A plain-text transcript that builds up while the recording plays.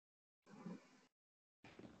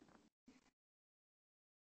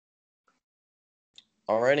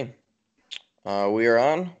Alrighty. We are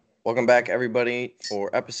on. Welcome back, everybody,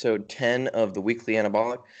 for episode 10 of the Weekly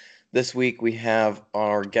Anabolic. This week we have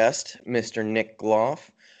our guest, Mr. Nick Gloff,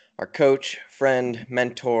 our coach, friend,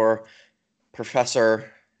 mentor,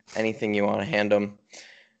 professor, anything you want to hand him.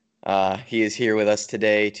 He is here with us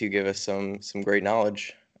today to give us some great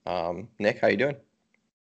knowledge. Nick, how you doing?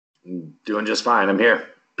 I'm doing just fine. I'm here.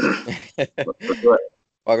 Welcome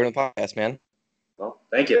to the podcast, man. Well,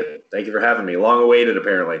 thank you. Thank you for having me. Long awaited,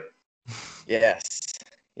 apparently.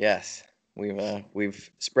 Yes.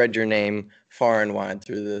 We've spread your name far and wide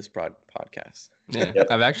through this podcast. Yeah,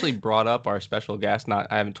 yep. I've actually brought up our special guest. I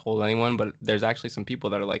haven't told anyone, but there's actually some people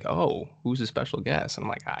that are like, "Oh, who's the special guest?" And I'm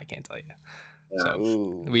like, I can't tell you. Yeah.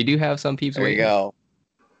 So we do have some peeps. There you go.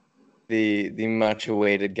 The much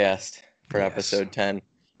awaited guest for episode 10.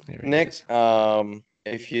 Nick,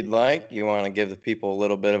 if you'd like, you want to give the people a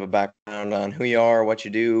little bit of a background on who you are, what you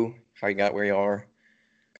do, how you got where you are,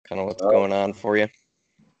 kind of what's going on for you.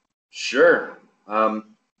 Sure. The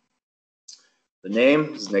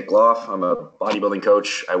name is Nick Gloff. I'm a bodybuilding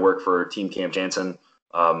coach. I work for Team Camp Jansen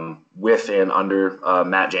with and under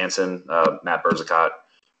Matt Jansen, Matt Berzicott,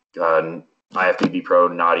 IFBB Pro,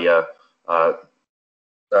 Nadia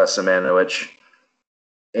Semanowicz,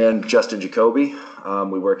 and Justin Jacoby.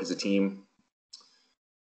 We work as a team.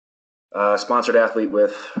 Sponsored athlete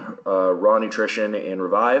with Raw Nutrition and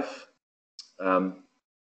Revive.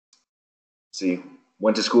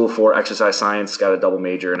 Went to school for exercise science, got a double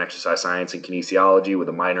major in exercise science and kinesiology with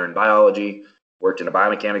a minor in biology. Worked in a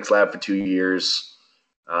biomechanics lab for 2 years.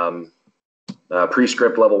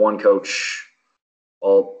 Prescript level 1 coach,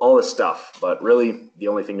 all this stuff. But really, the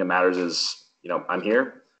only thing that matters is, I'm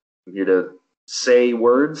here. I'm here to say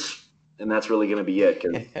words, and that's really going to be it.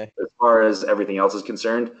 Because as far as everything else is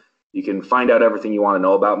concerned, you can find out everything you want to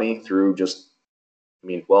know about me through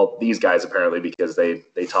these guys apparently, because they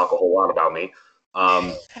talk a whole lot about me.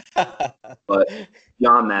 But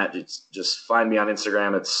beyond that, it's just find me on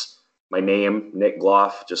Instagram. It's my name, Nick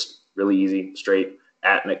Gloff, just really easy, straight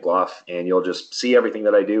at Nick Gloff, and you'll just see everything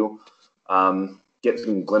that I do. Get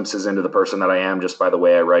some glimpses into the person that I am just by the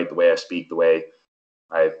way I write, the way I speak, the way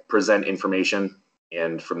I present information.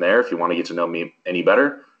 And from there, if you want to get to know me any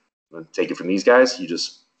better, take it from these guys, you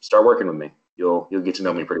just start working with me. You'll get to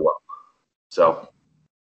know me pretty well. So,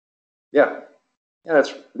 yeah,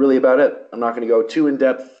 that's really about it. I'm not going to go too in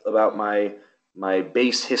depth about my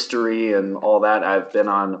base history and all that. I've been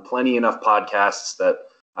on plenty enough podcasts that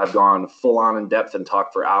I've gone full on in depth and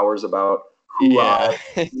talked for hours about who I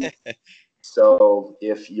am. So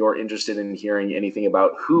if you're interested in hearing anything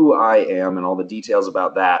about who I am and all the details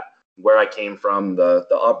about that, where I came from, the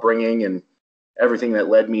upbringing and everything that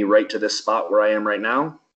led me right to this spot where I am right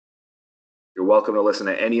now, you're welcome to listen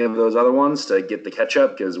to any of those other ones to get the catch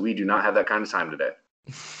up, because we do not have that kind of time today.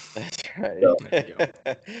 That's right. So,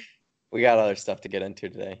 we got other stuff to get into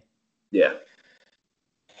today. Yeah.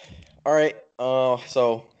 All right.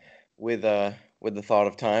 So with the thought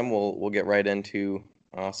of time, we'll get right into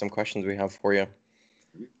some questions we have for you.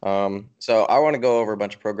 So I want to go over a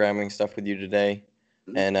bunch of programming stuff with you today,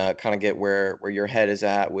 and kind of get where your head is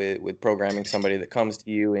at with programming somebody that comes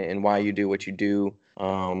to you and why you do what you do,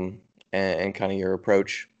 and kind of your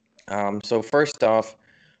approach. So first off,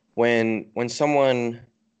 when someone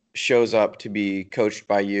shows up to be coached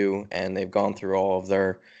by you and they've gone through all of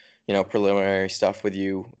their preliminary stuff with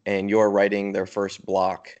you and you're writing their first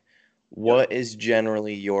block, what is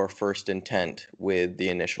generally your first intent with the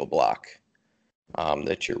initial block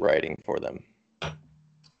that you're writing for them?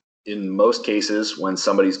 In most cases, when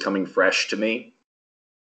somebody's coming fresh to me,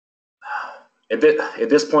 at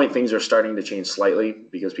this point, things are starting to change slightly,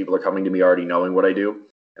 because people are coming to me already knowing what I do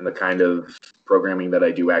and the kind of programming that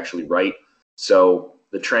I do actually write. So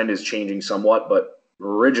the trend is changing somewhat, but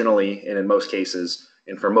originally, and in most cases,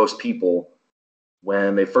 and for most people,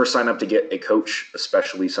 when they first sign up to get a coach,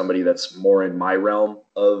 especially somebody that's more in my realm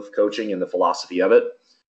of coaching and the philosophy of it,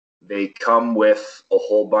 they come with a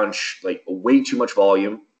whole bunch, like way too much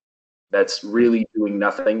volume that's really doing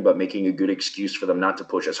nothing but making a good excuse for them not to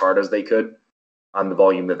push as hard as they could on the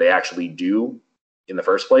volume that they actually do in the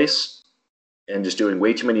first place, and just doing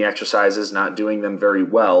way too many exercises, not doing them very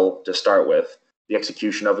well to start with. The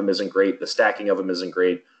execution of them isn't great. The stacking of them isn't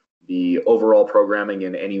great. The overall programming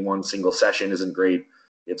in any one single session isn't great.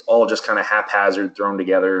 It's all just kind of haphazard, thrown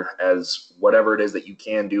together as whatever it is that you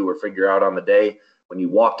can do or figure out on the day. When you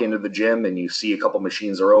walk into the gym and you see a couple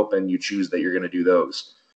machines are open, you choose that you're going to do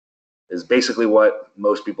those. Is basically what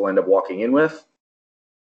most people end up walking in with.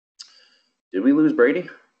 Did we lose Brady?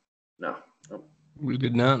 No. We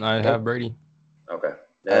did not. I have Brady. Okay.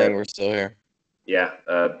 I think we're still here. Yeah,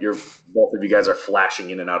 both of you guys are flashing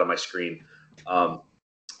in and out of my screen.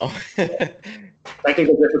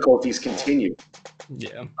 Technical difficulties continue.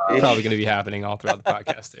 Yeah, probably going to be happening all throughout the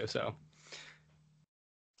podcast too. So,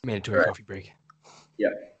 mandatory coffee break. Yeah,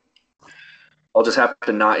 I'll just have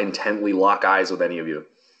to not intently lock eyes with any of you.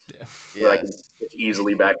 Yeah, so I can switch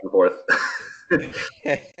easily back and forth.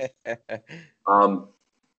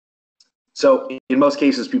 So in most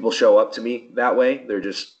cases, people show up to me that way. They're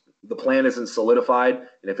just, the plan isn't solidified,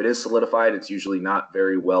 and if it is solidified, it's usually not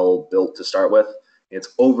very well built to start with.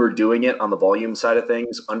 It's overdoing it on the volume side of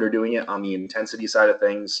things, underdoing it on the intensity side of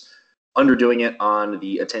things, underdoing it on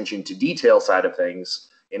the attention to detail side of things,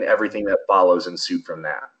 and everything that follows in suit from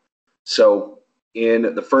that. So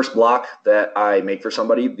in the first block that I make for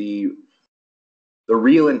somebody, the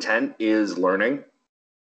real intent is learning,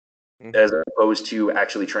 as opposed to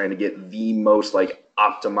actually trying to get the most like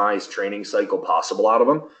optimized training cycle possible out of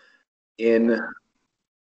them. In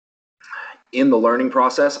the learning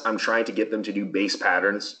process, I'm trying to get them to do base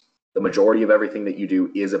patterns. The majority of everything that you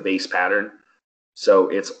do is a base pattern. So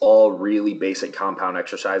it's all really basic compound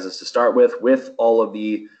exercises to start with all of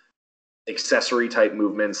the accessory type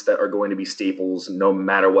movements that are going to be staples no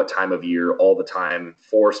matter what time of year, all the time,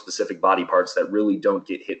 for specific body parts that really don't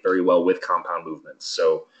get hit very well with compound movements.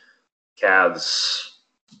 So calves,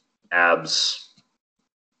 abs,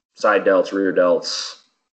 side delts, rear delts,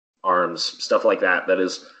 arms, stuff like that. That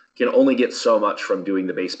is can only get so much from doing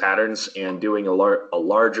the base patterns, and doing a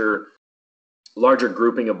larger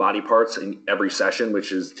grouping of body parts in every session,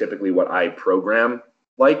 which is typically what I program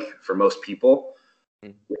like for most people.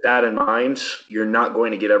 With that in mind, you're not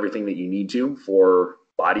going to get everything that you need to for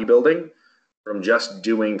bodybuilding from just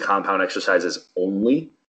doing compound exercises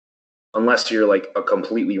only, unless you're like a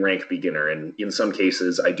completely rank beginner. And in some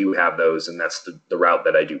cases, I do have those, and that's the route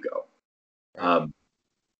that I do go.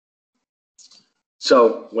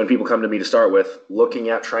 So when people come to me to start with, looking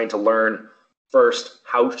at trying to learn first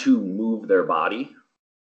how to move their body.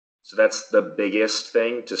 So that's the biggest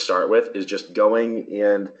thing to start with, is just going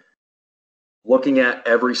and looking at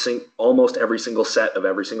almost every single set of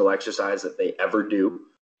every single exercise that they ever do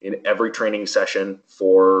in every training session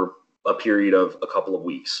for a period of a couple of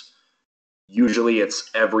weeks. Usually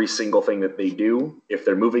it's every single thing that they do. If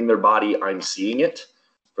they're moving their body, I'm seeing it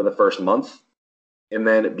for the first month. And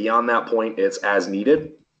then beyond that point, it's as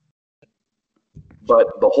needed.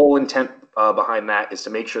 But the whole intent behind that is to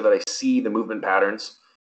make sure that I see the movement patterns.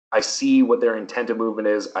 I see what their intent of movement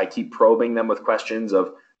is. I keep probing them with questions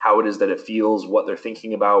of how it is that it feels, what they're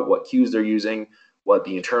thinking about, what cues they're using, what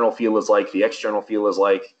the internal feel is like, the external feel is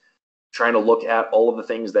like, trying to look at all of the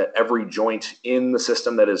things that every joint in the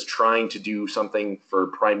system that is trying to do something for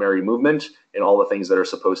primary movement, and all the things that are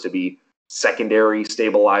supposed to be secondary,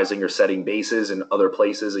 stabilizing or setting bases in other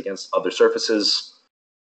places against other surfaces.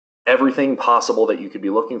 Everything possible that you could be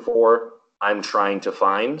looking for, I'm trying to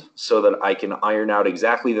find, so that I can iron out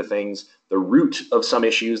exactly the things, the root of some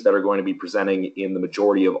issues that are going to be presenting in the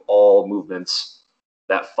majority of all movements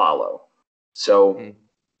that follow. So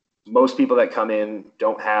most people that come in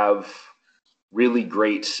don't have really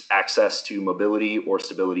great access to mobility or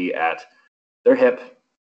stability at their hip,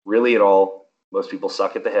 really at all. Most people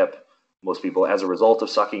suck at the hip. Most people, as a result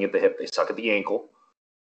of sucking at the hip, they suck at the ankle.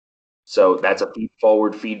 So that's a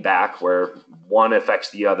feed-forward feedback where one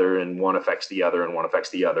affects the other, and one affects the other, and one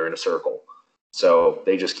affects the other in a circle. So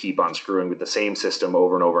they just keep on screwing with the same system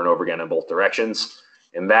over and over and over again in both directions.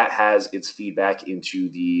 And that has its feedback into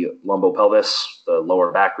the lumbopelvis, the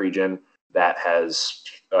lower back region. That has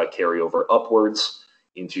carryover upwards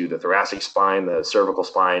into the thoracic spine, the cervical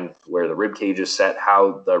spine, where the rib cage is set,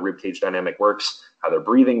 how the rib cage dynamic works, how their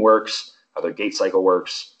breathing works, how their gait cycle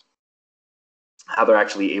works, how they're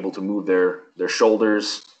actually able to move their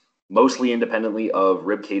shoulders, mostly independently of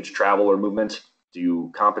rib cage travel or movement,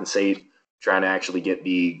 to compensate, trying to actually get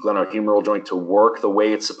the glenohumeral joint to work the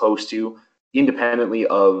way it's supposed to, independently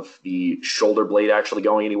of the shoulder blade actually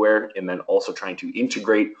going anywhere, and then also trying to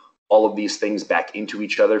integrate all of these things back into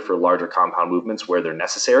each other for larger compound movements where they're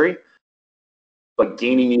necessary, but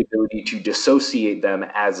gaining the ability to dissociate them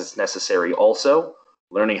as it's necessary also,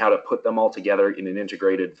 learning how to put them all together in an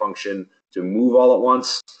integrated function to move all at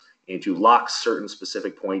once and to lock certain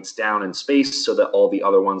specific points down in space so that all the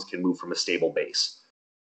other ones can move from a stable base,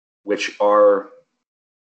 which are,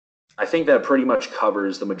 I think that pretty much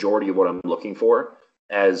covers the majority of what I'm looking for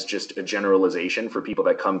as just a generalization for people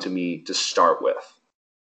that come to me to start with.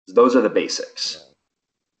 Those are the basics.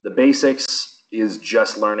 The basics is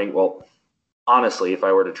just learning, well, honestly, if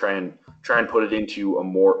I were to try and put it into a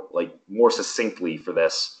more succinctly for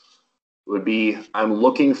this, would be I'm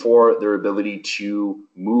looking for their ability to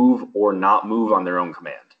move or not move on their own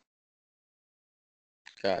command.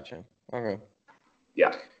 Gotcha. Okay.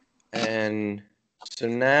 Yeah. And so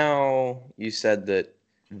now you said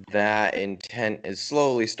that intent is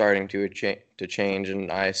slowly starting to change, and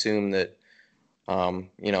I assume that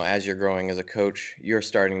as you're growing as a coach, you're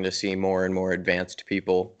starting to see more and more advanced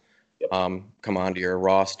people come onto your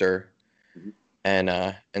roster,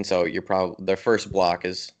 and so you're probably their first block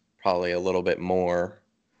is probably a little bit more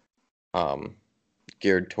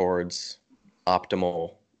geared towards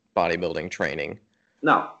optimal bodybuilding training.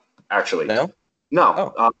 No, actually. No?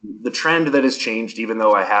 No. Oh. The trend that has changed, even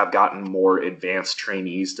though I have gotten more advanced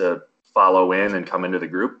trainees to follow in and come into the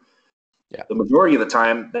group, the majority of the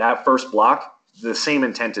time, that first block, the same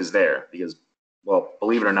intent is there because, well,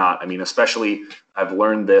 believe it or not, I mean, especially I've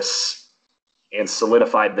learned this and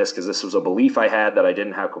solidified this because this was a belief I had that I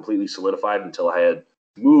didn't have completely solidified until I had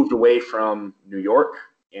moved away from New York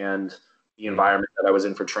and the environment that I was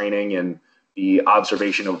in for training and the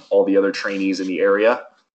observation of all the other trainees in the area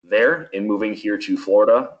there, and moving here to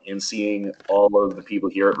Florida and seeing all of the people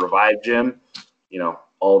here at Revive Gym,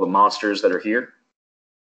 all the monsters that are here,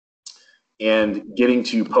 and getting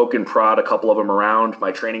to poke and prod a couple of them around.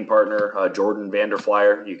 My training partner, Jordan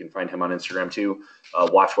Vanderflyer, you can find him on Instagram too.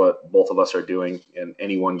 Watch what both of us are doing in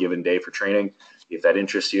any one given day for training, if that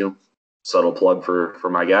interests you. Subtle plug for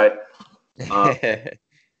my guy.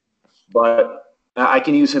 But I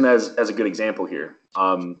can use him as a good example here.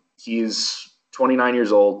 He's 29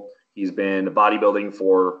 years old. He's been bodybuilding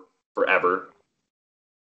for forever.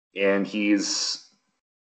 And he's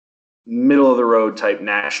middle of the road type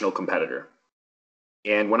national competitor.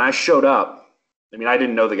 And when I showed up, I mean, I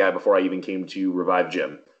didn't know the guy before I even came to Revive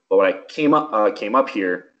Gym. But when I came up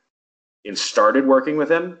here and started working with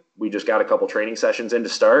him, we just got a couple training sessions in to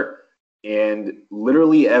start. And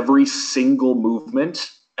literally every single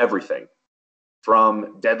movement, everything,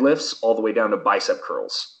 from deadlifts all the way down to bicep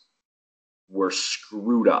curls, were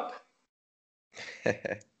screwed up.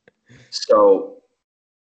 So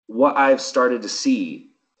what I've started to see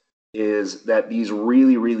is that these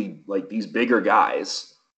really, really, like these bigger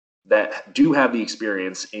guys that do have the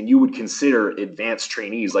experience and you would consider advanced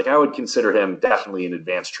trainees, like I would consider him definitely an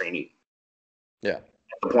advanced trainee. Yeah.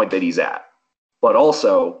 At the point that he's at. But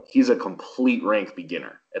also, he's a complete rank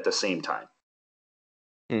beginner at the same time.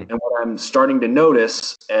 And what I'm starting to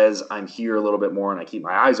notice as I'm here a little bit more and I keep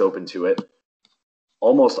my eyes open to it,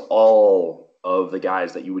 almost all of the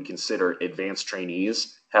guys that you would consider advanced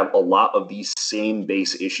trainees have a lot of these same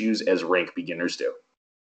base issues as rank beginners do.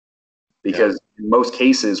 Because in most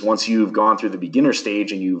cases, once you've gone through the beginner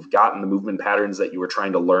stage and you've gotten the movement patterns that you were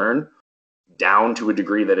trying to learn down to a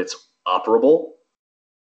degree that it's operable,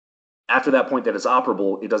 after that point that it's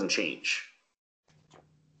operable, it doesn't change.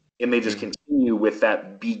 And they just continue with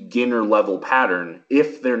that beginner level pattern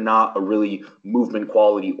if they're not a really movement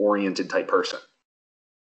quality oriented type person.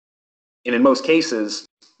 And in most cases,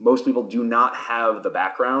 most people do not have the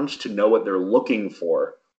background to know what they're looking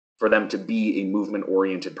for them to be a movement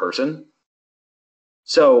oriented person.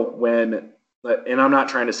 So and I'm not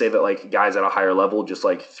trying to say that like guys at a higher level just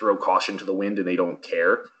like throw caution to the wind and they don't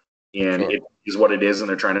care. And it is what it is and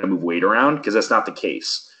they're trying to move weight around, because that's not the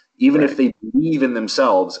case. Even if they believe in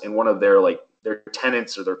themselves and one of their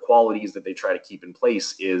tenets or their qualities that they try to keep in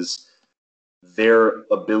place is their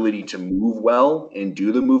ability to move well and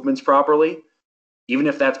do the movements properly, even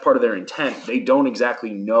if that's part of their intent, they don't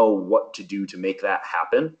exactly know what to do to make that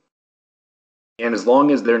happen. And as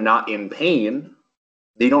long as they're not in pain,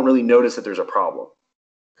 they don't really notice that there's a problem.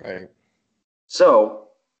 Right. So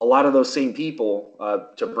a lot of those same people,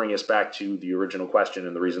 to bring us back to the original question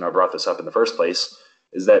and the reason I brought this up in the first place,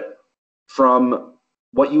 is that from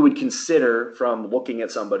what you would consider from looking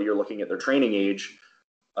at somebody or looking at their training age,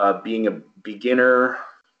 being a beginner,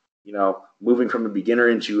 moving from a beginner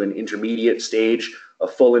into an intermediate stage, a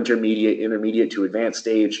full intermediate to advanced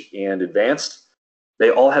stage, and advanced, they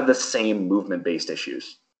all have the same movement-based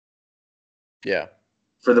issues. Yeah.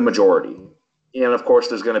 For the majority. And of course,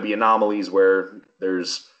 there's going to be anomalies where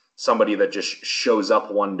there's somebody that just shows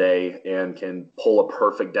up one day and can pull a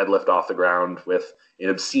perfect deadlift off the ground with an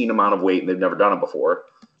obscene amount of weight and they've never done it before.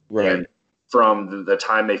 Right. And from the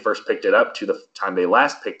time they first picked it up to the time they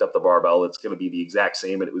last picked up the barbell, it's going to be the exact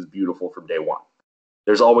same, and it was beautiful from day one.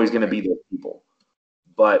 There's always going to be those people.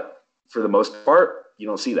 But for the most part, you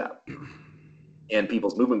don't see that. And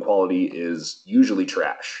people's movement quality is usually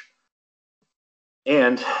trash.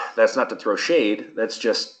 And that's not to throw shade. That's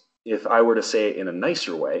just, if I were to say it in a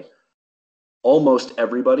nicer way, almost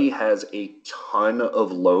everybody has a ton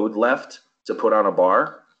of load left to put on a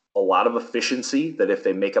bar, a lot of efficiency that if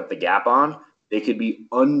they make up the gap on, they could be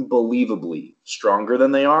unbelievably stronger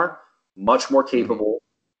than they are, much more capable,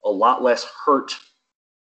 a lot less hurt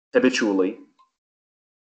habitually,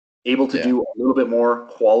 able to do a little bit more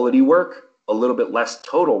quality work, a little bit less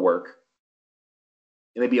total work,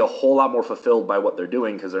 and they'd be a whole lot more fulfilled by what they're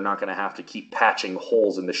doing because they're not going to have to keep patching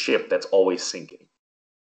holes in the ship that's always sinking.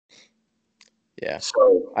 Yeah,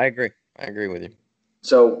 so I agree with you.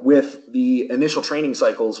 So with the initial training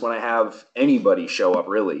cycles, when I have anybody show up,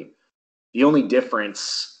 really, the only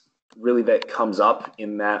difference really that comes up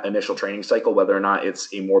in that initial training cycle, whether or not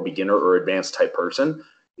it's a more beginner or advanced type person,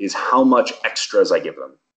 is how much extras I give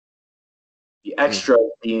them. The extra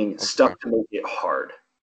being stuff to make it hard.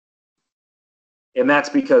 And that's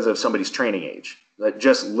because of somebody's training age,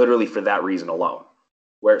 just literally for that reason alone.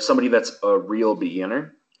 Where somebody that's a real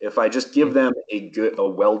beginner, if I just give them a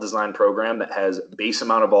well-designed program that has base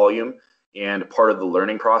amount of volume and part of the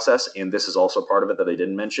learning process, and this is also part of it that I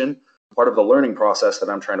didn't mention, part of the learning process that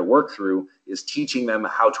I'm trying to work through is teaching them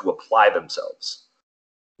how to apply themselves.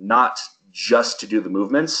 Not just to do the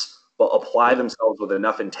movements, but apply themselves with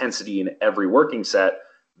enough intensity in every working set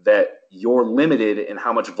that you're limited in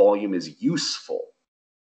how much volume is useful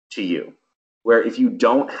to you. Where if you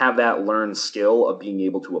don't have that learned skill of being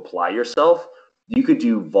able to apply yourself, you could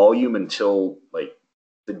do volume until like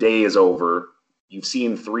the day is over. You've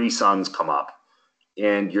seen 3 suns come up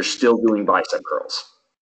and you're still doing bicep curls.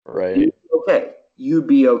 Right. You'd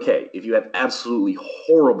be okay. If you have absolutely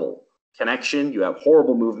horrible connection, you have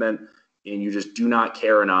horrible movement, and you just do not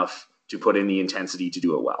care enough to put in the intensity to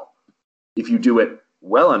do it well. If you do it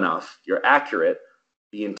well enough, you're accurate,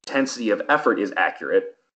 the intensity of effort is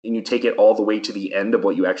accurate, and you take it all the way to the end of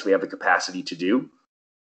what you actually have the capacity to do,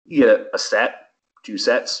 you get a set, 2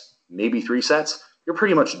 sets, maybe 3 sets, you're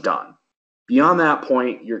pretty much done. Beyond that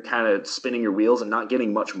point, you're kind of spinning your wheels and not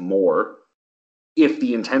getting much more if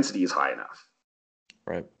the intensity is high enough.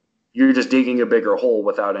 Right. You're just digging a bigger hole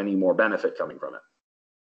without any more benefit coming from it.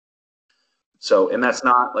 So, and that's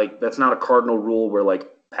not a cardinal rule where like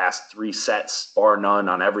past 3 sets, bar none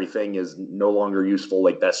on everything is no longer useful.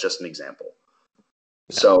 Like that's just an example.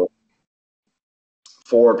 Yeah. So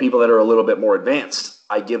for people that are a little bit more advanced,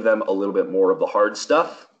 I give them a little bit more of the hard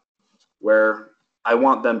stuff where I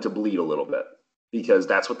want them to bleed a little bit because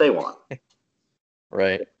that's what they want.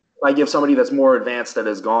 Right. If I give somebody that's more advanced that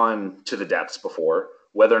has gone to the depths before,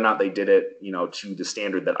 whether or not they did it, to the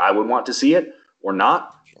standard that I would want to see it or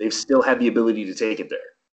not, they've still had the ability to take it there.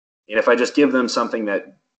 And if I just give them something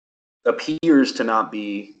that appears to not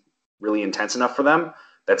be really intense enough for them,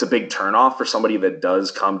 that's a big turnoff for somebody that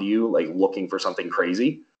does come to you like looking for something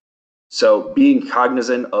crazy. So being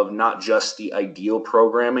cognizant of not just the ideal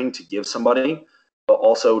programming to give somebody, but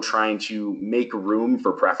also trying to make room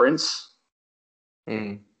for preference.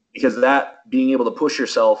 Because that being able to push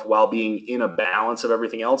yourself while being in a balance of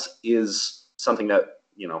everything else is something that,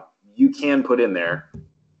 you can put in there,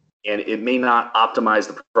 and it may not optimize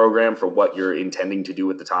the program for what you're intending to do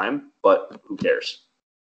at the time, but who cares?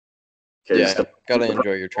 Yeah, got to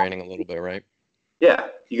enjoy your training a little bit, right? Yeah,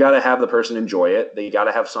 you got to have the person enjoy it. They got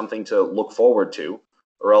to have something to look forward to,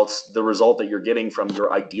 or else the result that you're getting from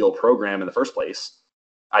your ideal program in the first place,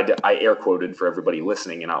 I air quoted for everybody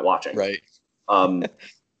listening and not watching. Right.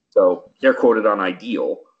 So air quoted on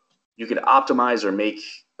ideal, you could optimize or make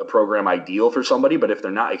a program ideal for somebody, but if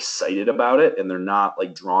they're not excited about it and they're not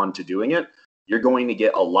like drawn to doing it, you're going to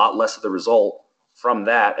get a lot less of the result from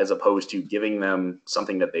that as opposed to giving them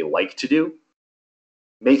something that they like to do,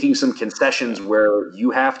 making some concessions where you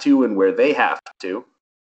have to and where they have to,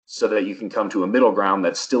 so that you can come to a middle ground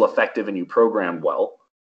that's still effective and you program well,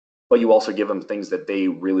 but you also give them things that they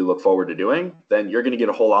really look forward to doing, then you're going to get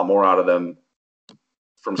a whole lot more out of them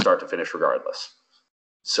from start to finish regardless.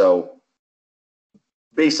 So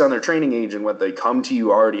based on their training age and what they come to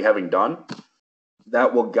you already having done,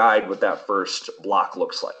 that will guide what that first block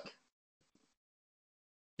looks like.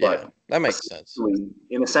 Yeah, but that makes sense.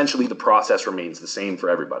 And essentially the process remains the same for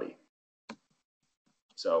everybody.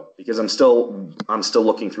 So because I'm still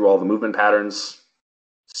looking through all the movement patterns,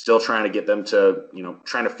 still trying to get them to,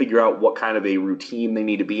 trying to figure out what kind of a routine they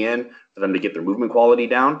need to be in for them to get their movement quality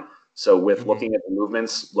down. So with looking at the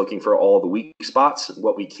movements, looking for all the weak spots,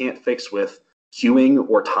 what we can't fix with cueing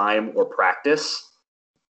or time or practice,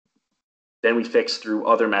 then we fix through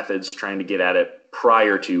other methods trying to get at it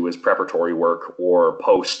prior to as preparatory work or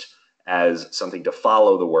post as something to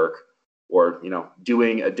follow the work, or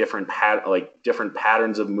doing a different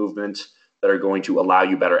patterns of movement that are going to allow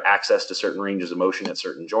you better access to certain ranges of motion at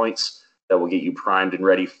certain joints that will get you primed and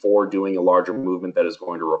ready for doing a larger movement that is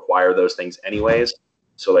going to require those things anyways.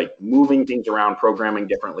 So like moving things around, programming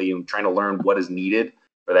differently, and trying to learn what is needed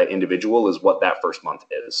for that individual is what that first month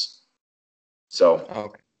is. So,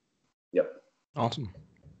 okay. Yep. Awesome.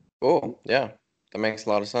 Cool. Yeah, that makes a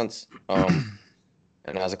lot of sense. And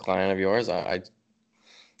as a client of yours, I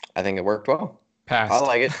think it worked well. Passed. I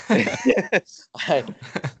like it.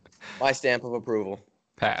 My stamp of approval.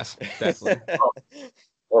 Pass. Definitely.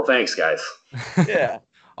 Well, thanks, guys. Yeah.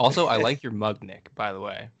 Also, I like your mug, Nick, by the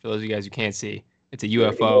way. For those of you guys who can't see, it's a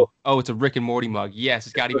UFO. Oh, it's a Rick and Morty mug. Yes,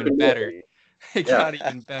 it's got even better. It got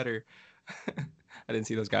even better. I didn't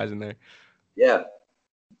see those guys in there. Yeah.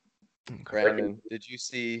 Brandon, did you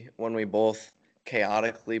see when we both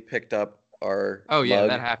chaotically picked up our yeah, mug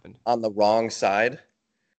that happened on the wrong side?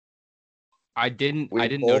 I didn't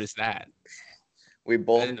notice that. We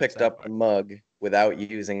both picked up the mug without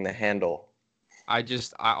using the handle.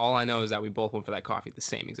 All I know is that we both went for that coffee at the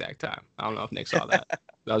same exact time. I don't know if Nick saw that.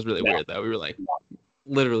 That was really weird, though. We were like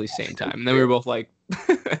literally same time, and then we were both like.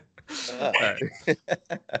 All right.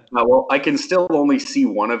 Well, I can still only see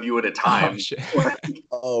one of you at a time. Oh, shit.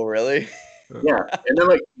 Oh, really? Yeah, and then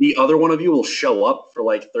like the other one of you will show up for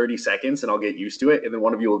like 30 seconds, and I'll get used to it, and then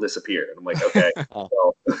one of you will disappear, and I'm like, okay.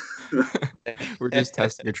 We're just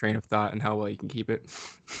testing your train of thought and how well you can keep it.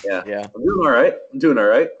 Yeah. I'm doing all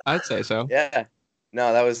right. I'd say so. Yeah.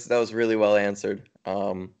 No, that was really well answered.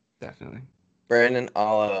 Definitely. Brandon,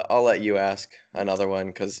 I'll let you ask another one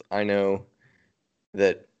because I know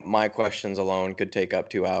that my questions alone could take up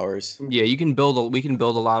 2 hours. Yeah, we can build a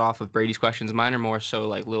lot off of Brady's questions. Mine are more so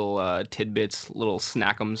like little tidbits, little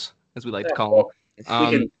snackums, as we like to call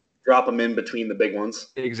them. We can drop them in between the big ones.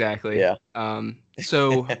 Exactly. Yeah.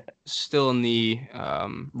 So still in the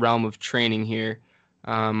realm of training here,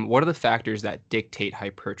 what are the factors that dictate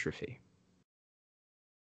hypertrophy?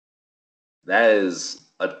 That's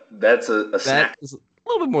a snack. Is a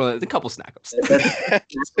little bit more than a couple snack-ups.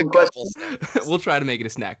 We'll try to make it a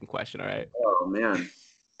snacking question, all right? Oh, man.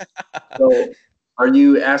 So are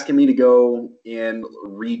you asking me to go and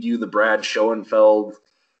read you the Brad Schoenfeld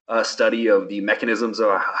study of the mechanisms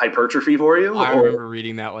of hypertrophy for you? I remember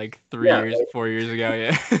reading that like 4 years ago,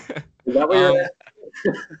 yeah. Is that what you're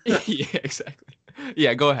asking? Yeah, exactly.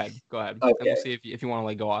 Yeah, go ahead. Okay. And we'll see if you want to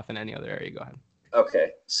like go off in any other area, go ahead. Okay,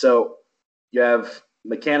 so you have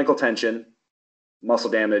mechanical tension, muscle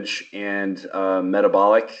damage, and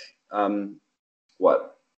metabolic.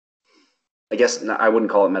 What? I guess I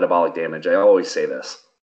wouldn't call it metabolic damage. I always say this.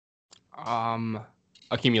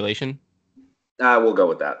 Accumulation. We'll go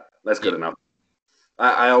with that. That's good enough.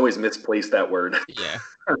 I always misplace that word. Yeah.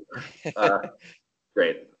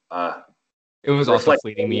 Great. It was also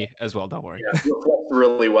fleeting me as well. Don't worry. Yeah, it reflects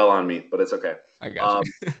really well on me, but it's okay. I got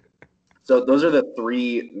you. So those are the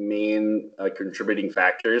three main contributing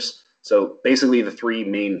factors. So basically the three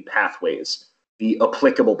main pathways, the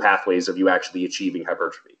applicable pathways of you actually achieving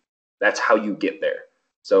hypertrophy. That's how you get there.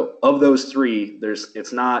 So of those three,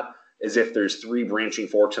 it's not as if there's three branching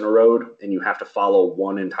forks in a road and you have to follow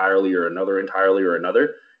one entirely or another entirely or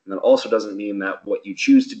another. And that also doesn't mean that what you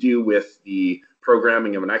choose to do with the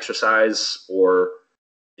programming of an exercise or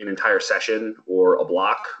an entire session or a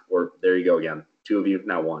block, or there you go again. Two of you,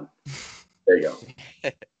 now one. There you go.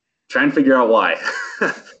 Try and figure out why.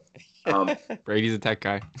 Brady's a tech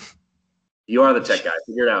guy. You are the tech guy.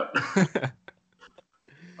 Figure it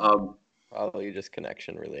out. Probably just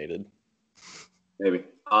connection related. Maybe.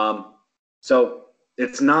 So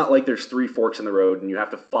it's not like there's three forks in the road and you have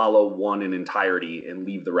to follow one in entirety and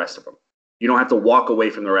leave the rest of them. You don't have to walk away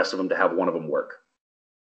from the rest of them to have one of them work.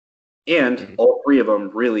 And all three of them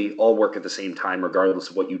really all work at the same time, regardless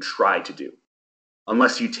of what you try to do.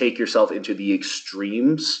 Unless you take yourself into the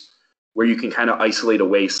extremes where you can kind of isolate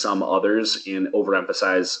away some others and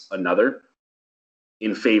overemphasize another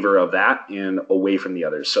in favor of that and away from the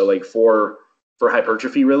others. So like for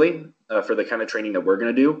hypertrophy, really, for the kind of training that we're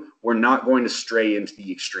going to do, we're not going to stray into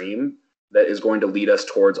the extreme that is going to lead us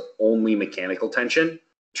towards only mechanical tension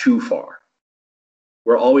too far.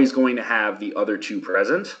 We're always going to have the other two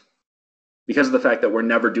present because of the fact that we're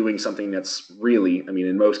never doing something that's really, I mean,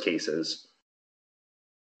 in most cases,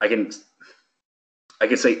 I can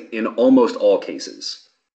say in almost all cases,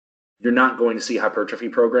 you're not going to see hypertrophy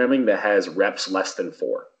programming that has reps less than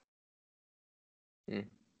 4.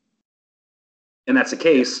 And that's the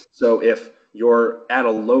case. So if you're at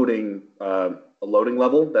a loading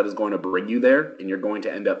level that is going to bring you there and you're going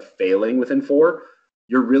to end up failing within 4,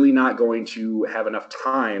 you're really not going to have enough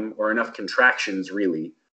time or enough contractions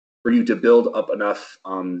really for you to build up enough.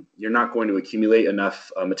 You're not going to accumulate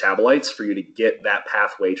enough metabolites for you to get that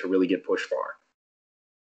pathway to really get pushed far.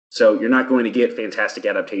 So you're not going to get fantastic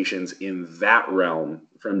adaptations in that realm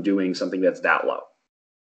from doing something that's that low.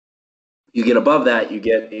 You get above that, you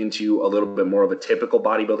get into a little bit more of a typical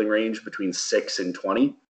bodybuilding range between 6 and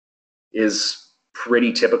 20 is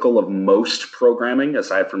pretty typical of most programming,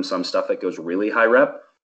 aside from some stuff that goes really high rep,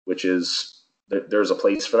 which is there's a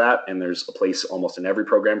place for that, and there's a place almost in every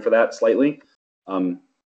program for that slightly.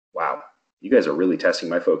 Wow, you guys are really testing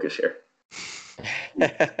my focus here.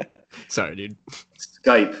 Sorry, dude.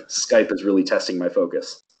 Skype is really testing my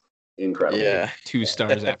focus. Incredible. Yeah. 2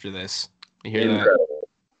 stars after this. You hear Incredible.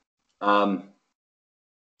 That?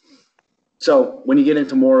 So when you get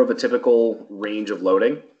into more of a typical range of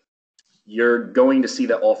loading, you're going to see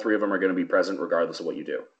that all three of them are going to be present regardless of what you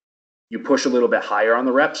do. You push a little bit higher on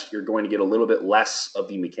the reps, you're going to get a little bit less of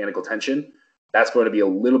the mechanical tension. That's going to be a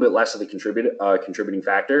little bit less of the contributing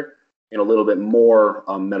factor, and a little bit more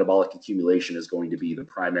metabolic accumulation is going to be the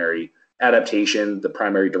primary adaptation, the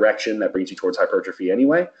primary direction that brings you towards hypertrophy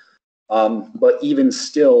anyway. But even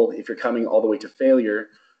still, if you're coming all the way to failure,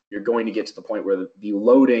 you're going to get to the point where the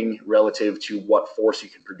loading relative to what force you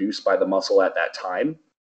can produce by the muscle at that time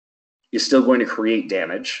is still going to create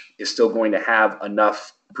damage, is still going to have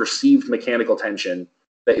enough perceived mechanical tension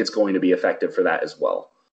that it's going to be effective for that as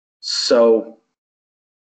well. So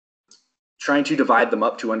trying to divide them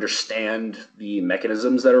up to understand the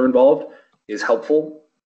mechanisms that are involved is helpful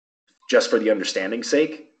just for the understanding's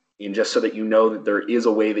sake, and just so that you know that there is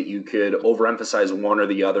a way that you could overemphasize one or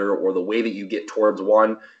the other, or the way that you get towards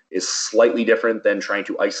one is slightly different than trying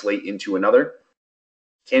to isolate into another.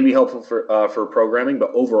 Can be helpful for programming,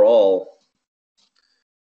 but overall,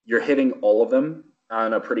 you're hitting all of them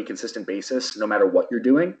on a pretty consistent basis, no matter what you're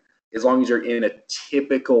doing, as long as you're in a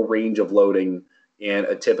typical range of loading and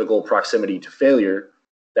a typical proximity to failure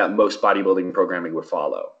that most bodybuilding programming would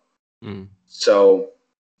follow. So,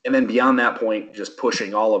 and then beyond that point, just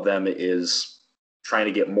pushing all of them is trying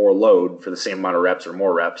to get more load for the same amount of reps or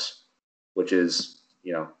more reps, which is,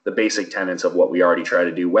 you know, the basic tenets of what we already try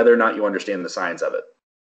to do, whether or not you understand the science of it.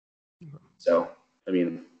 So, I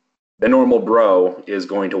mean, the normal bro is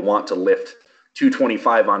going to want to lift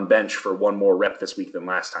 225 on bench for one more rep this week than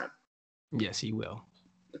last time. Yes, he will.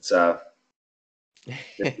 It's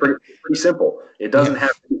pretty simple. It doesn't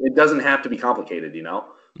have to be complicated, you know.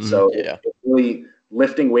 So really,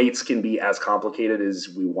 lifting weights can be as complicated as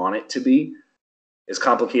we want it to be, as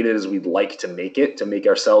complicated as we'd like to make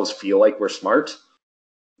ourselves feel like we're smart.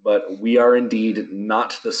 But we are indeed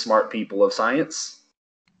not the smart people of science.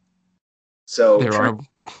 So there are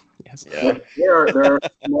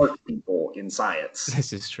smart people in science.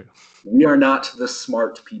 This is true. We are not the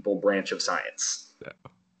smart people branch of science.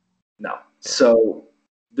 No. So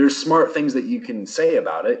there's smart things that you can say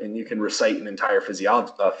about it, and you can recite an entire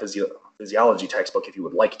physiology textbook if you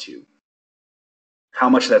would like to. How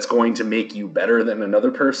much that's going to make you better than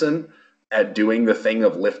another person at doing the thing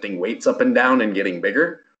of lifting weights up and down and getting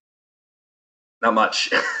bigger? Not much.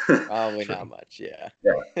 Probably not much. Yeah.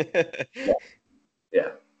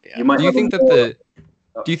 You might. Do you think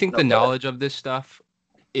that the knowledge of this stuff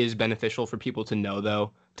is beneficial for people to know,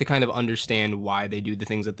 though, to kind of understand why they do the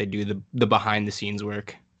things that they do, the behind the scenes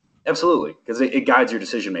work? Absolutely, because it guides your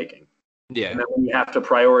decision making. Yeah. And then when you have to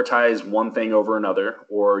prioritize one thing over another,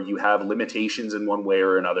 or you have limitations in one way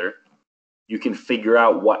or another, you can figure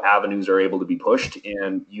out what avenues are able to be pushed,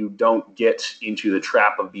 and you don't get into the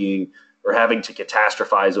trap of being or having to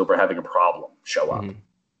catastrophize over having a problem show up.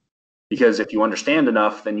 Because if you understand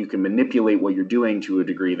enough, then you can manipulate what you're doing to a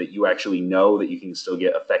degree that you actually know that you can still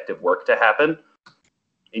get effective work to happen.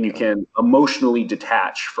 And you can emotionally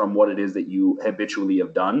detach from what it is that you habitually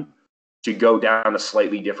have done to go down a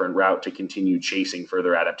slightly different route to continue chasing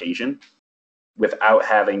further adaptation without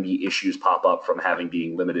having the issues pop up from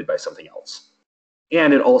being limited by something else.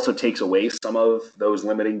 And it also takes away some of those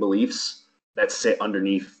limiting beliefs that sit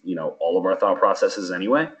underneath, you know, all of our thought processes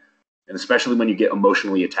anyway. And especially when you get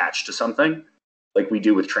emotionally attached to something like we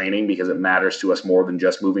do with training, because it matters to us more than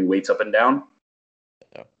just moving weights up and down.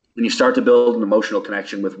 When you start to build an emotional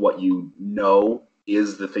connection with what you know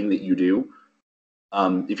is the thing that you do,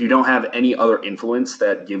 if you don't have any other influence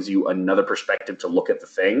that gives you another perspective to look at the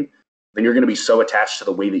thing, then you're going to be so attached to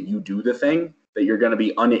the way that you do the thing that you're going to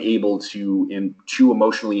be unable to, too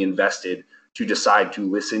emotionally invested to decide to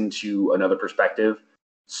listen to another perspective,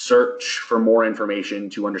 search for more information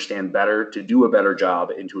to understand better, to do a better job,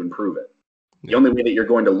 and to improve it. The only way that you're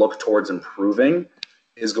going to look towards improving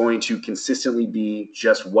is going to consistently be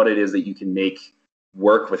just what it is that you can make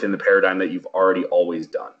work within the paradigm that you've already always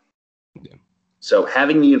done. Yeah. So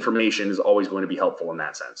having the information is always going to be helpful in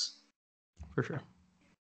that sense. For sure.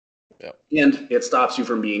 Yeah. And it stops you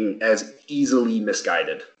from being as easily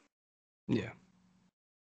misguided. Yeah.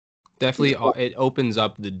 Definitely, it opens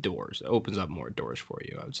up the doors. It opens up more doors for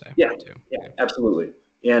you, I would say. Yeah, too. yeah, absolutely.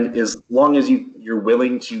 And as long as you're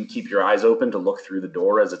willing to keep your eyes open to look through the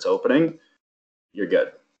door as it's opening, you're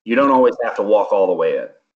good. You don't always have to walk all the way in.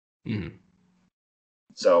 Mm-hmm.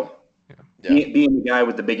 So being the guy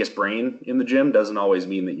with the biggest brain in the gym doesn't always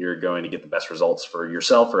mean that you're going to get the best results for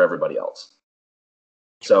yourself or everybody else.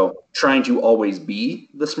 So trying to always be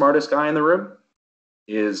the smartest guy in the room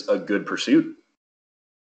is a good pursuit,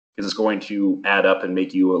 because it's going to add up and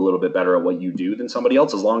make you a little bit better at what you do than somebody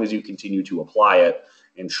else, as long as you continue to apply it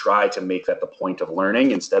and try to make that the point of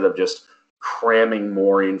learning instead of just cramming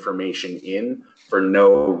more information in for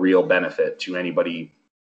no real benefit to anybody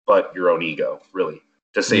but your own ego, really,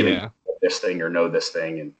 to say that you know this thing or know this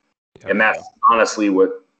thing. And that's honestly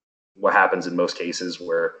what happens in most cases,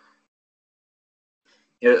 where,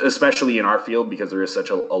 especially in our field, because there is such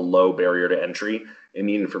a low barrier to entry and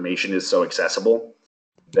the information is so accessible,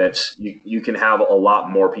 that you can have a lot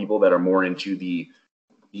more people that are more into the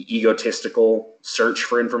egotistical search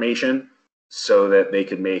for information, so that they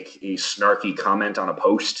could make a snarky comment on a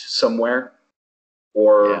post somewhere,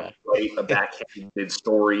 or write a backhanded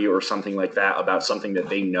story or something like that about something that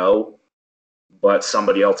they know but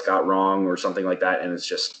somebody else got wrong or something like that. And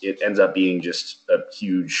it ends up being just a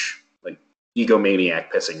huge, like, egomaniac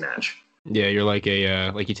pissing match. Yeah, you're like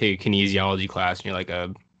like you take a kinesiology class and you're like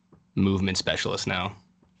a movement specialist now.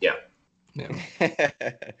 Yeah.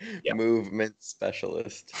 Movement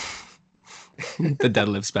specialist. The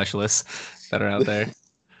deadlift specialists that are out there.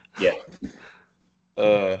 Yeah.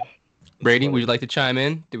 Brady, would you like to chime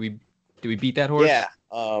in? Did we beat that horse? Yeah.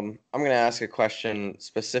 I'm gonna ask a question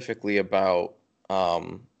specifically about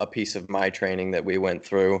a piece of my training that we went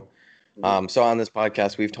through. So on this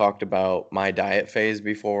podcast, we've talked about my diet phase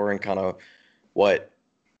before and kind of what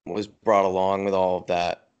was brought along with all of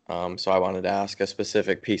that. So I wanted to ask a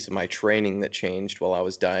specific piece of my training that changed while I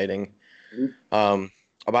was dieting.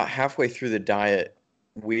 About halfway through the diet,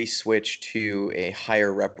 we switched to a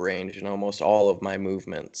higher rep range in almost all of my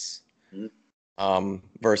movements.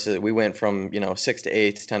 Versus we went from 6 to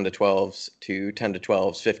 8s, 10 to 12s to 10 to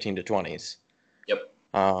 12s, 15 to 20s. Yep.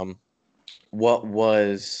 What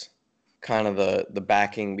was kind of the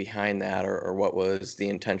backing behind that, or what was the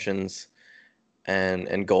intentions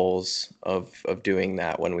and goals of doing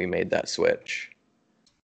that when we made that switch?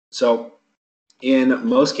 So in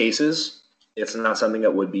most cases, it's not something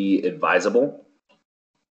that would be advisable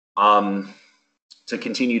to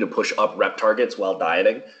continue to push up rep targets while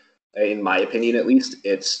dieting. In my opinion, at least,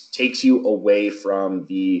 it takes you away from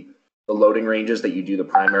the loading ranges that you do the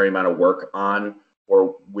primary amount of work on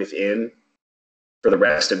or within for the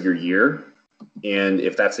rest of your year. And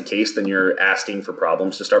if that's the case, then you're asking for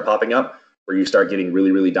problems to start popping up, where you start getting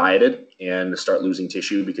really, really dieted and start losing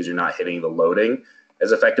tissue because you're not hitting the loading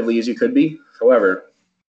as effectively as you could be. However,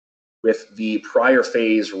 with the prior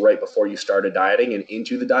phase right before you started dieting and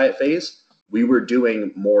into the diet phase, we were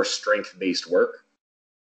doing more strength-based work.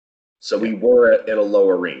 So we were at a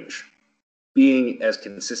lower range. Being as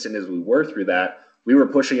consistent as we were through that, we were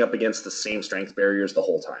pushing up against the same strength barriers the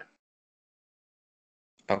whole time.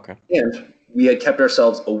 Okay. And we had kept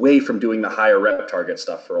ourselves away from doing the higher rep target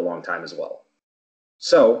stuff for a long time as well.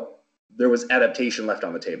 So there was adaptation left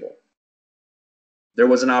on the table. There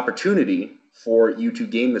was an opportunity for you to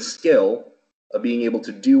gain the skill of being able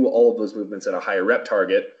to do all of those movements at a higher rep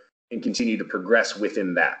target and continue to progress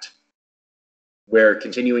within that, where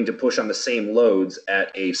continuing to push on the same loads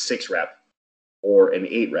at a 6 rep or an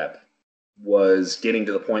 8 rep was getting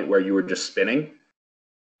to the point where you were just spinning.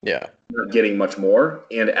 Not getting much more.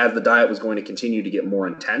 And as the diet was going to continue to get more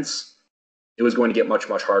intense, it was going to get much,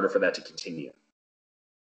 much harder for that to continue.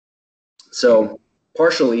 So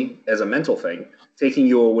partially as a mental thing, taking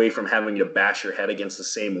you away from having to bash your head against the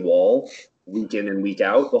same wall week in and week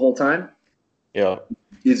out the whole time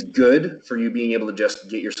is good for you being able to just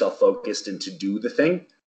get yourself focused and to do the thing,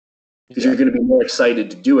 because you're going to be more excited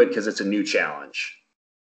to do it because it's a new challenge.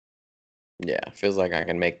 Feels like I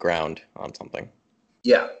can make ground on something.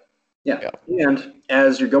 Yeah. And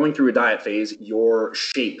as you're going through a diet phase, your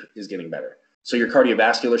shape is getting better. So your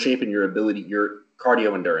cardiovascular shape and your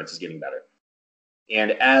cardio endurance is getting better.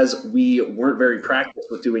 And as we weren't very practiced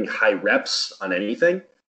with doing high reps on anything,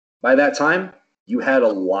 by that time, you had a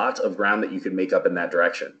lot of ground that you could make up in that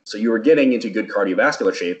direction. So you were getting into good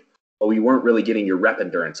cardiovascular shape, but we weren't really getting your rep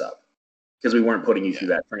endurance up because we weren't putting you through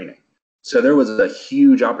that training. So there was a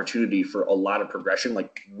huge opportunity for a lot of progression,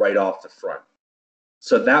 like right off the front.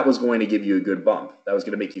 So that was going to give you a good bump. That was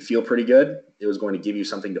going to make you feel pretty good. It was going to give you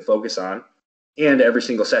something to focus on. And every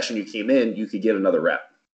single session you came in, you could get another rep.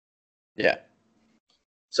 Yeah.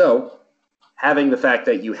 So having the fact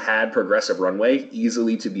that you had progressive runway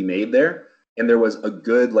easily to be made there, and there was a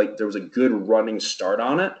good running start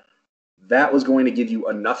on it, that was going to give you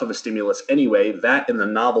enough of a stimulus anyway, that and the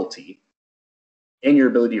novelty and your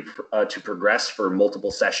ability to progress for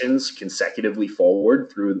multiple sessions consecutively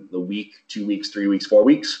forward through the week, 2 weeks, 3 weeks, 4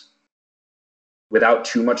 weeks, without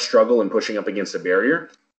too much struggle and pushing up against a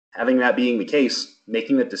barrier. Having that being the case,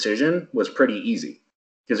 making that decision was pretty easy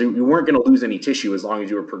because you weren't going to lose any tissue as long as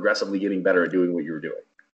you were progressively getting better at doing what you were doing.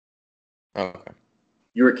 Okay.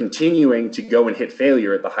 You were continuing to go and hit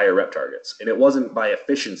failure at the higher rep targets, and it wasn't by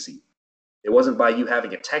efficiency. It wasn't by you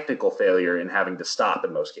having a technical failure and having to stop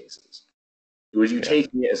in most cases. It was you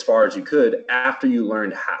taking it as far as you could after you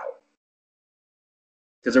learned how.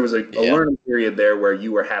 Because there was a learning period there where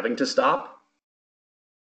you were having to stop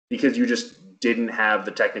because you just didn't have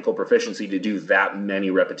the technical proficiency to do that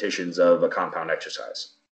many repetitions of a compound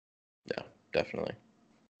exercise. Yeah, definitely.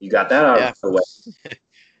 You got that out of the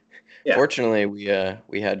way. Fortunately,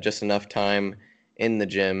 we had just enough time in the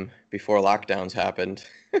gym before lockdowns happened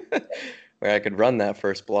where I could run that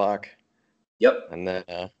first block. Yep. And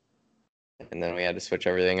then we had to switch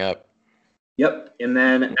everything up. Yep. And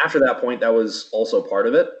then after that point, that was also part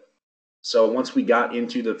of it. So once we got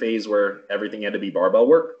into the phase where everything had to be barbell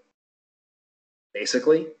work,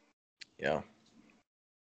 basically,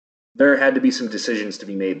 there had to be some decisions to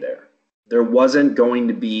be made there. There wasn't going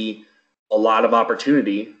to be a lot of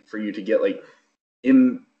opportunity for you to get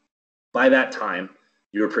by that time,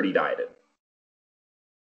 you were pretty dieted.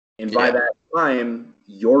 And by that time,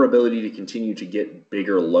 your ability to continue to get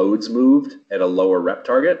bigger loads moved at a lower rep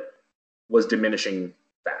target was diminishing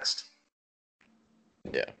fast.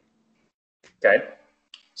 Yeah. Okay.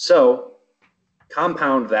 So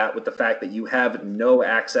compound that with the fact that you have no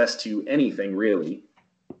access to anything really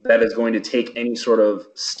that is going to take any sort of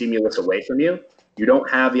stimulus away from you. You don't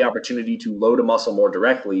have the opportunity to load a muscle more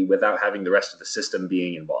directly without having the rest of the system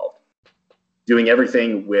being involved. Doing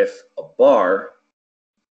everything with a bar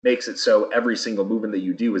makes it so every single movement that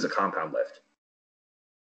you do is a compound lift.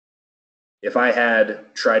 If I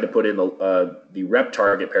had tried to put in the rep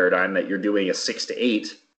target paradigm that you're doing a 6 to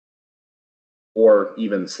 8 or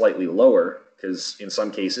even slightly lower, because in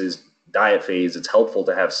some cases, diet phase, it's helpful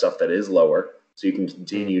to have stuff that is lower so you can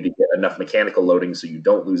continue to get enough mechanical loading so you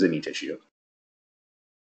don't lose any tissue.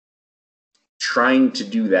 Trying to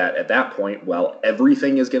do that at that point while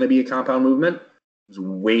everything is going to be a compound movement is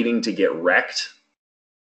waiting to get wrecked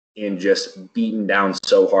and just beaten down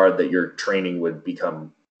so hard that your training would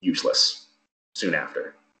become useless soon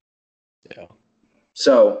after. Yeah.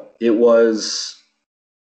 So it was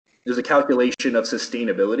a calculation of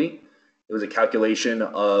sustainability. It was a calculation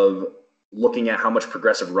of looking at how much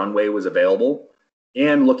progressive runway was available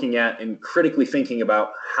and looking at and critically thinking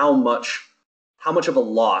about how much of a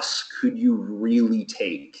loss could you really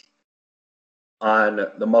take on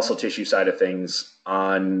the muscle tissue side of things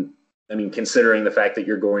considering the fact that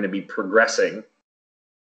you're going to be progressing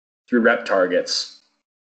through rep targets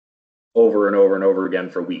over and over and over again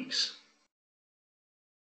for weeks.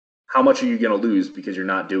 How much are you going to lose because you're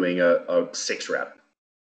not doing a 6 rep?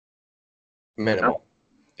 Minimal,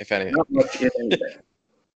 if anything. Not much, if anything.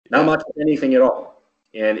 Not much, if anything at all.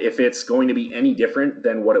 And if it's going to be any different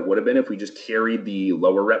than what it would have been if we just carried the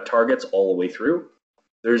lower rep targets all the way through,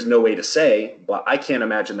 there's no way to say, but I can't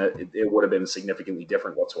imagine that it would have been significantly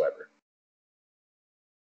different whatsoever.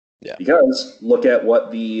 Yeah. Because look at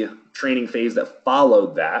what the training phase that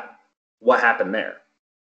followed that, what happened there.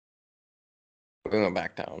 We went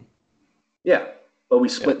back down. Yeah, but we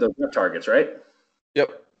split those rep targets, right?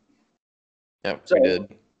 Yep. Yep, so we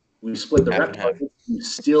did. We split the Half rep and half. targets. You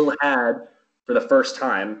still had, for the first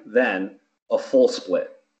time, then a full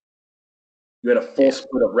split. You had a full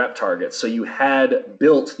split of rep targets. So you had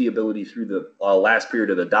built the ability through the last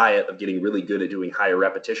period of the diet of getting really good at doing higher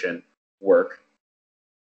repetition work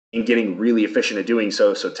and getting really efficient at doing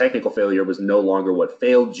so. So technical failure was no longer what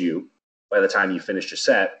failed you by the time you finished your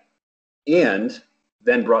set, and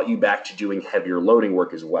then brought you back to doing heavier loading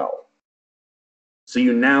work as well. So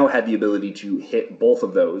you now had the ability to hit both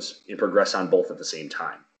of those and progress on both at the same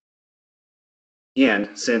time.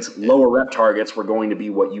 And since lower rep targets were going to be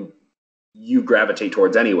what you gravitate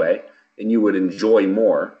towards anyway, and you would enjoy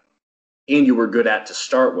more, and you were good at to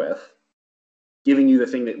start with, giving you the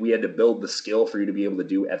thing that we had to build the skill for you to be able to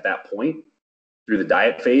do at that point through the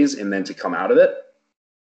diet phase and then to come out of it.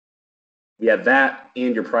 We had that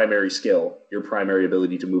and your primary skill, your primary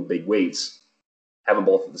ability to move big weights, have them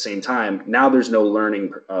both at the same time. Now there's no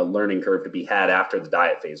learning curve to be had after the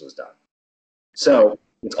diet phase was done. So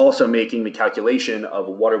it's also making the calculation of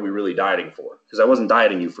what are we really dieting for? Because I wasn't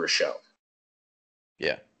dieting you for a show.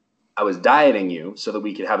 Yeah. I was dieting you so that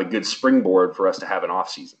we could have a good springboard for us to have an off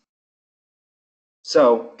season.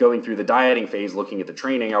 So going through the dieting phase, looking at the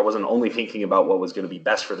training, I wasn't only thinking about what was going to be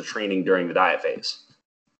best for the training during the diet phase.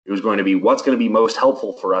 It was going to be what's going to be most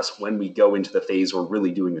helpful for us when we go into the phase we're really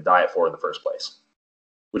doing the diet for in the first place,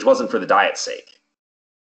 which wasn't for the diet's sake.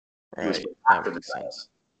 Right. It was after the diet.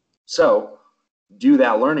 So do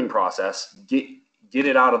that learning process, get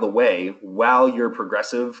it out of the way while your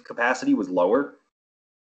progressive capacity was lower.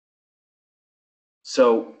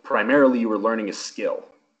 So primarily you were learning a skill.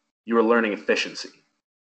 You were learning efficiency.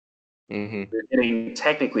 Mm-hmm. You're getting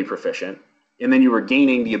technically proficient, and then you were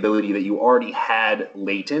gaining the ability that you already had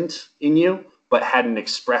latent in you, but hadn't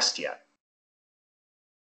expressed yet.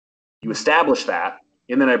 You establish that,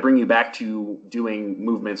 and then I bring you back to doing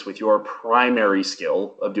movements with your primary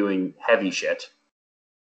skill of doing heavy shit,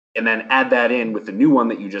 and then add that in with the new one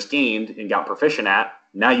that you just gained and got proficient at.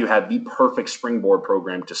 Now you have the perfect springboard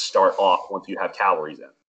program to start off once you have calories in.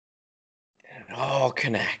 It all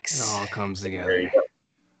connects. It all comes And together.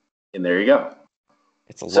 there you go.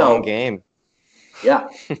 It's a long game. Yeah.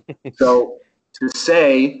 So to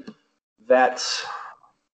say that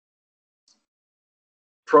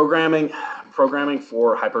programming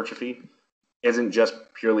for hypertrophy isn't just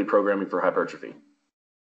purely programming for hypertrophy.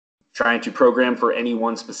 Trying to program for any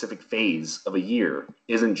one specific phase of a year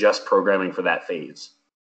isn't just programming for that phase.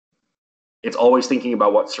 It's always thinking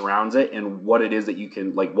about what surrounds it and what it is that you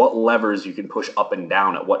can, like what levers you can push up and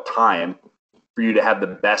down at what time for you to have the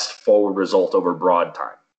best forward result over broad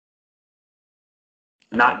time.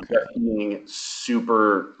 Not just being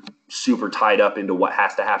super, super tied up into what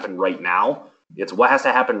has to happen right now. It's what has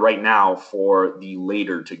to happen right now for the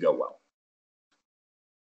later to go well.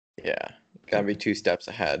 Yeah. Gotta be 2 steps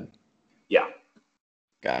ahead. Yeah.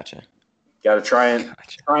 Gotcha. Got to try and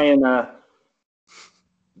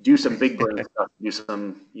do some big brain stuff. Do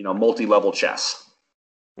some, multi-level chess.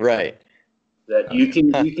 Right. That you can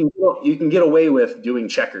get away with doing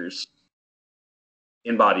checkers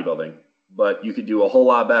in bodybuilding, but you could do a whole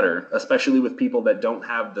lot better, especially with people that don't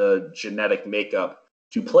have the genetic makeup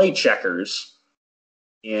to play checkers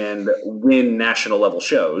and win national level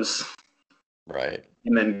shows. Right.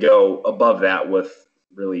 And then go above that with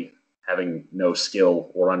really having no skill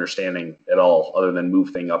or understanding at all other than move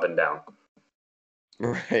thing up and down.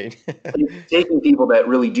 Right. Taking people that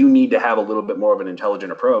really do need to have a little bit more of an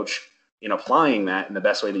intelligent approach in applying that in the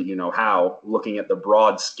best way that you know how, looking at the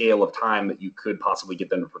broad scale of time that you could possibly get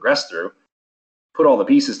them to progress through, put all the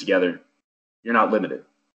pieces together, you're not limited.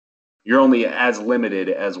 You're only as limited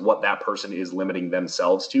as what that person is limiting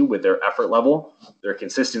themselves to with their effort level, their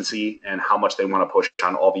consistency, and how much they want to push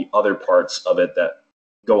on all the other parts of it that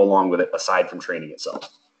go along with it aside from training itself.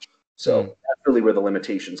 So that's really where the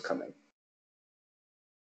limitations come in.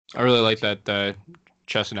 I really like that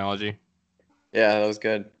chess analogy. Yeah, that was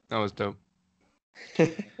good. That was dope.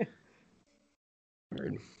 Thank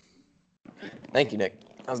you, Nick.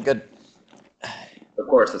 That was good. Of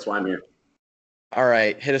course, that's why I'm here. All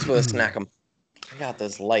right, hit us with a snack 'em. I got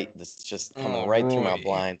this light that's just coming right through my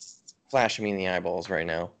blinds. It's flashing me in the eyeballs right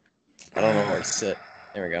now. I don't know where to sit.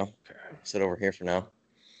 There we go. Sit over here for now.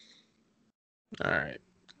 All right.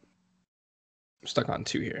 I'm stuck on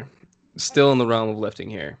 2 here. Still in the realm of lifting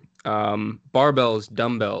here. Barbells,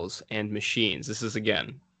 dumbbells, and machines. This is,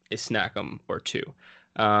 again, a snack 'em or 2.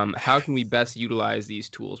 How can we best utilize these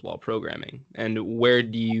tools while programming? And where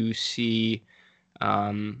do you see,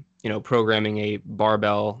 programming a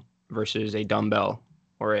barbell versus a dumbbell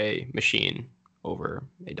or a machine over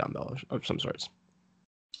a dumbbell of some sorts?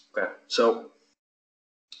 Okay. So,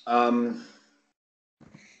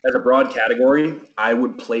 as a broad category, I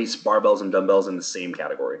would place barbells and dumbbells in the same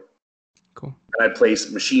category. Cool. And I'd place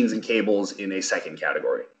machines and cables in a second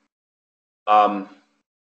category. And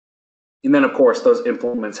then, of course, those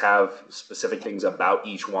implements have specific things about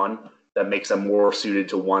each one that makes them more suited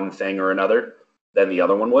to one thing or another than the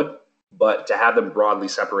other one would. But to have them broadly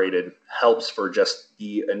separated helps for just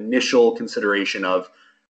the initial consideration of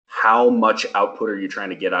how much output are you trying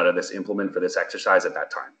to get out of this implement for this exercise at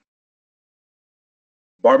that time.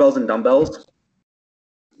 Barbells and dumbbells,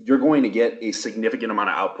 you're going to get a significant amount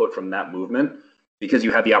of output from that movement because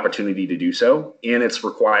you have the opportunity to do so, and it's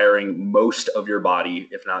requiring most of your body,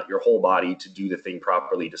 if not your whole body, to do the thing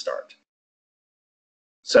properly to start.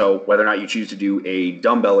 So whether or not you choose to do a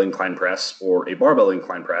dumbbell incline press or a barbell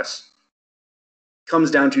incline press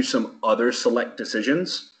comes down to some other select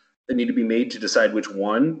decisions that need to be made to decide which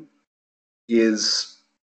one is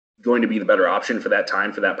going to be the better option for that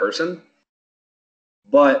time for that person.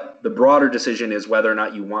 But the broader decision is whether or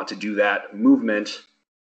not you want to do that movement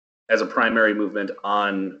as a primary movement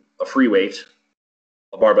on a free weight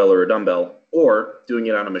a barbell or a dumbbell, or doing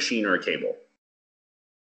it on a machine or a cable.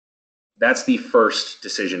 That's the first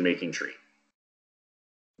decision-making tree.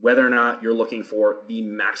 Whether or not you're looking for the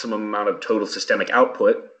maximum amount of total systemic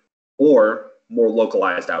output or more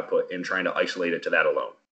localized output and trying to isolate it to that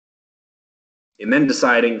alone. And then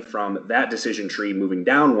deciding from that decision tree, moving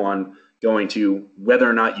down one, going to whether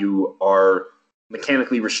or not you are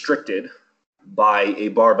mechanically restricted by a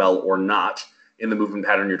barbell or not in the movement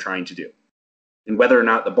pattern you're trying to do. And whether or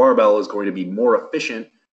not the barbell is going to be more efficient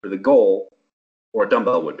for the goal or a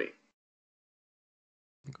dumbbell would be.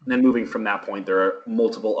 And then moving from that point, there are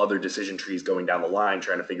multiple other decision trees going down the line,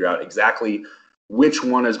 trying to figure out exactly which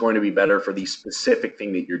one is going to be better for the specific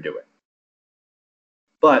thing that you're doing.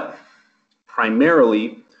 But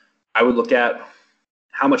primarily, I would look at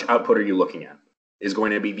how much output are you looking at is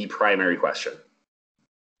going to be the primary question.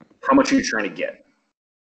 How much are you trying to get?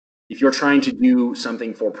 If you're trying to do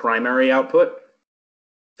something for primary output,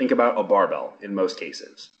 think about a barbell in most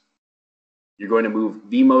cases. You're going to move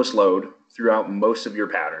the most load throughout most of your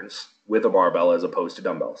patterns with a barbell as opposed to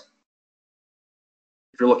dumbbells.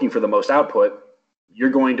 If you're looking for the most output, you're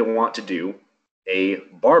going to want to do a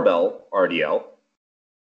barbell RDL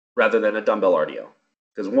rather than a dumbbell RDL.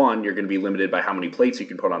 Because one, you're going to be limited by how many plates you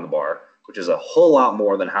can put on the bar, which is a whole lot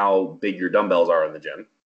more than how big your dumbbells are in the gym.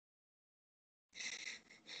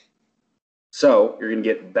 So you're going to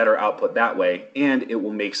get better output that way, and it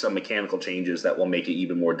will make some mechanical changes that will make it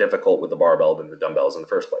even more difficult with the barbell than the dumbbells in the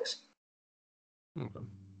first place. Okay.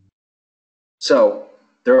 So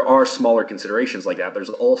there are smaller considerations like that. There's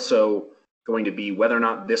also going to be whether or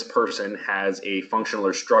not this person has a functional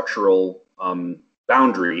or structural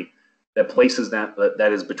boundary that places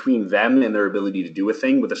that is between them and their ability to do a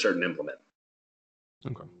thing with a certain implement.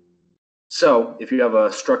 Okay. So if you have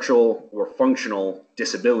a structural or functional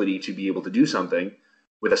disability to be able to do something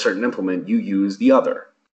with a certain implement, you use the other.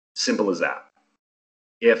 Simple as that.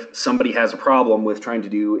 If somebody has a problem with trying to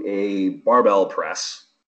do a barbell press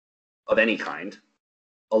of any kind,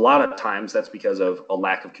 a lot of times that's because of a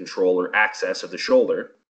lack of control or access of the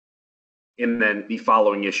shoulder. And then the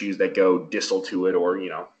following issues that go distal to it or,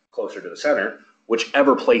 closer to the center,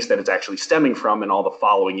 whichever place that it's actually stemming from, and all the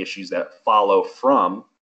following issues that follow from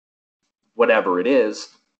whatever it is,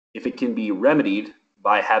 if it can be remedied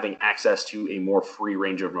by having access to a more free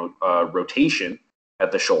range of rotation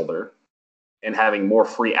at the shoulder and having more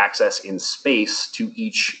free access in space to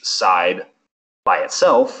each side by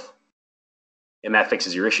itself, and that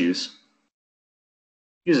fixes your issues,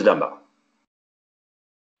 use a dumbbell.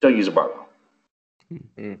 Don't use a barbell.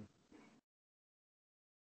 Mm-hmm.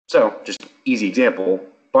 So, just easy example,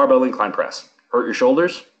 barbell incline press. Hurt your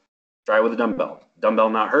shoulders? Try it with a dumbbell. Dumbbell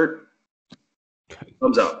not hurt?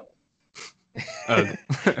 Thumbs up.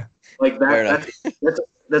 Like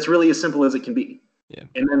that's really as simple as it can be. Yeah.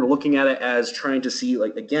 And then looking at it as trying to see,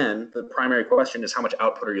 like, again, the primary question is how much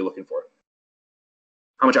output are you looking for?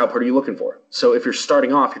 How much output are you looking for? So if you're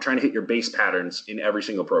starting off, you're trying to hit your base patterns in every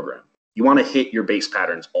single program. You want to hit your base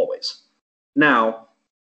patterns always. Now,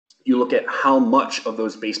 you look at how much of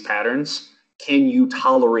those base patterns can you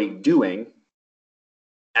tolerate doing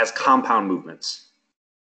as compound movements.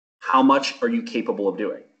 How much are you capable of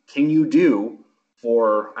doing? Can you do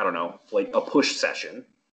for, I don't know, like a push session,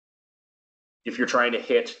 if you're trying to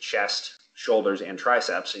hit chest, shoulders, and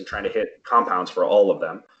triceps and trying to hit compounds for all of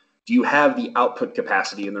them, do you have the output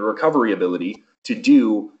capacity and the recovery ability to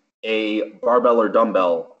do a barbell or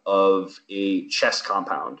dumbbell of a chest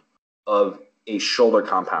compound, of a shoulder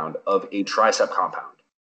compound, of a tricep compound?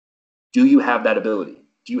 Do you have that ability?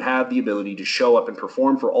 Do you have the ability to show up and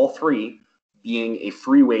perform for all three, being a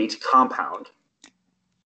free weight compound,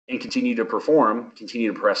 and continue to perform,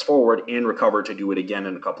 continue to press forward, and recover to do it again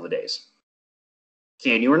in a couple of days?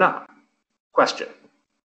 Can you or not? Question.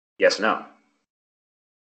 Yes, no.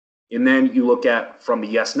 And then you look at, from the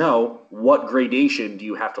yes, no, what gradation do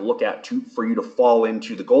you have to look at for you to fall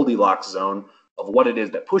into the Goldilocks zone of what it is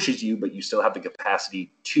that pushes you, but you still have the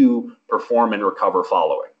capacity to perform and recover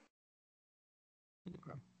following.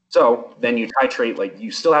 Okay. So then you titrate, like, you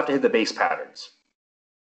still have to hit the base patterns.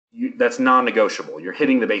 That's non-negotiable. You're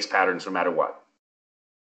hitting the base patterns no matter what.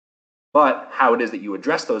 But how it is that you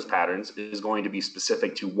address those patterns is going to be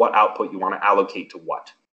specific to what output you want to allocate to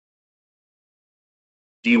what.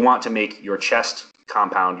 Do you want to make your chest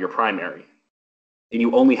compound your primary, and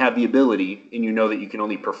you only have the ability, and you know that you can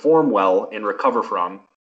only perform well and recover from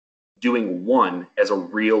doing one as a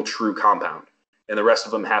real true compound, and the rest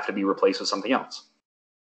of them have to be replaced with something else?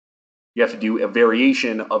 You have to do a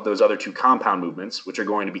variation of those other two compound movements, which are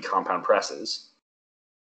going to be compound presses.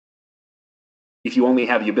 If you only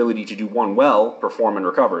have the ability to do one well, perform and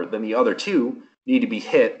recover, then the other two need to be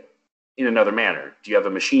hit in another manner? Do you have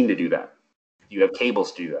a machine to do that? Do you have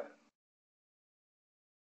cables to do that?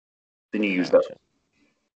 Then you use those. Gotcha.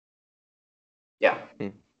 Yeah.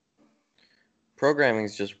 Programming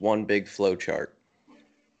is just one big flow chart.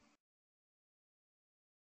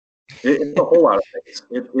 It's a whole lot of things.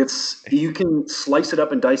 It's you can slice it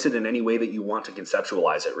up and dice it in any way that you want to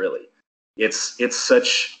conceptualize it. Really,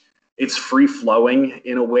 it's free flowing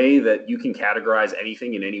in a way that you can categorize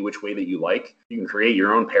anything in any which way that you like. You can create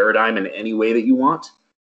your own paradigm in any way that you want,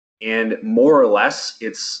 and more or less,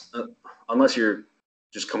 it's unless you're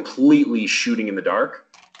just completely shooting in the dark,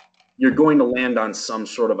 you're going to land on some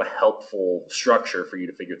sort of a helpful structure for you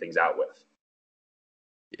to figure things out with.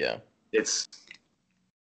 Yeah. It's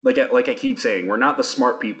like I keep saying, we're not the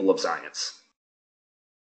smart people of science.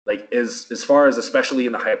 Like as far as especially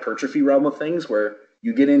in the hypertrophy realm of things, where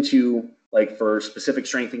you get into like for specific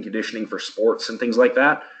strength and conditioning for sports and things like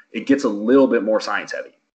that, it gets a little bit more science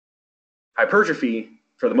heavy. Hypertrophy,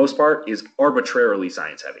 for the most part, is arbitrarily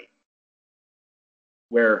science heavy.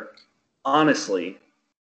 Where honestly,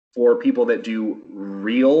 for people that do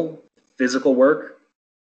real physical work,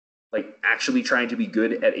 like actually trying to be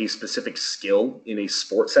good at a specific skill in a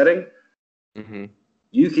sport setting,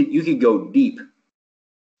 you could go deep,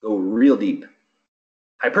 go real deep.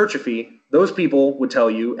 Hypertrophy, those people would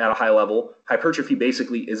tell you at a high level, hypertrophy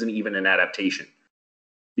basically isn't even an adaptation,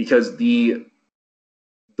 because the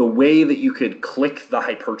way that you could click the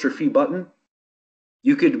hypertrophy button,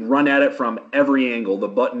 you could run at it from every angle. The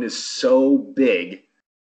button is so big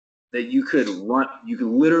that you could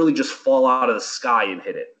literally just fall out of the sky and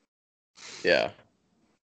hit it. Yeah.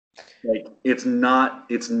 Like it's not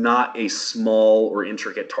a small or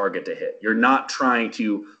intricate target to hit. You're not trying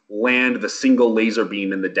to land the single laser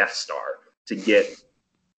beam in the Death Star to get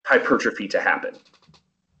hypertrophy to happen.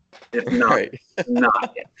 It's not, Right.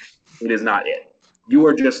 not it. It is not it. You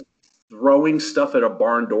are just throwing stuff at a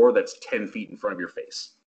barn door that's 10 feet in front of your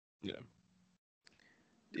face. Yeah.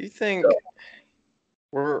 Do you think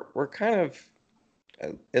we're kind of,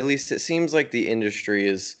 at least it seems like the industry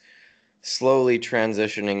is slowly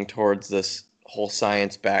transitioning towards this whole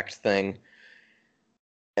science-backed thing.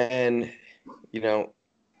 And, you know,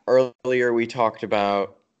 earlier we talked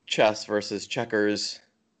about chess versus checkers.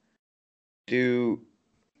 Do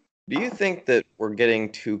you think that we're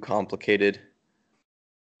getting too complicated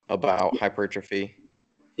about hypertrophy?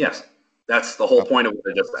 Yes, that's the whole point of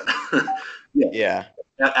what I just said. Yeah.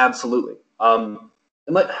 Absolutely.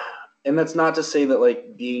 And that's not to say that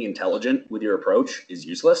like being intelligent with your approach is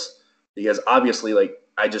useless, because obviously, like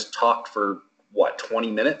I just talked for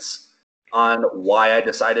 20 minutes on why I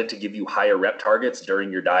decided to give you higher rep targets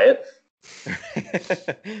during your diet.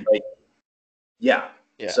 Like, yeah.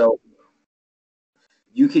 So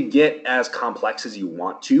you could get as complex as you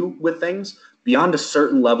want to with things. Beyond a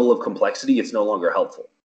certain level of complexity, it's no longer helpful.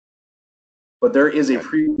 But there is a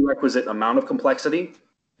prerequisite amount of complexity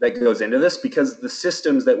that goes into this, because the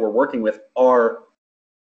systems that we're working with are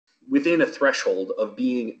within a threshold of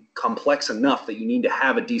being complex enough that you need to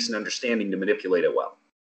have a decent understanding to manipulate it well.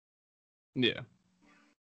 Yeah.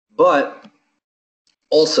 But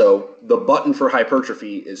also, the button for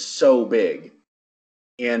hypertrophy is so big,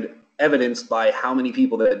 and evidenced by how many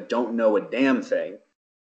people that don't know a damn thing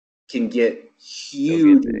can get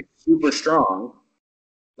huge, super strong.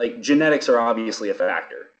 Like genetics are obviously a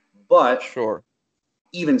factor, but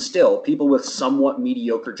even still, people with somewhat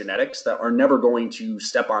mediocre genetics that are never going to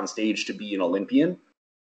step on stage to be an Olympian,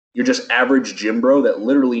 you're just average gym bro that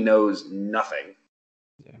literally knows nothing,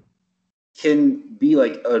 can be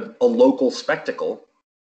like a local spectacle,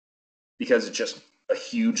 because it's just a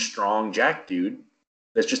huge, strong jack dude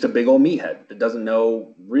that's just a big old meathead that doesn't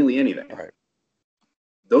know really anything. Right.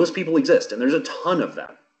 Those people exist, and there's a ton of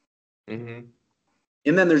them.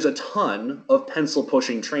 And then there's a ton of pencil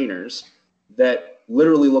pushing trainers that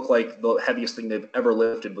literally look like the heaviest thing they've ever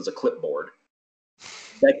lifted was a clipboard,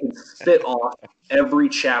 that can spit off every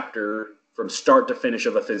chapter from start to finish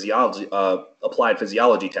of a applied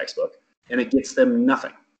physiology textbook, and it gets them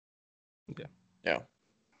nothing. Yeah.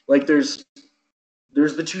 Like there's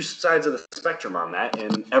the two sides of the spectrum on that,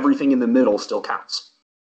 and everything in the middle still counts.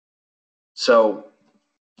 So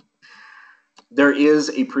there is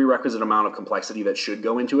a prerequisite amount of complexity that should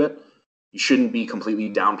go into it. You shouldn't be completely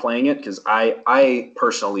downplaying it, because I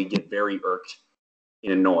personally get very irked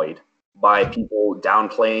and annoyed by people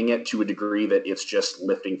downplaying it to a degree that it's just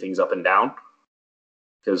lifting things up and down.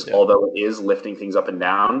 Because although it is lifting things up and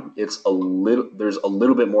down, there's a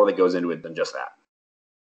little bit more that goes into it than just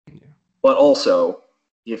that. But also,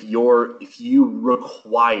 if you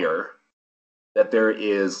require that there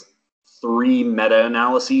is 3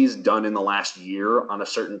 meta-analyses done in the last year on a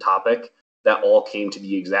certain topic that all came to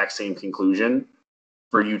the exact same conclusion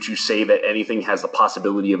for you to say that anything has the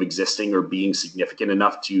possibility of existing or being significant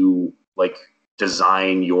enough to like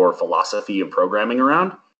design your philosophy of programming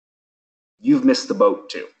around, you've missed the boat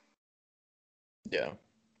too. Yeah.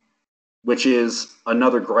 Which is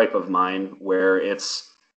another gripe of mine, where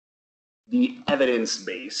it's the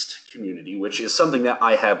evidence-based community, which is something that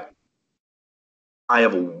I have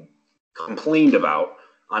complained about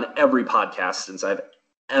on every podcast since I've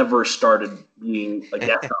ever started being a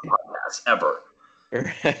guest on podcasts, ever.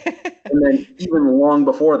 And then even long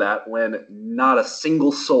before that, when not a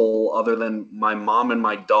single soul other than my mom and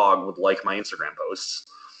my dog would like my Instagram posts,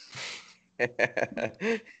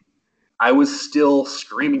 I was still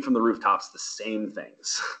screaming from the rooftops the same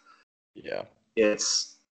things. Yeah.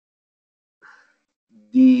 It's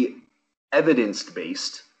the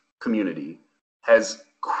evidence-based community has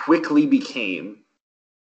quickly became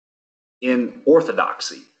in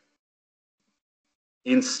orthodoxy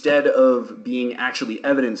instead of being actually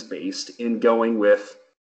evidence-based in going with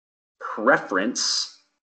preference,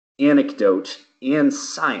 anecdote, and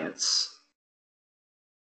science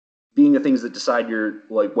being the things that decide your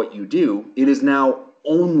like what you do. It is now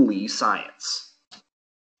only science.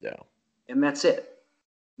 Yeah. And that's it.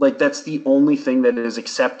 Like, that's the only thing that is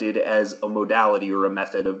accepted as a modality or a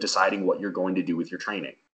method of deciding what you're going to do with your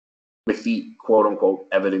training with the quote-unquote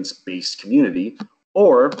evidence-based community.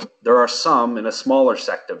 Or there are some, in a smaller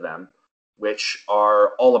sect of them, which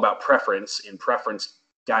are all about preference, and preference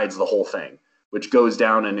guides the whole thing, which goes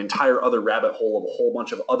down an entire other rabbit hole of a whole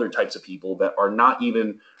bunch of other types of people that are not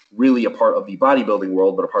even really a part of the bodybuilding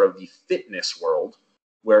world, but a part of the fitness world,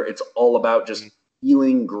 where it's all about just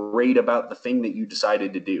feeling great about the thing that you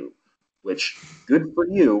decided to do, which good for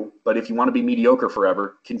you. But if you want to be mediocre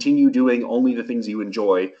forever, continue doing only the things you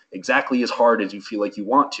enjoy exactly as hard as you feel like you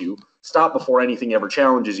want to. Stop before anything ever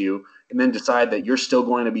challenges you, and then decide that you're still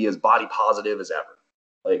going to be as body positive as ever.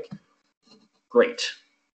 Like, great.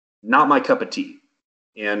 Not my cup of tea.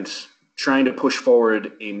 And trying to push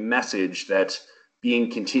forward a message that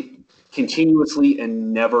being continuously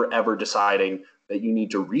and never ever deciding that you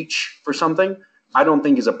need to reach for something, I don't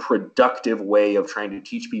think is a productive way of trying to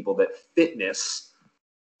teach people that fitness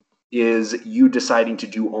is you deciding to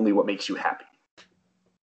do only what makes you happy.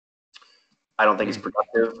 I don't think it's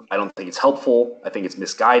productive. I don't think it's helpful. I think it's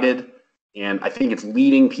misguided. And I think it's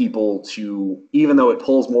leading people to, even though it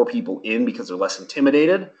pulls more people in because they're less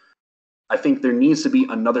intimidated, I think there needs to be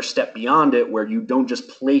another step beyond it where you don't just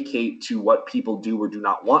placate to what people do or do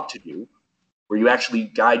not want to do, where you actually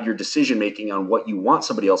guide your decision making on what you want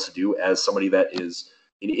somebody else to do as somebody that is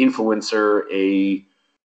an influencer,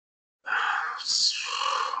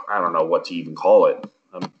 I don't know what to even call it.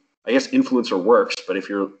 I guess influencer works, but if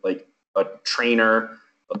you're like a trainer,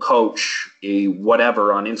 a coach, a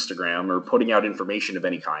whatever on Instagram or putting out information of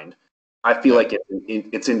any kind, I feel like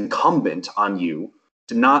it's incumbent on you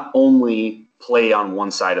to not only play on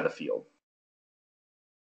one side of the field.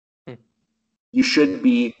 You should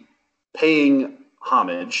be paying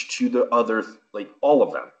homage to the other, like all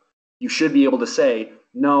of them. You should be able to say,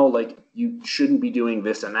 no, like you shouldn't be doing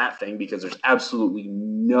this and that thing because there's absolutely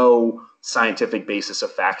no scientific basis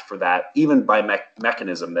of fact for that, even by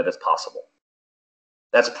mechanism that is possible.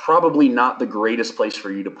 That's probably not the greatest place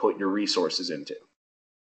for you to put your resources into.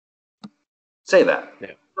 Say that.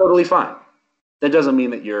 Yeah. Totally fine. That doesn't mean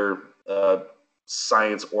that you're a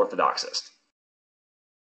science orthodoxist.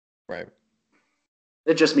 Right.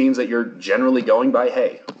 It just means that you're generally going by,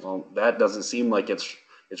 hey, well, that doesn't seem like it's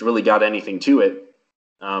really got anything to it.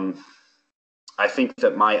 I think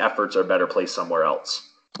that my efforts are better placed somewhere else.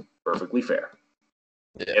 Perfectly fair.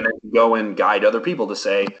 Yeah. And then go and guide other people to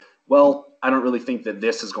say, well, I don't really think that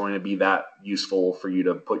this is going to be that useful for you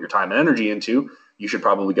to put your time and energy into. You should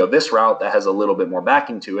probably go this route that has a little bit more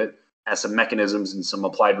backing to it, has some mechanisms and some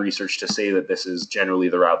applied research to say that this is generally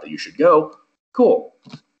the route that you should go. Cool.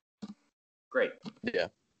 Great. Yeah.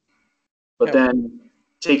 But then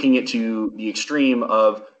taking it to the extreme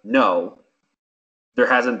of, no, there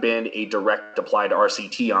hasn't been a direct applied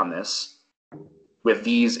RCT on this with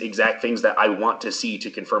these exact things that I want to see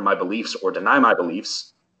to confirm my beliefs or deny my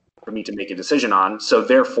beliefs for me to make a decision on. So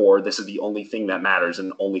therefore, this is the only thing that matters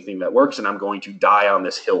and the only thing that works, and I'm going to die on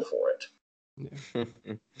this hill for it.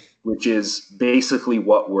 Yeah. Which is basically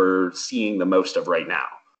what we're seeing the most of right now.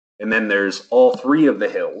 And then there's all three of the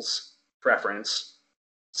hills, preference,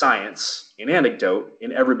 science, and anecdote,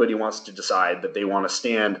 and everybody wants to decide that they want to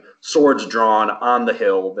stand swords drawn on the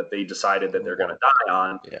hill that they decided that they're going to die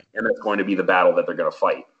on, and that's going to be the battle that they're going to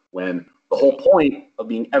fight. When The whole point of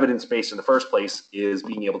being evidence-based in the first place is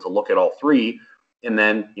being able to look at all three and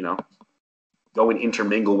then, go and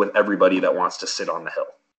intermingle with everybody that wants to sit on the hill.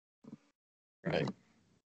 Right.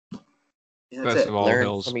 Yeah, that's Best it. of all Learn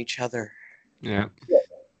hills. from each other. Yeah.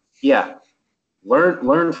 Yeah.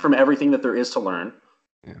 Learn from everything that there is to learn.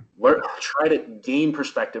 Yeah. Try to gain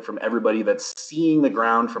perspective from everybody that's seeing the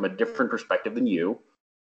ground from a different perspective than you.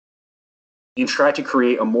 And try to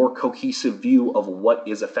create a more cohesive view of what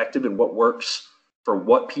is effective and what works for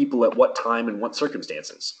what people at what time and what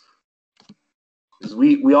circumstances. Because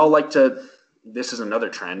we all like to, this is another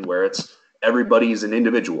trend where it's everybody's an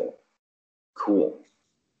individual. Cool.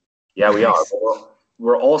 Yeah, we are. But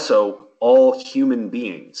we're also all human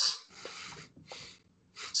beings.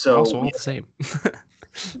 We're So also all the same.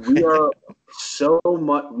 we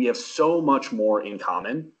have so much more in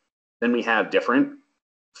common than we have different.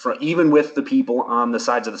 Even with the people on the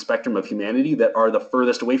sides of the spectrum of humanity that are the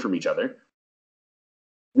furthest away from each other,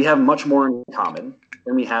 we have much more in common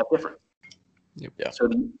than we have different. Yep. Yeah. So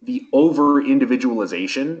the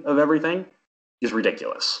over-individualization of everything is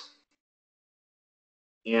ridiculous.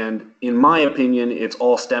 And in my opinion, it's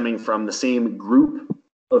all stemming from the same group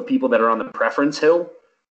of people that are on the preference hill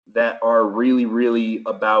that are really, really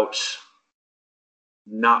about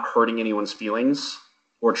not hurting anyone's feelings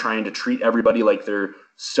or trying to treat everybody like they're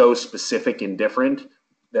so specific and different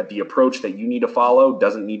that the approach that you need to follow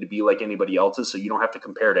doesn't need to be like anybody else's, so you don't have to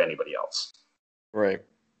compare to anybody else. Right.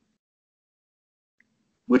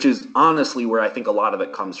 Which is honestly where I think a lot of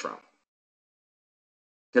it comes from.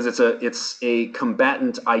 Because it's a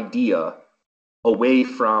combatant idea away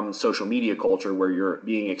from social media culture where you're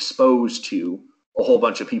being exposed to a whole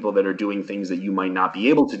bunch of people that are doing things that you might not be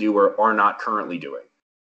able to do or are not currently doing.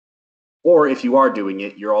 Or if you are doing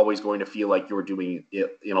it, you're always going to feel like you're doing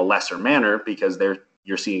it in a lesser manner because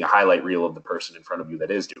you're seeing a highlight reel of the person in front of you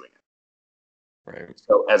that is doing it. Right.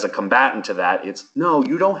 So as a combatant to that, it's no,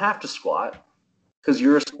 you don't have to squat because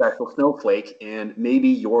you're a special snowflake, and maybe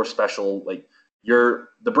your special, like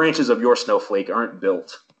the branches of your snowflake aren't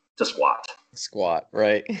built to squat. Squat,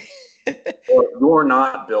 right? Or you're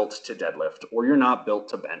not built to deadlift, or you're not built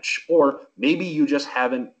to bench, or maybe you just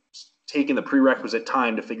haven't taken the prerequisite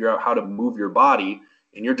time to figure out how to move your body,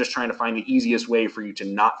 and you're just trying to find the easiest way for you to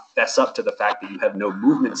not fess up to the fact that you have no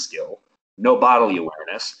movement skill, no bodily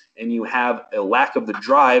awareness, and you have a lack of the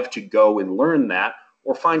drive to go and learn that,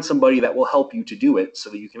 or find somebody that will help you to do it so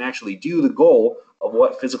that you can actually do the goal of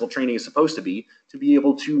what physical training is supposed to be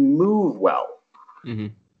able to move well. Mm-hmm.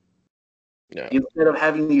 Yeah. Instead of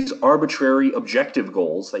having these arbitrary objective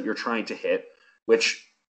goals that you're trying to hit, which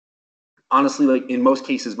honestly, like in most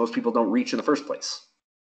cases, most people don't reach in the first place.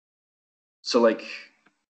 So like,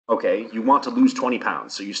 okay, you want to lose 20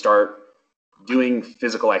 pounds. So you start doing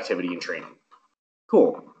physical activity and training.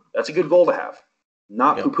 Cool. That's a good goal to have.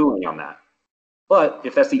 Not poo-pooing on that. But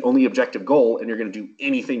if that's the only objective goal and you're going to do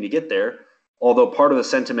anything to get there, although part of the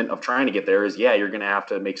sentiment of trying to get there is, yeah, you're going to have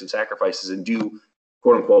to make some sacrifices and do,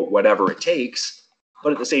 quote unquote, whatever it takes.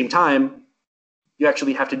 But at the same time, you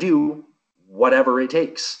actually have to do whatever it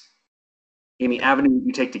takes. And the avenue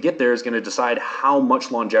you take to get there is going to decide how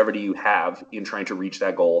much longevity you have in trying to reach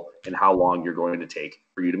that goal and how long you're going to take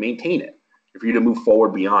for you to maintain it, for you to move forward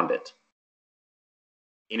beyond it.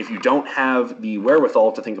 And if you don't have the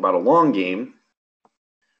wherewithal to think about a long game,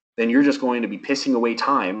 then you're just going to be pissing away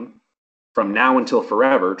time from now until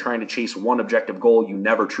forever trying to chase one objective goal you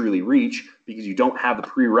never truly reach because you don't have the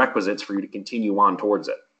prerequisites for you to continue on towards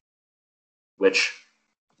it, which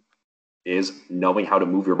is knowing how to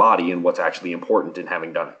move your body and what's actually important in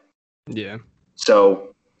having done it. Yeah.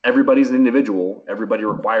 So everybody's an individual. Everybody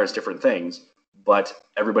requires different things, but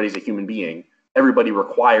everybody's a human being. Everybody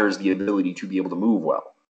requires the ability to be able to move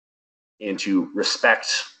well and to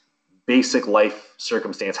respect basic life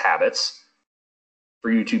circumstance habits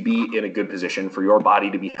for you to be in a good position, for your body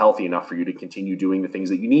to be healthy enough for you to continue doing the things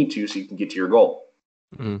that you need to so you can get to your goal.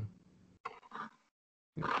 Mm-hmm.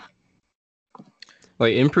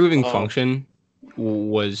 Like improving function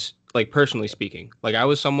was, like, personally speaking, like I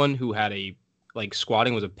was someone who had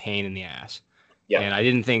squatting was a pain in the ass. Yeah. And I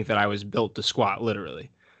didn't think that I was built to squat literally.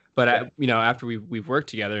 But after we've worked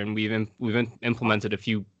together and we've implemented a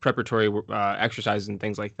few preparatory exercises and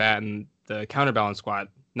things like that, and the counterbalance squat,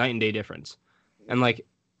 night and day difference. And like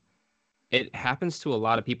it happens to a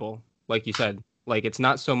lot of people, like you said. Like it's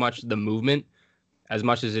not so much the movement as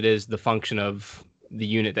much as it is the function of the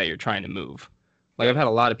unit that you're trying to move. Like I've had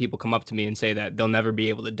a lot of people come up to me and say that they'll never be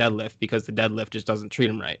able to deadlift because the deadlift just doesn't treat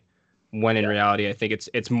them right. When in reality, I think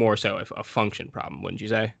it's more so a function problem, wouldn't you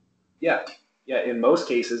say? Yeah. Yeah. In most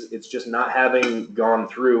cases, it's just not having gone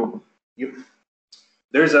through.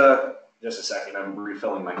 There's a Just a second. I'm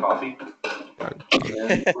refilling my coffee.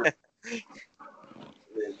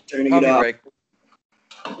 Turning it Coffee off. break.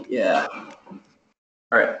 Yeah.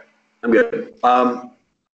 All right. I'm good.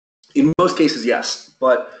 In most cases, yes.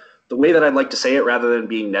 But the way that I'd like to say it, rather than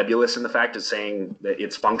being nebulous in the fact of saying that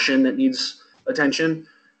it's function that needs attention,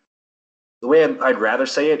 the way I'd rather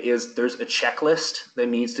say it is there's a checklist that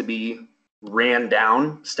needs to be ran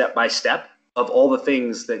down step by step of all the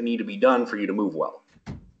things that need to be done for you to move well.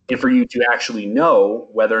 And for you to actually know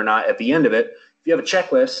whether or not at the end of it, if you have a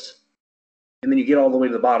checklist and then you get all the way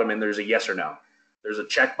to the bottom and there's a yes or no. There's a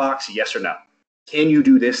checkbox, yes or no. Can you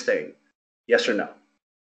do this thing? Yes or no.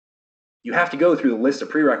 You have to go through the list of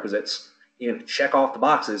prerequisites and check off the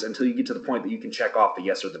boxes until you get to the point that you can check off the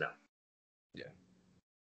yes or the no. Yeah.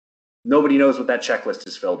 Nobody knows what that checklist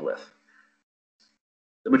is filled with.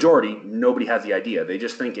 The majority, nobody has the idea. They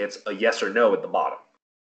just think it's a yes or no at the bottom.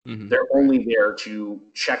 Mm-hmm. They're only there to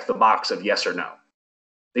check the box of yes or no.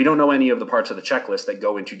 They don't know any of the parts of the checklist that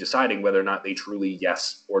go into deciding whether or not they truly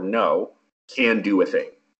yes or no can do a thing.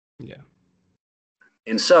 Yeah.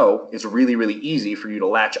 And so it's really, really easy for you to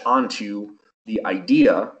latch onto the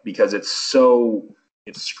idea because it's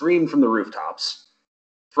screamed from the rooftops,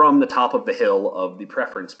 from the top of the hill of the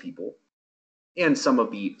preference people and some of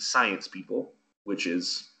the science people, which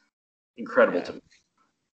is incredible to me.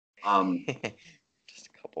 Just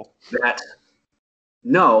a couple. That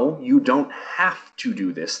no, you don't have to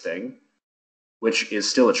do this thing, which is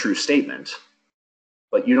still a true statement,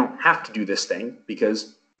 but you don't have to do this thing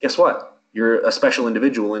because guess what? You're a special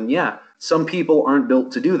individual, and yeah, some people aren't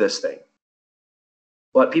built to do this thing.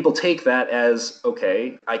 But people take that as,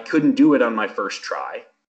 okay, I couldn't do it on my first try,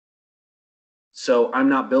 so I'm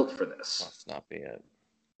not built for this. Must not be it.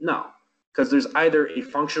 No, because there's either a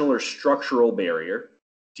functional or structural barrier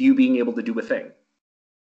to you being able to do a thing.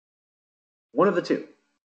 One of the two.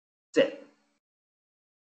 That's it.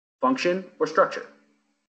 Function or structure.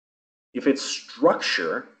 If it's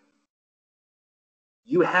structure,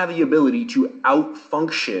 you have the ability to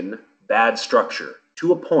outfunction bad structure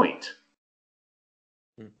to a point.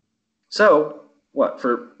 So, what,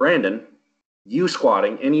 for Brandon, you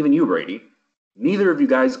squatting, and even you, Brady, neither of you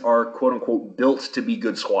guys are quote unquote built to be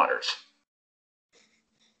good squatters.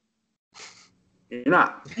 You're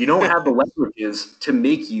not. You don't have the leverages to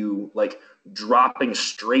make you like dropping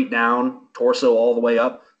straight down, torso all the way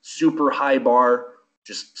up, super high bar,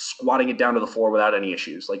 just squatting it down to the floor without any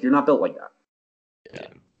issues. Like, you're not built like that. Yeah.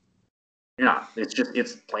 You're not.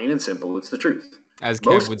 It's plain and simple. It's the truth. As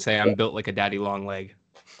Kev would say, I'm built like a daddy long leg.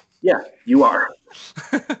 Yeah, you are.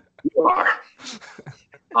 You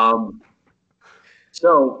are.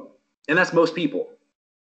 So, and that's most people.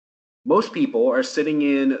 Most people are sitting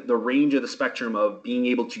in the range of the spectrum of being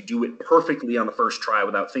able to do it perfectly on the first try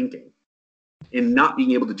without thinking and not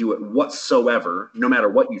being able to do it whatsoever, no matter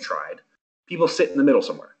what you tried. People sit in the middle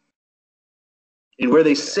somewhere. And where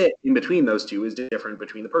they sit in between those two is different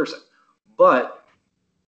between the person. But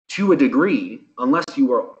to a degree, unless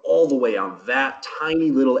you are all the way on that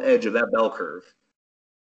tiny little edge of that bell curve,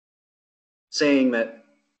 saying that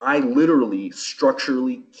I literally,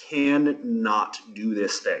 structurally cannot do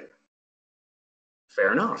this thing.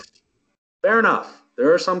 Fair enough. Fair enough.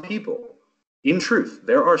 There are some people, in truth,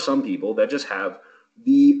 there are some people that just have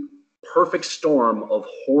the perfect storm of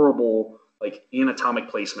horrible, like, anatomic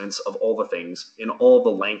placements of all the things, in all the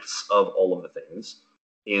lengths of all of the things,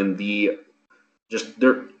 in the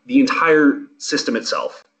entire system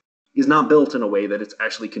itself is not built in a way that it's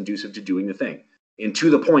actually conducive to doing the thing. And to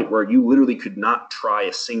the point where you literally could not try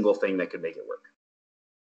a single thing that could make it work.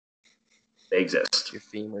 They exist.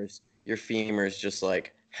 Your femur's just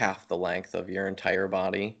like half the length of your entire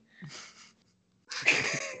body.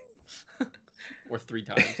 Or 3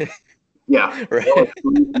 times. Yeah, Right.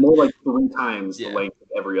 more like 3 times Yeah. the length of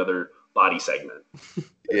every other body segment.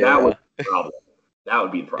 Yeah. That would be the problem. That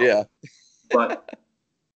would be the problem. Yeah. But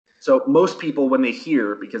so most people, when they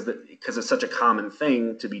hear, because it's such a common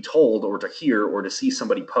thing to be told or to hear or to see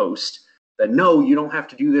somebody post that, no, you don't have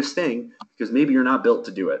to do this thing because maybe you're not built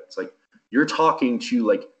to do it. It's like you're talking to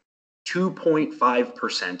like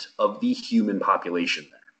 2.5% of the human population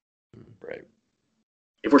there. Right.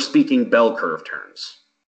 If we're speaking bell curve terms.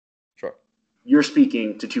 Sure. You're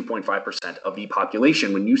speaking to 2.5% of the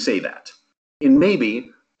population when you say that. And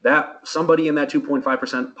maybe that somebody in that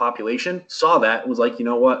 2.5% population saw that and was like, you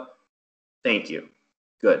know what? Thank you.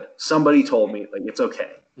 Good. Somebody told me, like, it's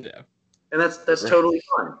okay. Yeah. And that's totally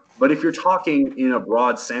fine. But if you're talking in a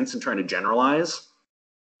broad sense and trying to generalize,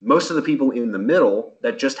 most of the people in the middle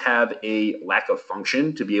that just have a lack of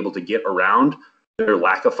function to be able to get around their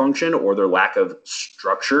lack of function or their lack of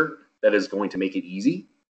structure that is going to make it easy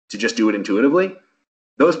to just do it intuitively,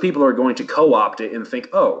 those people are going to co-opt it and think,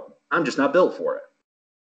 oh, I'm just not built for it.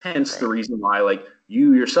 Hence the reason why, like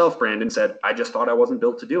you yourself, Brandon, said, I just thought I wasn't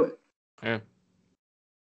built to do it. Yeah.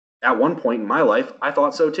 At one point in my life, I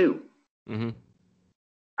thought so too. Mm-hmm.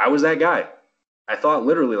 I was that guy. I thought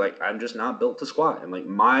literally, like, I'm just not built to squat. And like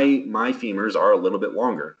my femurs are a little bit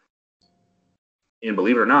longer. And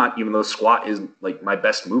believe it or not, even though squat is like my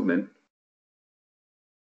best movement,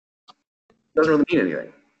 it doesn't really mean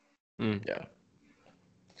anything. Yeah.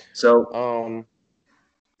 So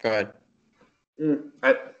go ahead.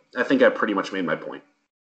 I think I pretty much made my point.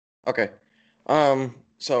 Okay.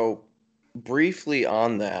 So briefly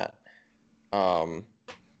on that,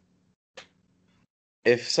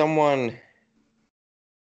 if someone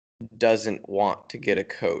doesn't want to get a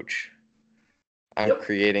coach, I'm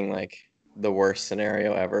creating like the worst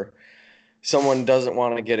scenario ever. Someone doesn't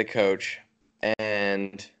want to get a coach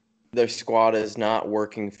and their squat is not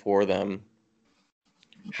working for them.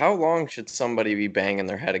 How long should somebody be banging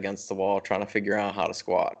their head against the wall trying to figure out how to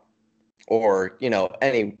squat? Or, you know,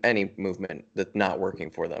 any movement that's not working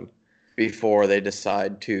for them before they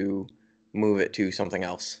decide to move it to something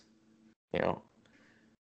else, you know?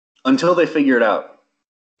 Until they figure it out.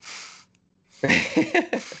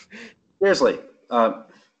 Seriously.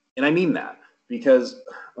 And I mean that because,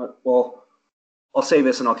 well, I'll say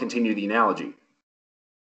this and I'll continue the analogy.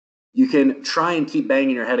 You can try and keep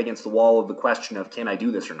banging your head against the wall of the question of, can I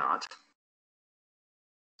do this or not?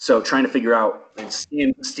 So trying to figure out and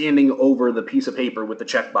standing over the piece of paper with the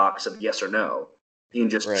checkbox of yes or no, and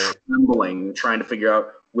just trembling, trying to figure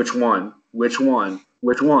out which one.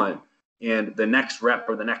 And the next rep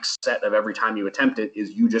or the next set of every time you attempt it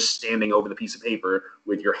is you just standing over the piece of paper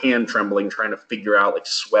with your hand trembling, trying to figure out, like,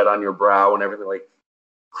 sweat on your brow and everything, like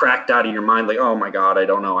cracked out of your mind, like, oh my God, I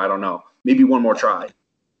don't know. Maybe one more try.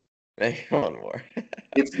 Maybe one more.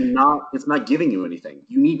 It's not giving you anything.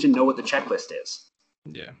 You need to know what the checklist is.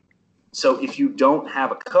 Yeah. So if you don't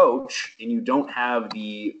have a coach and you don't have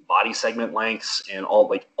the body segment lengths and all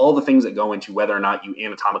the things that go into whether or not you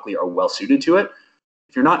anatomically are well suited to it,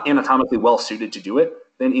 if you're not anatomically well suited to do it,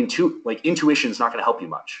 then intuition is not going to help you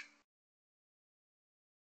much.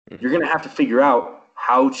 You're going to have to figure out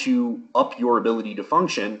how to up your ability to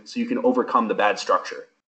function so you can overcome the bad structure.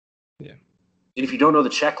 Yeah. And if you don't know the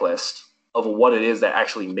checklist of what it is that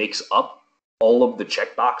actually makes up all of the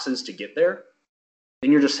check boxes to get there,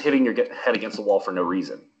 then you're just hitting your head against the wall for no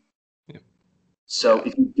reason. Yeah. So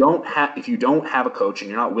if you don't have a coach and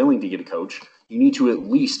you're not willing to get a coach, you need to at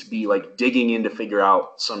least be like digging in to figure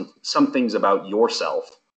out some things about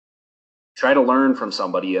yourself. Try to learn from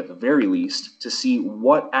somebody at the very least to see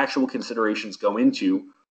what actual considerations go into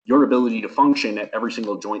your ability to function at every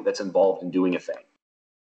single joint that's involved in doing a thing.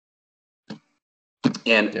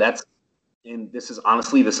 And this is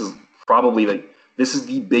probably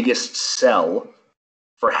the biggest sell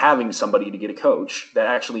for having somebody to get a coach that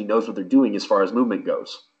actually knows what they're doing as far as movement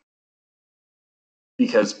goes.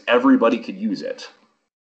 Because everybody could use it.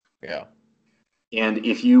 Yeah. And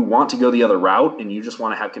if you want to go the other route and you just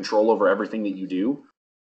want to have control over everything that you do,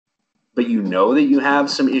 but you know that you have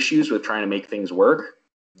some issues with trying to make things work,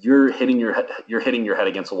 you're hitting your head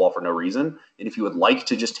against the wall for no reason. And if you would like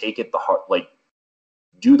to just take it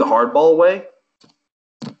do the hardball way,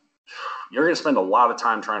 you're going to spend a lot of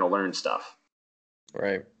time trying to learn stuff.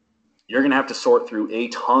 Right. You're going to have to sort through a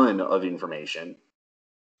ton of information.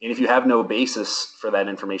 And if you have no basis for that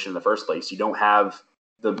information in the first place, you don't have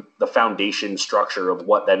the foundation structure of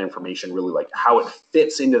what that information really, like, how it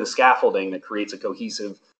fits into the scaffolding that creates a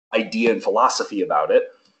cohesive idea and philosophy about it,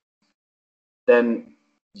 then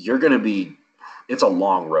you're going to be, it's a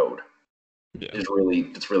long road. Yeah. It's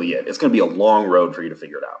really it. It's going to be a long road for you to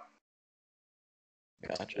figure it out.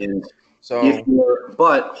 Gotcha. And so,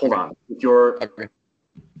 hold on. If you're,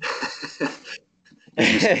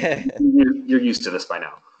 you're used to this by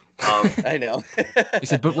now. I know. He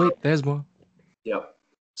said, but wait, there's more. Yep.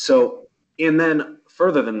 So, and then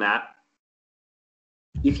further than that,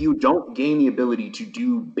 if you don't gain the ability to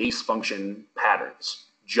do base function patterns,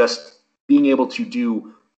 just being able to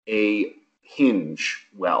do a hinge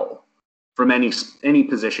well from any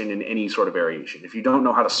position in any sort of variation, if you don't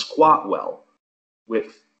know how to squat well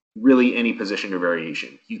with really any position or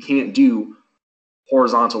variation, you can't do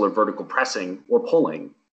horizontal or vertical pressing or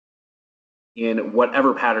pulling in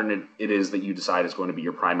whatever pattern it is that you decide is going to be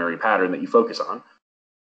your primary pattern that you focus on.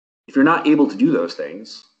 If you're not able to do those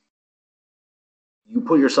things, you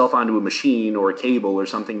put yourself onto a machine or a cable or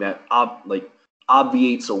something that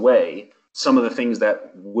obviates away some of the things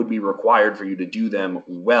that would be required for you to do them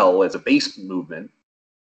well as a base movement.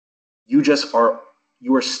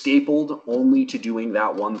 you are stapled only to doing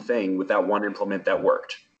that one thing with that one implement that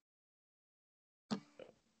worked.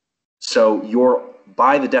 So you're,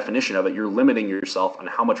 by the definition of it, you're limiting yourself on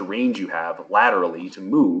how much range you have laterally to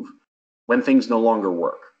move when things no longer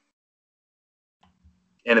work.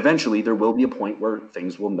 And eventually there will be a point where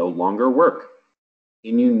things will no longer work.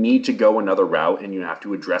 And you need to go another route, and you have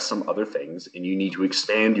to address some other things, and you need to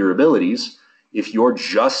expand your abilities. If you're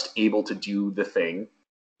just able to do the thing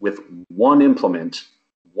with one implement,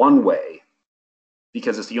 one way,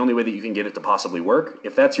 because it's the only way that you can get it to possibly work,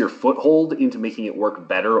 if that's your foothold into making it work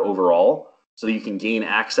better overall, so that you can gain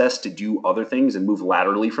access to do other things and move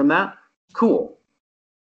laterally from that, cool.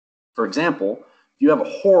 For example, if you have a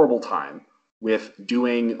horrible time with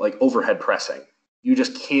doing like overhead pressing, you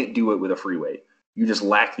just can't do it with a free weight. You just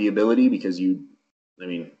lack the ability because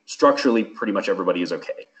structurally, pretty much everybody is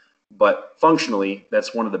okay. But functionally,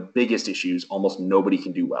 that's one of the biggest issues almost nobody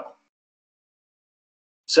can do well.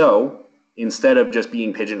 So instead of just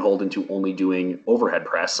being pigeonholed into only doing overhead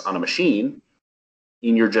press on a machine,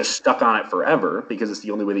 and you're just stuck on it forever because it's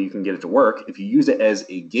the only way that you can get it to work, if you use it as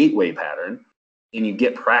a gateway pattern and you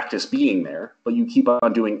get practice being there, but you keep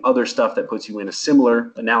on doing other stuff that puts you in a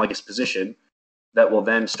similar analogous position, that will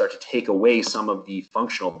then start to take away some of the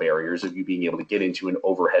functional barriers of you being able to get into an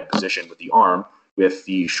overhead position with the arm, with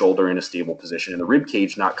the shoulder in a stable position and the rib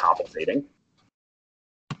cage not compensating.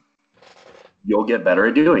 You'll get better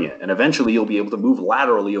at doing it. And eventually you'll be able to move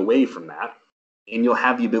laterally away from that, and you'll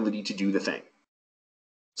have the ability to do the thing.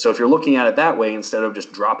 So if you're looking at it that way, instead of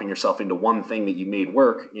just dropping yourself into one thing that you made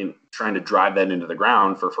work and trying to drive that into the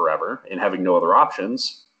ground for forever and having no other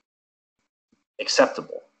options,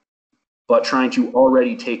 acceptable. But trying to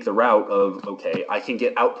already take the route of, okay, I can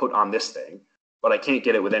get output on this thing, but I can't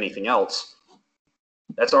get it with anything else,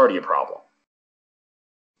 that's already a problem.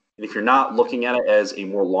 And if you're not looking at it as a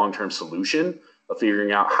more long-term solution of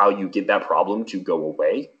figuring out how you get that problem to go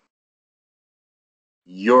away,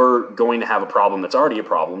 you're going to have a problem that's already a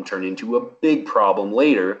problem turn into a big problem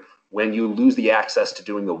later when you lose the access to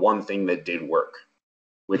doing the one thing that did work,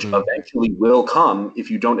 which eventually will come if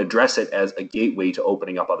you don't address it as a gateway to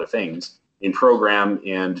opening up other things and program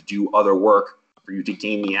and do other work for you to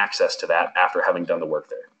gain the access to that after having done the work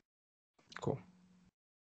there. Cool.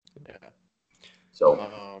 Yeah.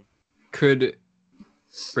 So could,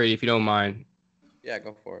 Brady, if you don't mind, yeah,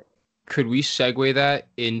 go for it. Could we segue that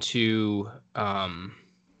into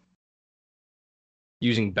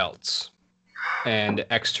using belts and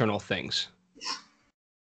external things?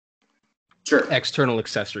 Sure. External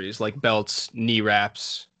accessories like belts, knee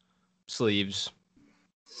wraps, sleeves.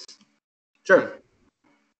 Sure.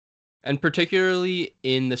 And particularly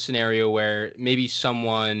in the scenario where maybe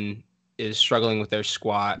someone is struggling with their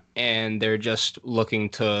squat and they're just looking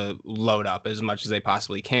to load up as much as they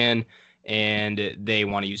possibly can, and they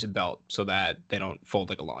want to use a belt so that they don't fold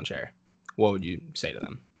like a lawn chair. What would you say to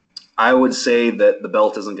them? I would say that the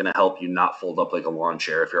belt isn't going to help you not fold up like a lawn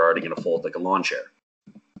chair if you're already going to fold like a lawn chair.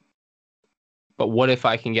 But what if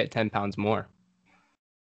I can get 10 pounds more?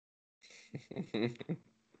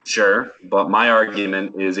 Sure, but my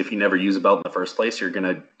argument is if you never use a belt in the first place, you're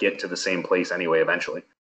going to get to the same place anyway eventually.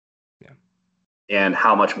 Yeah. And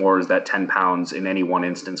how much more is that 10 pounds in any one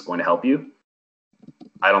instance going to help you?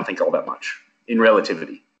 I don't think all that much in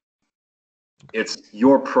relativity. It's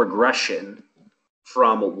your progression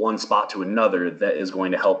from one spot to another that is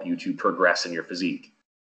going to help you to progress in your physique.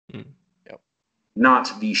 Yep.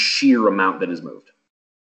 Not the sheer amount that is moved.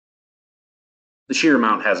 The sheer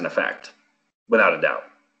amount has an effect, without a doubt.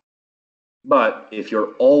 But if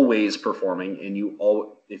you're always performing and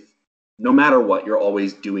no matter what, you're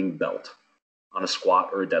always doing belt on a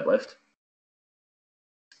squat or a deadlift,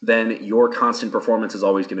 then your constant performance is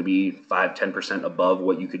always going to be 5-10% above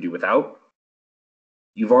what you could do without.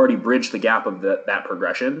 You've already bridged the gap of that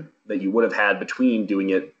progression that you would have had between doing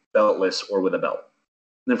it beltless or with a belt.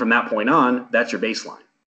 And then from that point on, that's your baseline.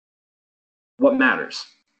 What matters?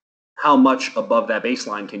 How much above that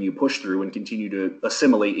baseline can you push through and continue to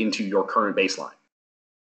assimilate into your current baseline?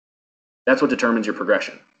 That's what determines your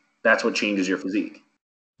progression. That's what changes your physique.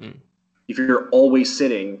 If you're always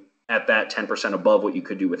sitting at that 10% above what you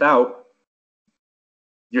could do without,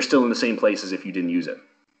 you're still in the same place as if you didn't use it.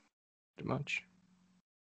 Too much.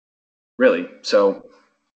 Really. So,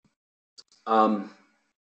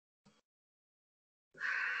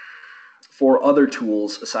 for other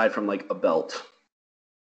tools, aside from like a belt,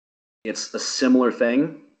 it's a similar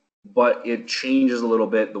thing, but it changes a little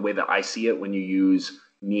bit the way that I see it when you use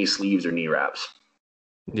knee sleeves or knee wraps.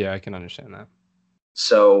 Yeah, I can understand that.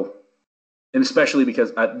 So, and especially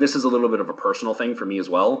because this is a little bit of a personal thing for me as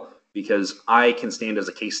well, because I can stand as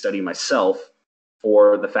a case study myself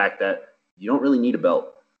for the fact that you don't really need a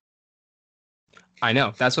belt. I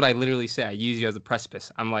know. That's what I literally say. I use you as a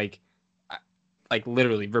precipice. I'm like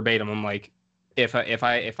literally verbatim. I'm like, if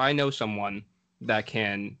I know someone that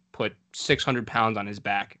can put 600 pounds on his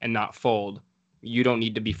back and not fold, you don't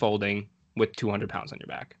need to be folding with 200 pounds on your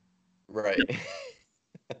back. Right.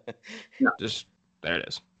 No. Just there it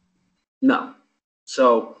is. No.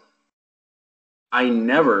 So I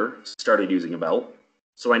never started using a belt,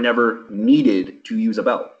 so I never needed to use a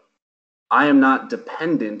belt. I am not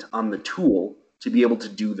dependent on the tool to be able to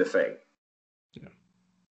do the thing. Yeah.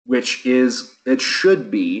 Which is, it should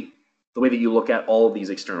be the way that you look at all of these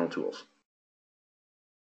external tools.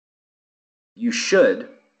 You should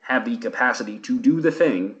have the capacity to do the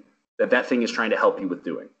thing that that thing is trying to help you with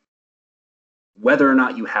doing, whether or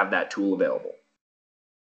not you have that tool available.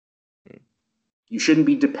 You shouldn't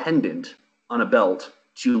be dependent on a belt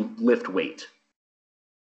to lift weight.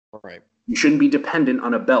 Right. You shouldn't be dependent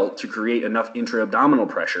on a belt to create enough intra-abdominal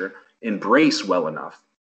pressure and brace well enough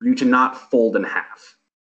for you to not fold in half.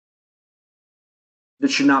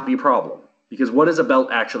 This should not be a problem. Because what is a belt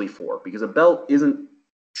actually for? Because a belt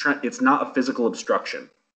it's not a physical obstruction,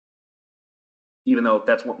 even though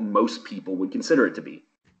that's what most people would consider it to be.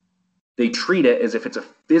 They treat it as if it's a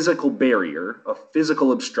physical barrier, a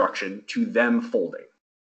physical obstruction to them folding,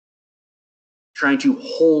 trying to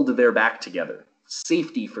hold their back together,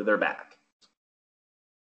 safety for their back.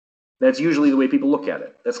 That's usually the way people look at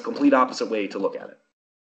it. That's the complete opposite way to look at it.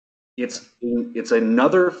 It's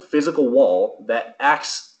another physical wall that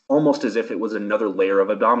acts almost as if it was another layer of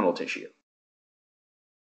abdominal tissue.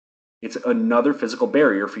 It's another physical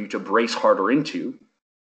barrier for you to brace harder into,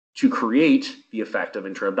 to create the effect of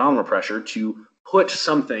intra-abdominal pressure, to put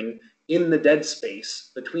something in the dead space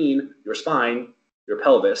between your spine, your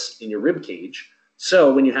pelvis, and your rib cage.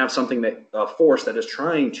 So when you have something that a force that is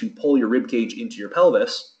trying to pull your rib cage into your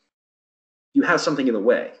pelvis, you have something in the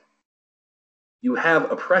way. You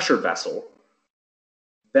have a pressure vessel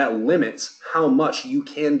that limits how much you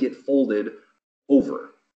can get folded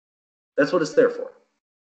over. That's what it's there for.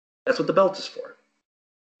 That's what the belt is for.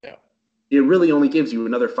 Yeah. It really only gives you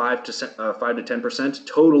another 5 to 10%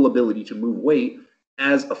 total ability to move weight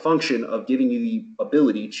as a function of giving you the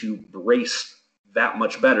ability to brace that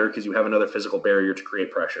much better because you have another physical barrier to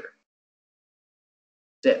create pressure.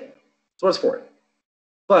 That's it. That's what it's for.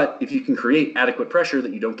 But if you can create adequate pressure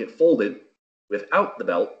that you don't get folded without the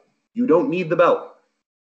belt, you don't need the belt.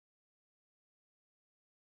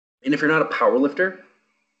 And if you're not a power lifter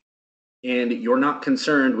and you're not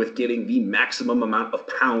concerned with getting the maximum amount of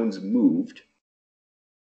pounds moved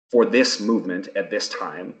for this movement at this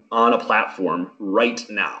time on a platform right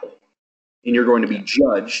now, and you're going to be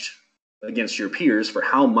judged against your peers for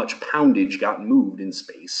how much poundage got moved in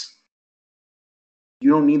space, you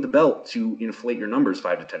don't need the belt to inflate your numbers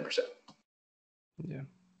 5 to 10%. Yeah.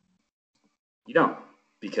 You don't.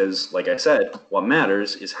 Because, like I said, what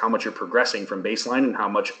matters is how much you're progressing from baseline and how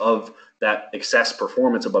much of that excess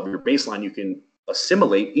performance above your baseline you can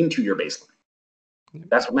assimilate into your baseline.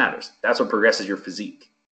 That's what matters. That's what progresses your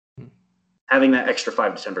physique. Having that extra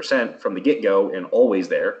 5 to 10% from the get-go and always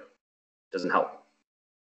there doesn't help.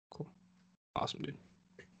 Cool. Awesome, dude.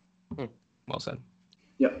 Well said.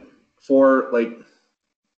 Yep. For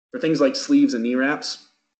things like sleeves and knee wraps,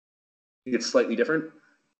 it's slightly different.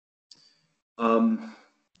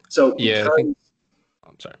 So yeah,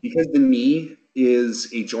 I'm sorry. Because the knee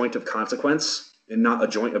is a joint of consequence and not a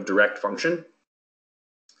joint of direct function,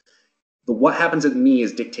 what happens at the knee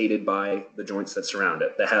is dictated by the joints that surround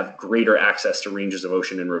it that have greater access to ranges of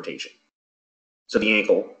motion and rotation. So the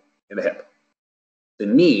ankle and the hip. The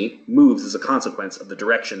knee moves as a consequence of the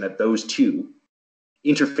direction that those two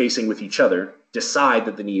interfacing with each other decide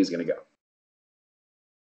that the knee is going to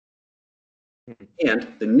go. And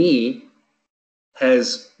the knee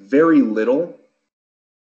has very little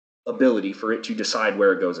ability for it to decide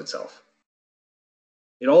where it goes itself.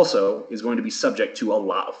 It also is going to be subject to a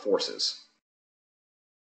lot of forces.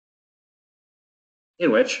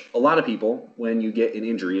 In which a lot of people, when you get an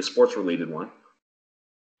injury, a sports-related one,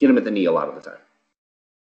 get them at the knee a lot of the time.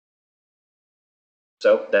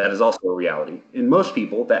 So that is also a reality. And most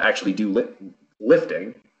people that actually do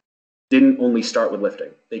lifting didn't only start with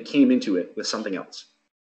lifting. They came into it with something else.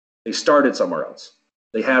 They started somewhere else.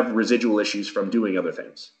 They have residual issues from doing other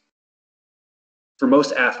things. For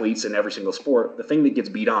most athletes in every single sport, the thing that gets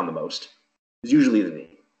beat on the most is usually the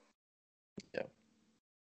knee. Yeah.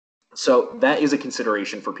 So that is a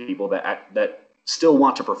consideration for people that still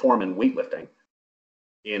want to perform in weightlifting,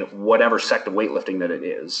 in whatever sect of weightlifting that it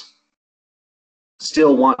is.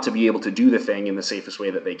 still want to be able to do the thing in the safest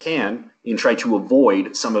way that they can and try to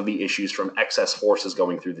avoid some of the issues from excess forces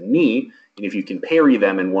going through the knee. And if you can parry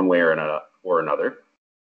them in one way or another,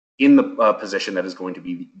 in the position that is going to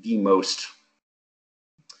be the most,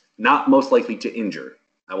 not most likely to injure.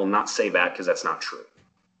 I will not say that because that's not true.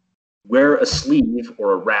 Where a sleeve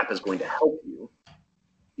or a wrap is going to help you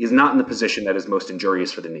is not in the position that is most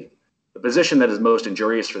injurious for the knee. The position that is most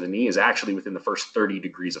injurious for the knee is actually within the first 30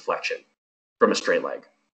 degrees of flexion from a straight leg.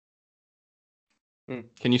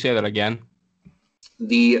 Can you say that again?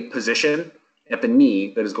 The position at the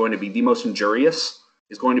knee that is going to be the most injurious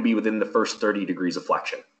is going to be within the first 30 degrees of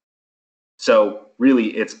flexion. So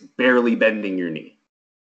really, it's barely bending your knee.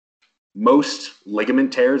 Most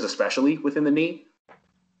ligament tears, especially within the knee,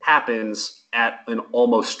 happens at an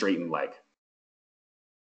almost straightened leg,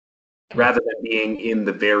 rather than being in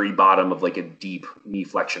the very bottom of like a deep knee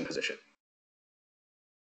flexion position.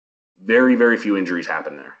 Very, very few injuries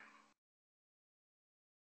happen there.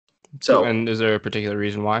 So, and is there a particular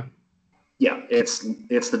reason why? Yeah, it's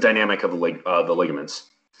the dynamic of the ligaments.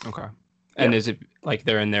 Okay. And Yeah. is it like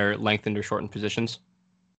they're in their lengthened or shortened positions?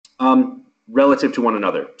 Relative to one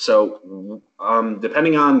another. So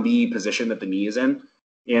depending on the position that the knee is in,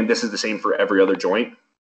 and this is the same for every other joint,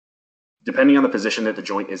 depending on the position that the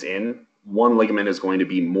joint is in, one ligament is going to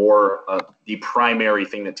be more the primary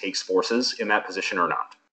thing that takes forces in that position or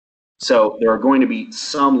not. So there are going to be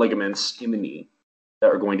some ligaments in the knee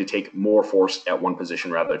that are going to take more force at one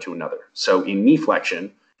position rather to another. So in knee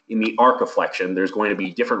flexion, in the arc of flexion, there's going to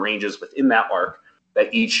be different ranges within that arc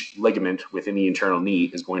that each ligament within the internal knee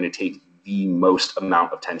is going to take the most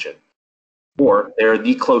amount of tension, or they're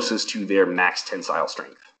the closest to their max tensile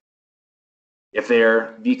strength. If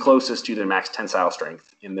they're the closest to their max tensile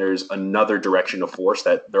strength and there's another direction of force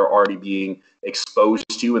that they're already being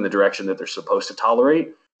exposed to in the direction that they're supposed to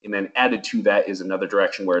tolerate, and then added to that is another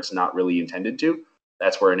direction where it's not really intended to,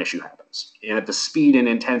 that's where an issue happens. And at the speed and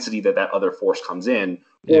intensity that that other force comes in,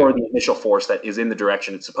 or the initial force that is in the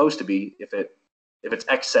direction it's supposed to be, if it's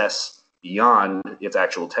excess beyond its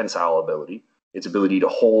actual tensile ability, its ability to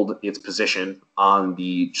hold its position on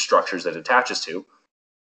the structures that it attaches to,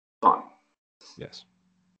 gone. Yes.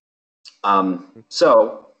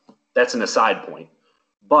 So that's an aside point.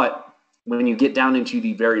 But when you get down into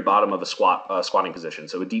the very bottom of a squatting position,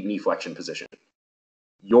 so a deep knee flexion position,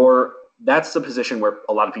 that's the position where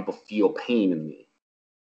a lot of people feel pain in the knee.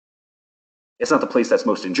 It's not the place that's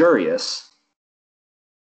most injurious,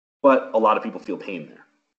 but a lot of people feel pain there,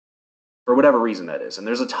 for whatever reason that is. And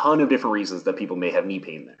there's a ton of different reasons that people may have knee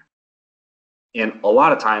pain there. And a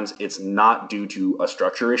lot of times it's not due to a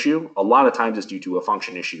structure issue. A lot of times it's due to a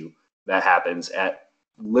function issue that happens at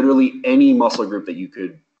literally any muscle group that you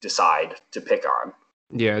could decide to pick on.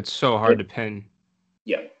 Yeah, it's so hard to pin.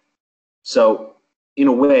 Yeah. So in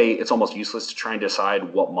a way, it's almost useless to try and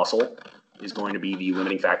decide what muscle is going to be the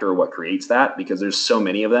limiting factor or what creates that, because there's so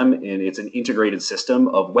many of them, and it's an integrated system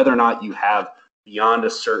of whether or not you have beyond a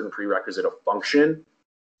certain prerequisite of function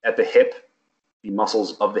at the hip, the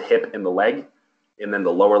muscles of the hip and the leg, and then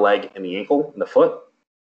the lower leg and the ankle and the foot.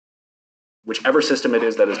 Whichever system it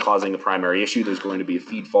is that is causing the primary issue, there's going to be a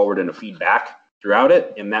feed forward and a feed back throughout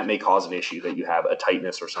it, and that may cause an issue that you have a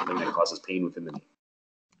tightness or something that causes pain within the knee.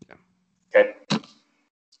 Yeah. Okay?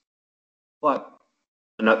 But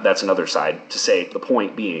that's another side to say, the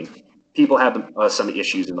point being, people have some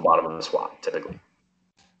issues in the bottom of the squat, typically.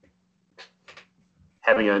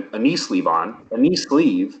 Having a knee sleeve on, a knee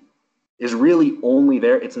sleeve is really only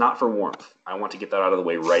there, it's not for warmth. I want to get that out of the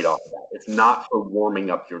way right off the bat. It's not for warming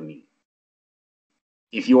up your knee.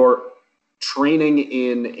 If you're training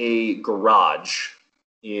in a garage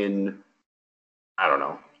in, I don't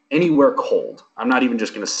know, anywhere cold, I'm not even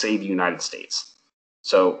just going to say the United States.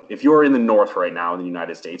 So if you're in the north right now in the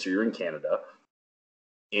United States, or you're in Canada,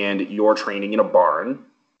 and you're training in a barn,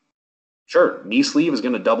 sure, knee sleeve is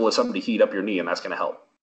going to double as something to heat up your knee, and that's going to help.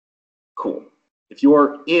 Cool. If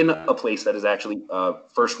you're in a place that is actually a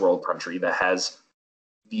first world country that has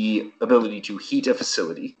the ability to heat a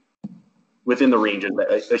facility within the ranges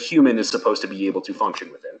that a human is supposed to be able to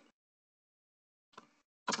function within,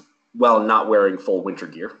 while not wearing full winter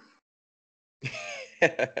gear,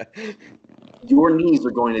 your knees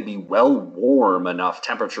are going to be well warm enough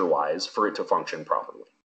temperature-wise for it to function properly.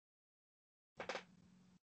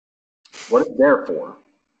 What it's there for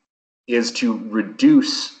is to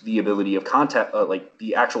reduce the ability of contact, like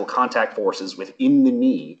the actual contact forces within the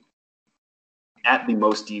knee at the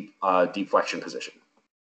most deep flexion position.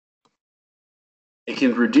 It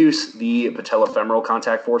can reduce the patellofemoral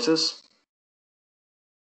contact forces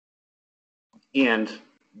and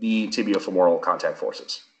the tibiofemoral contact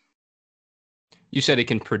forces. You said it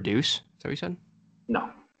can produce? Is that what you said? No.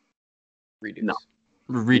 Reduce. No.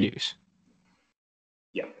 Reduce.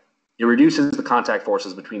 Yeah. It reduces the contact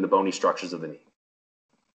forces between the bony structures of the knee.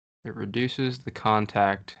 It reduces the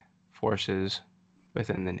contact forces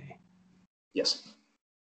within the knee. Yes.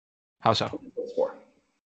 How so?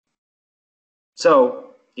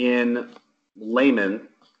 So, in layman,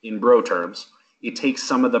 in bro terms, it takes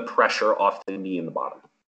some of the pressure off the knee and the bottom.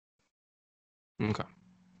 Okay.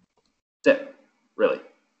 That's it, really.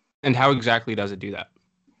 And how exactly does it do that?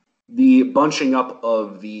 The bunching up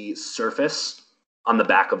of the surface on the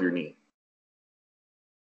back of your knee.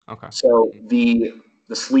 Okay. So the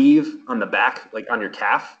sleeve on the back, like on your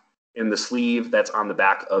calf, and the sleeve that's on the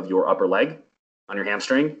back of your upper leg, on your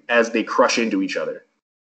hamstring, as they crush into each other.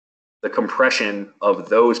 The compression of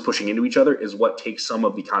those pushing into each other is what takes some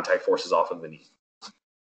of the contact forces off of the knee.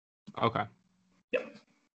 Okay.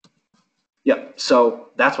 Yep. So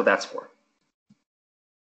that's what that's for.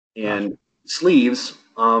 And sleeves,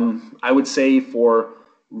 I would say for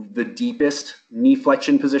the deepest knee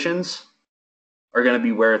flexion positions are going to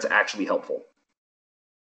be where it's actually helpful.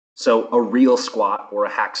 So a real squat or a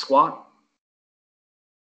hack squat,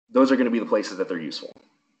 those are going to be the places that they're useful.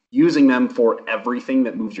 Using them for everything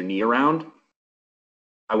that moves your knee around,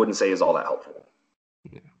 I wouldn't say is all that helpful.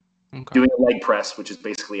 Yeah. Okay. Doing a leg press, which is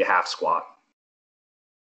basically a half squat,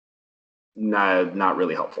 not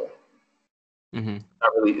really helpful. Mm-hmm.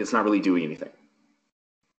 It's not really doing anything.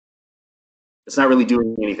 It's not really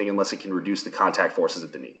doing anything unless it can reduce the contact forces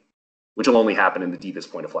at the knee, which will only happen in the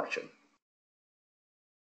deepest point of flexion.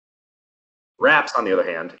 Wraps, on the other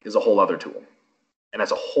hand, is a whole other tool, and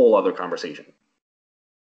that's a whole other conversation.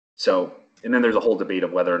 So, and then there's a whole debate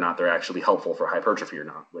of whether or not they're actually helpful for hypertrophy or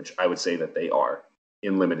not, which I would say that they are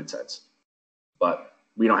in limited sense. But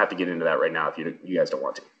we don't have to get into that right now if you guys don't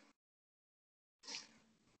want to.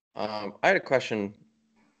 I had a question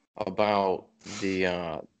about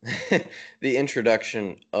the the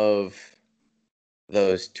introduction of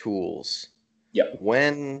those tools. Yep.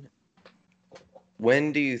 When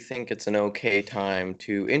do you think it's an okay time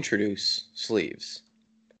to introduce sleeves?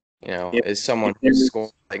 You know, is someone who's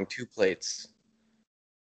squatting 2 plates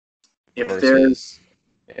versus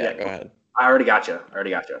yeah, go ahead. I already got you.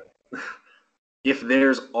 If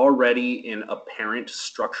there's already an apparent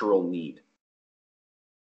structural need.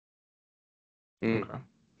 Okay.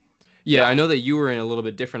 Yeah, I know that you were in a little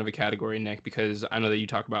bit different of a category, Nick, because I know that you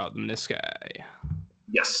talk about the menisci.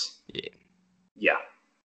 Yes. Yeah.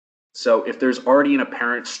 So if there's already an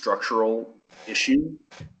apparent structural issue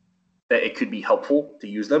that it could be helpful to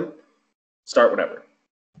use them, start whatever.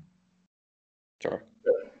 Sure.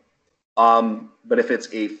 But if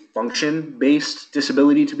it's a function-based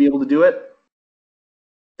disability to be able to do it,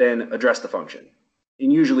 then address the function.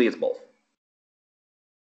 And usually it's both.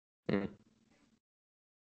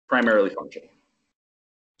 Primarily function.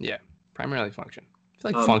 Yeah, primarily function. I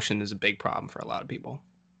feel like function is a big problem for a lot of people.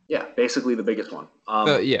 Yeah, basically the biggest one.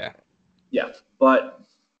 Yeah. Yeah, but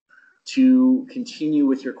to continue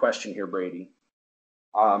with your question here, Brady,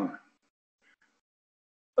 a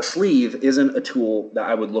sleeve isn't a tool that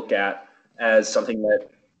I would look at as something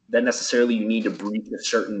that necessarily you need to breach a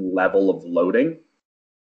certain level of loading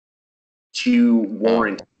to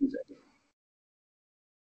warrant using.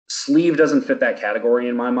 Sleeve doesn't fit that category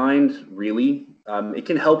in my mind, really. It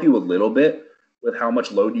can help you a little bit with how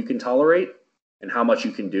much load you can tolerate and how much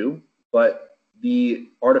you can do, but the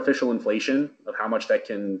artificial inflation of how much that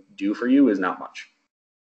can do for you is not much.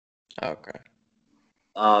 Okay.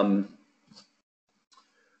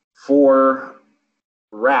 For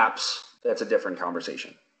wraps, that's a different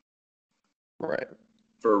conversation. Right.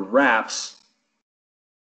 For wraps,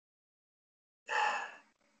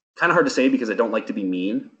 kind of hard to say because I don't like to be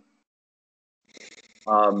mean.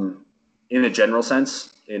 In a general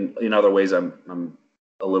sense, in other ways, I'm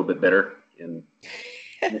a little bit bitter.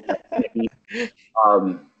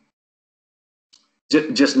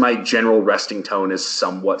 Just my general resting tone is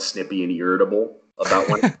somewhat snippy and irritable about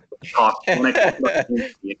when I talk about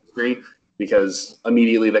the industry, because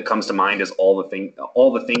immediately that comes to mind is all the things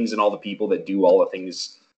and all the people that do all the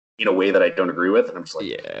things in a way that I don't agree with, and I'm just like,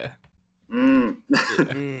 yeah,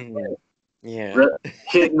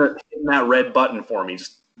 hitting that red button for me,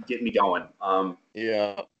 just get me going.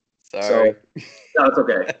 Yeah, sorry. So no, it's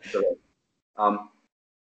okay. It's okay.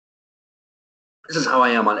 This is how I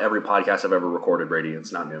am on every podcast I've ever recorded, Brady.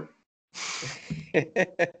 It's not new.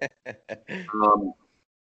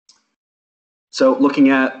 So looking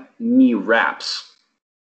at knee wraps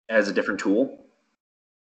as a different tool,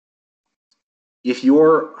 if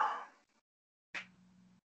you're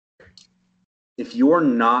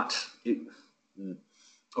not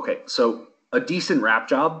okay, so a decent wrap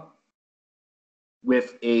job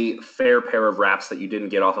with a fair pair of wraps that you didn't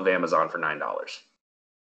get off of Amazon for $9.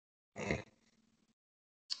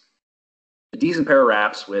 A decent pair of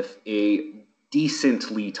wraps with a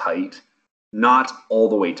decently tight, not all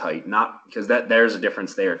the way tight, not because there's a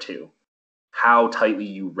difference there too. How tightly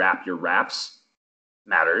you wrap your wraps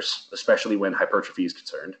matters, especially when hypertrophy is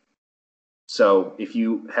concerned. So if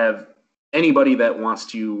you have anybody that wants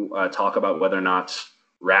to talk about whether or not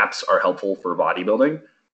wraps are helpful for bodybuilding,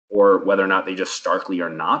 or whether or not they just starkly are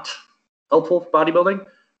not helpful for bodybuilding,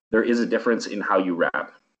 there is a difference in how you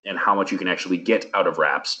wrap and how much you can actually get out of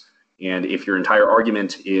wraps. And if your entire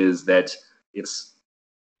argument is that it's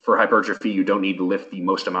for hypertrophy, you don't need to lift the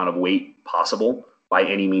most amount of weight possible by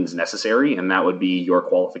any means necessary, and that would be your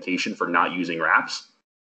qualification for not using wraps,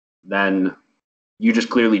 then you just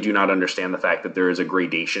clearly do not understand the fact that there is a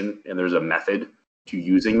gradation and there's a method to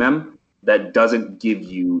using them that doesn't give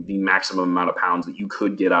you the maximum amount of pounds that you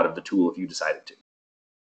could get out of the tool if you decided to.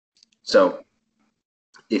 So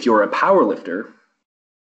if you're a power lifter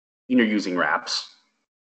and you're using wraps,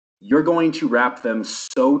 you're going to wrap them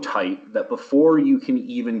so tight that before you can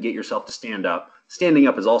even get yourself to stand up, standing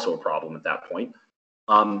up is also a problem at that point.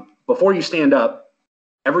 Before you stand up,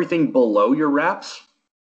 everything below your wraps,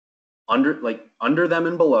 under them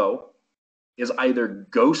and below, is either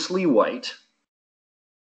ghostly white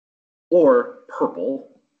or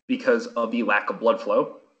purple because of the lack of blood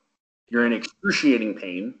flow. You're in excruciating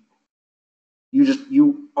pain.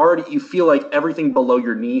 You feel like everything below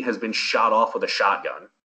your knee has been shot off with a shotgun.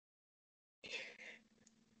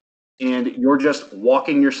 And you're just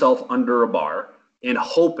walking yourself under a bar and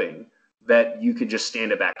hoping that you could just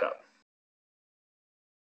stand it back up.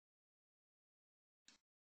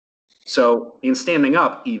 So in standing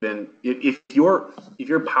up, even if you're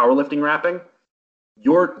powerlifting wrapping,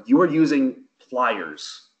 you're using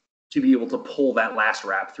pliers to be able to pull that last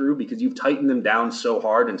wrap through because you've tightened them down so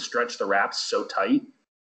hard and stretched the wraps so tight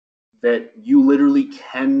that you literally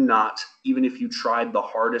cannot, even if you tried the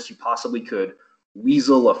hardest you possibly could,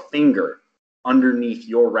 weasel a finger underneath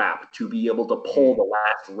your wrap to be able to pull the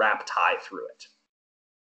last wrap tie through it.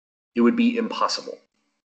 It would be impossible.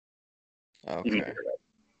 Okay. If you did it.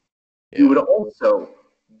 Yeah. You would also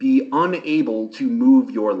be unable to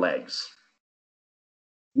move your legs.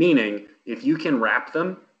 Meaning, if you can wrap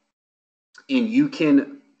them and you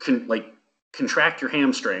can contract your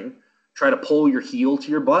hamstring, try to pull your heel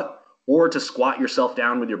to your butt, or to squat yourself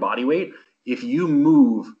down with your body weight, if you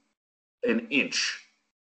move an inch,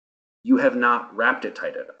 you have not wrapped it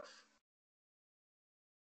tight enough.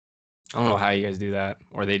 I don't know how you guys do that,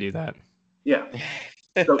 or they do that. Yeah.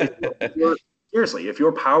 So seriously, if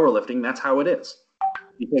you're powerlifting, that's how it is.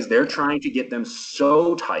 Because they're trying to get them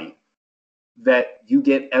so tight that you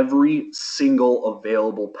get every single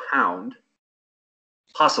available pound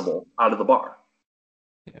possible out of the bar.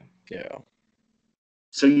 Yeah.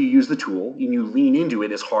 So you use the tool and you lean into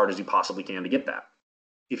it as hard as you possibly can to get that.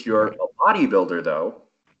 If you're a bodybuilder, though,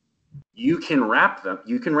 you can wrap them.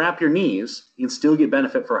 You can wrap your knees and still get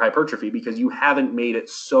benefit for hypertrophy because you haven't made it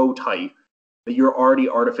so tight that you're already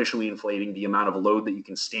artificially inflating the amount of load that you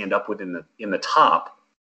can stand up with in the top.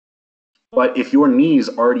 But if your knees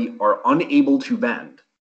already are unable to bend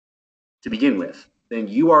to begin with, then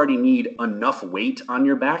you already need enough weight on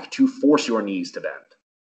your back to force your knees to bend.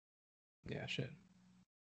 Yeah, shit.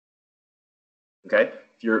 Okay?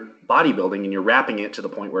 If you're bodybuilding and you're wrapping it to the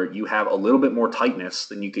point where you have a little bit more tightness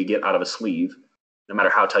than you could get out of a sleeve, no matter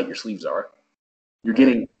how tight your sleeves are, you're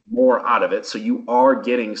getting more out of it. So you are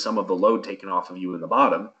getting some of the load taken off of you in the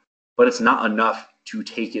bottom, but it's not enough to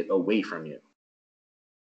take it away from you.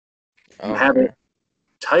 You have it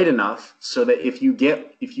tight enough so that if you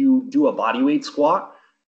do a bodyweight squat,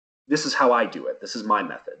 this is how I do it. This is my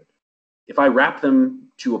method. If I wrap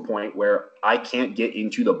them to a point where I can't get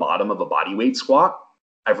into the bottom of a bodyweight squat,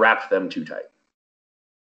 I've wrapped them too tight.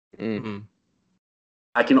 Mm-hmm.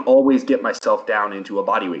 I can always get myself down into a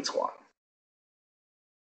bodyweight squat.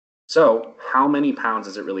 So how many pounds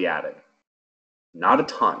is it really adding? Not a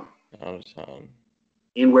ton. Not a ton.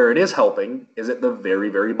 And where it is helping is at the very,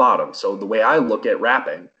 very bottom. So the way I look at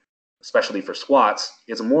wrapping, especially for squats,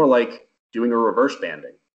 is more like doing a reverse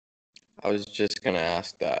banding. I was just going to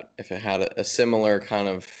ask that, if it had a similar kind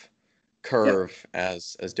of curve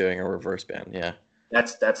as doing a reverse band. Yeah.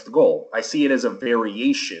 That's the goal. I see it as a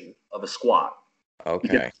variation of a squat. Okay.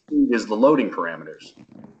 Because it is the loading parameters.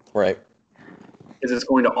 Right. Because it's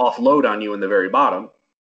going to offload on you in the very bottom,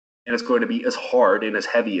 and it's going to be as hard and as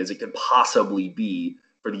heavy as it could possibly be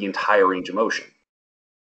for the entire range of motion.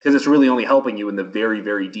 Because it's really only helping you in the very,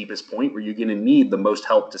 very deepest point where you're going to need the most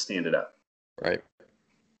help to stand it up. Right.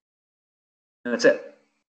 And that's it.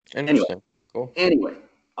 Interesting. Cool. Anyway,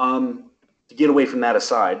 to get away from that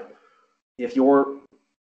aside, if you're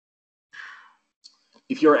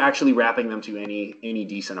actually wrapping them to any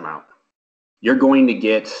decent amount, you're going to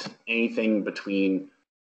get anything between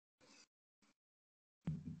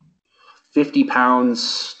 50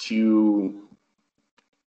 pounds to,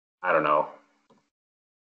 I don't know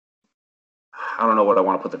what I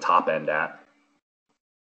want to put the top end at.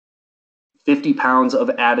 50 pounds of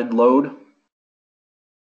added load,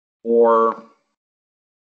 or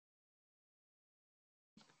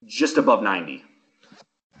just above 90.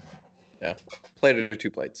 Yeah. Plate or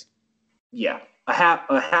 2 plates. Yeah. A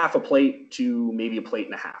half a plate to maybe a plate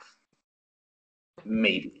and a half.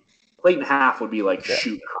 Maybe. Plate and a half would be like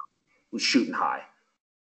shooting high.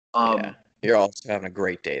 Yeah. You're also having a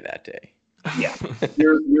great day that day. Yeah.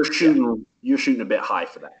 You're shooting a bit high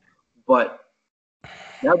for that. But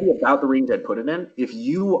that would be about the range I'd put it in.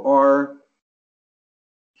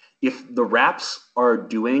 If the wraps are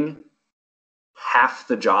doing half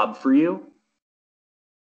the job for you,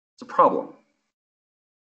 it's a problem.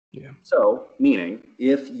 Yeah. So, meaning,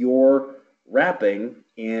 if you're wrapping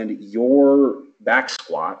and your back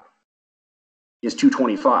squat is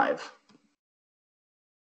 225,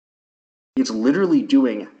 it's literally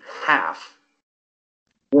doing half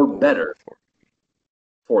or better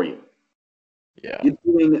for you. Yeah. It's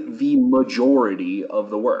doing the majority of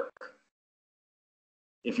the work.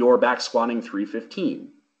 If you're back squatting 315,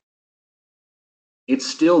 it's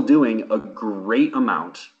still doing a great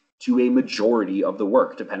amount to a majority of the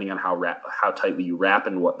work, depending on how tightly you wrap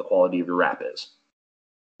and what the quality of your wrap is.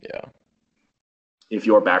 Yeah. If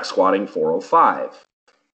you're back squatting 405,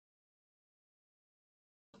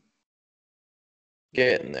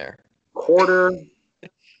 getting there. Quarter,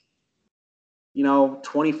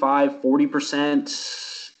 25,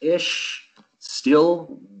 40% ish.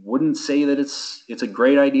 Still wouldn't say that it's a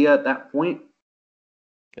great idea at that point.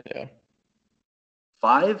 Yeah.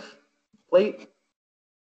 5 plate?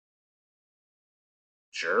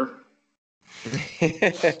 Sure.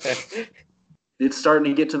 It's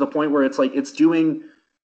starting to get to the point where it's like it's doing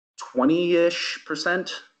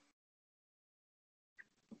 20-ish%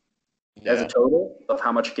 as a total of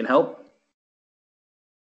how much it can help.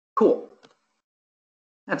 Cool.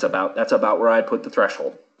 That's about where I'd put the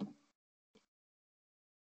threshold.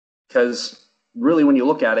 Because really, when you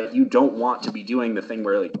look at it, you don't want to be doing the thing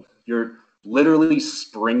where you're literally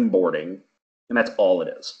springboarding, and that's all it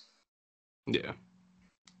is. Yeah.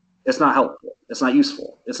 It's not helpful. It's not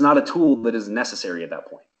useful. It's not a tool that is necessary at that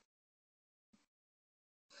point.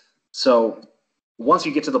 So once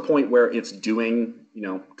you get to the point where it's doing,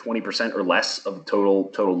 20% or less of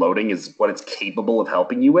total loading is what it's capable of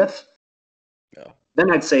helping you with, then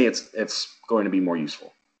I'd say it's going to be more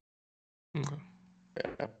useful. Okay.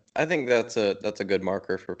 Yeah. I think that's a good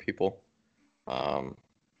marker for people.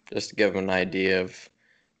 Just to give them an idea of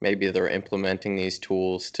maybe they're implementing these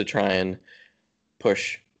tools to try and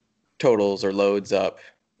push totals or loads up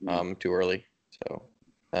too early. So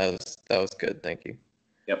that was good. Thank you.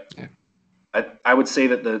 Yep. Yeah. I would say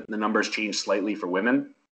that the numbers change slightly for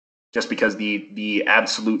women, just because the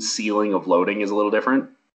absolute ceiling of loading is a little different.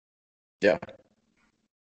 Yeah.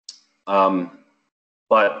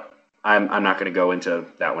 But I'm not going to go into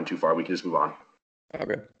that one too far. We can just move on.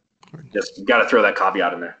 Okay. Just got to throw that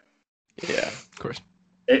caveat in there. Yeah, of course.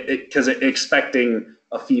 Because expecting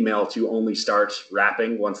a female to only start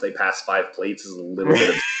rapping once they pass 5 plates is a little bit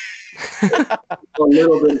of a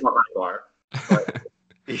high bar. But.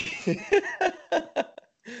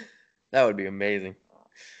 That would be amazing.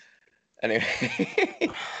 Anyway,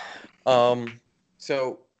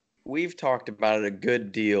 so we've talked about it a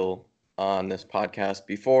good deal on this podcast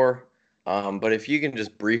before, but if you can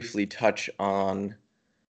just briefly touch on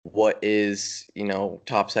what is,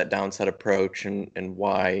 top set, down set approach and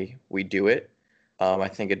why we do it, I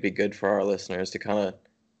think it'd be good for our listeners to kind of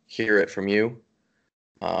hear it from you,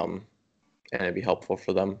 and it'd be helpful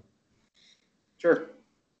for them. Sure.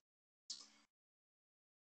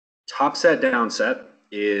 Top set, down set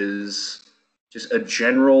is just a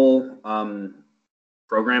general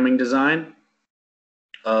programming design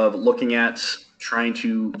of looking at trying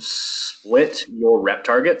to split your rep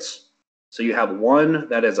targets. So you have one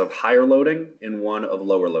that is of higher loading and one of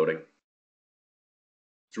lower loading.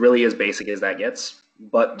 It's really as basic as that gets.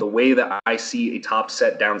 But the way that I see a top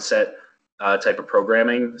set, down set type of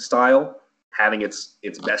programming style having its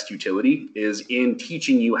best utility is in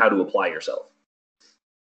teaching you how to apply yourself.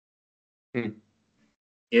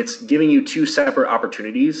 It's giving you 2 separate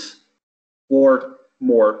opportunities, or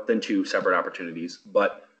more than 2 separate opportunities,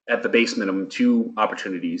 but at the base minimum, 2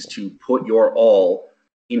 opportunities to put your all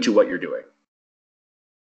into what you're doing.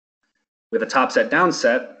 With a top set, down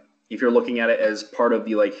set, if you're looking at it as part of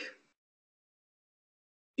the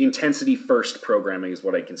intensity first programming is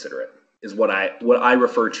what I consider it, is what I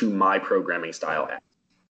refer to my programming style as.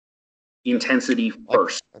 Intensity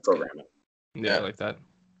first programming. Yeah, I like that.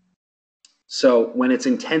 So when it's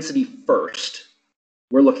intensity first,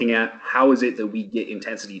 we're looking at how is it that we get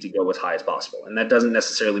intensity to go as high as possible. And that doesn't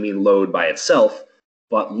necessarily mean load by itself,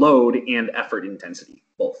 but load and effort intensity,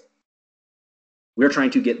 both. We're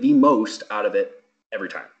trying to get the most out of it every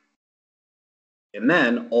time. And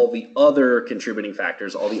then all the other contributing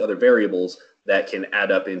factors, all the other variables that can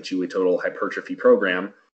add up into a total hypertrophy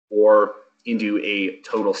program or into a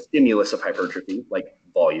total stimulus of hypertrophy, like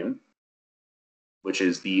volume, which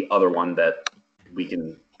is the other one that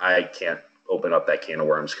I can't open up that can of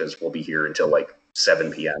worms because we'll be here until like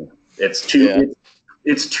 7 p.m. It's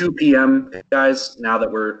 2 p.m. guys, now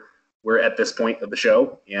that we're at this point of the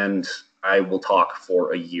show, and I will talk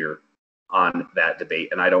for a year on that debate,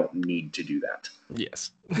 and I don't need to do that.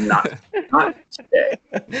 Yes. Not today.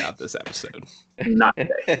 Not this episode. Not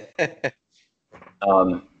today.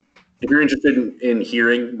 If you're interested in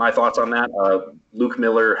hearing my thoughts on that, Luke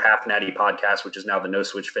Miller, Half Natty podcast, which is now the No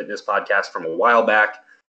Switch Fitness podcast from a while back.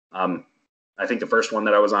 I think the first one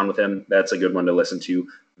that I was on with him, that's a good one to listen to,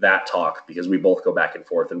 that talk, because we both go back and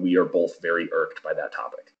forth, and we are both very irked by that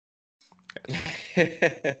topic.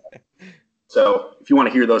 So if you want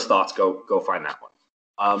to hear those thoughts, go find that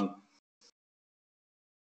one.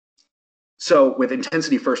 So with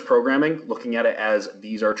intensity first programming, looking at it as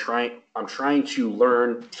I'm trying to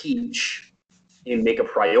learn, teach, and make a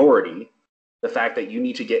priority the fact that you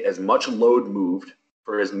need to get as much load moved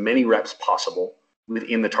for as many reps possible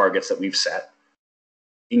within the targets that we've set,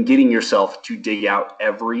 in getting yourself to dig out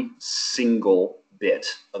every single bit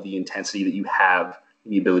of the intensity that you have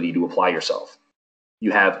the ability to apply yourself.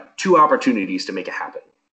 You have 2 opportunities to make it happen.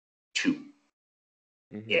 2.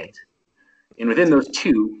 Mm-hmm. And within those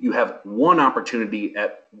 2, you have 1 opportunity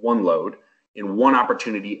at one load and 1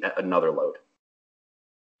 opportunity at another load.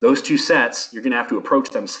 Those 2 sets, you're going to have to approach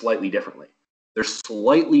them slightly differently. They're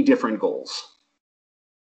slightly different goals,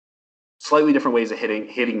 slightly different ways of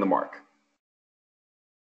hitting the mark.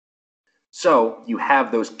 So you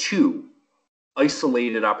have those 2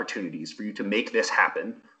 isolated opportunities for you to make this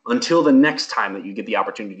happen until the next time that you get the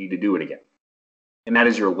opportunity to do it again. And that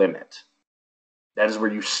is your limit. That is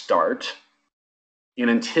where you start. And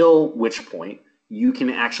until which point you can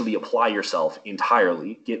actually apply yourself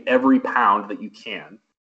entirely, get every pound that you can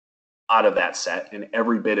out of that set and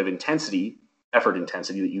every bit of effort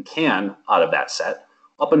intensity that you can out of that set,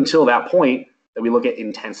 up until that point that we look at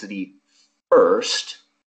intensity first.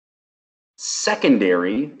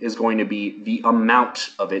 Secondary is going to be the amount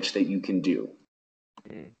of it that you can do.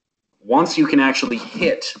 Once you can actually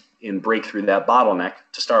hit and break through that bottleneck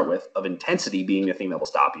to start with, of intensity being the thing that will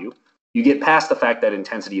stop you, you get past the fact that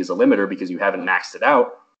intensity is a limiter because you haven't maxed it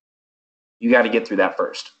out. You got to get through that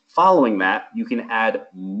first. Following that, you can add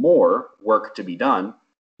more work to be done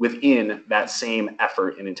within that same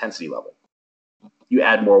effort and intensity level. You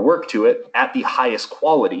add more work to it at the highest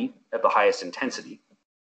quality, at the highest intensity.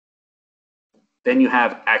 Then you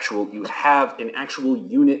have an actual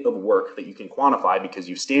unit of work that you can quantify because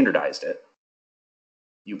you've standardized it.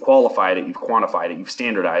 You qualified it, you've quantified it, you've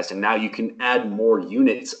standardized, and now you can add more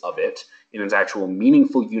units of it, and it's actual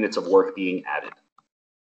meaningful units of work being added.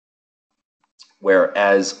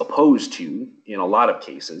 Whereas opposed to, in a lot of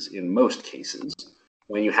cases, in most cases,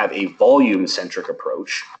 when you have a volume-centric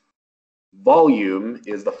approach, volume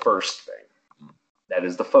is the first thing. That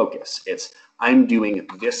is the focus. It's, I'm doing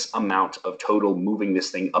this amount of total moving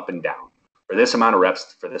this thing up and down for this amount of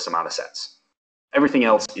reps, for this amount of sets. Everything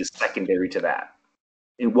else is secondary to that.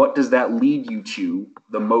 And what does that lead you to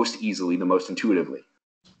the most easily, the most intuitively?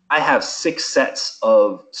 I have 6 sets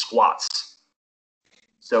of squats.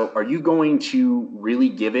 So are you going to really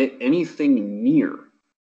give it anything near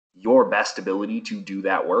your best ability to do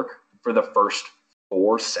that work for the first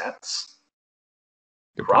 4 sets?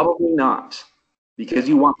 Probably not. Because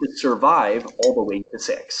you want to survive all the way to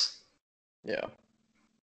 6. Yeah.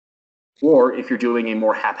 Or if you're doing a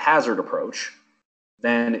more haphazard approach,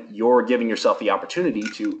 then you're giving yourself the opportunity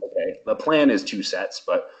to, okay, the plan is 2 sets,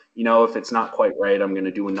 but, if it's not quite right, I'm going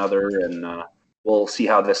to do another, and we'll see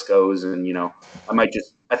how this goes. And,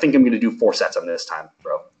 I think I'm going to do 4 sets on this time,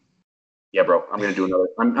 bro. Yeah, bro, I'm going to do another.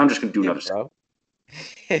 I'm just going to do another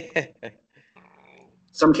set.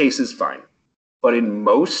 Some cases, fine. But in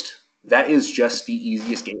most, that is just the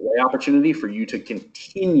easiest gateway opportunity for you to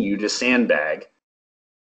continue to sandbag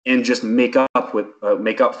and just make up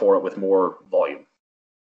for it with more volume.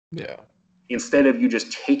 Yeah. Instead of you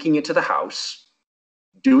just taking it to the house,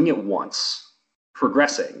 doing it once,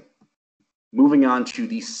 progressing, moving on to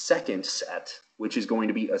the second set, which is going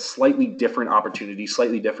to be a slightly different opportunity,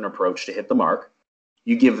 slightly different approach to hit the mark.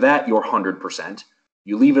 You give that your 100%.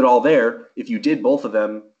 You leave it all there. If you did both of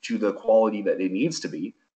them to the quality that it needs to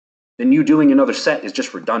be, then you doing another set is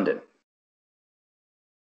just redundant.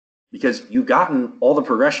 Because you've gotten all the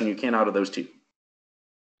progression you can out of those two.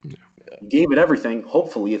 You gave it everything.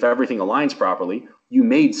 Hopefully, if everything aligns properly, you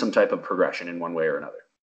made some type of progression in one way or another.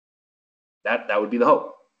 That would be the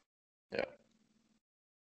hope. Yeah.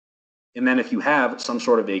 And then if you have some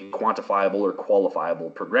sort of a quantifiable or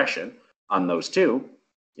qualifiable progression on those two,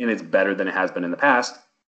 and it's better than it has been in the past,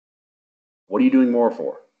 what are you doing more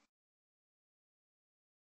for?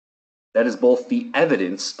 That is both the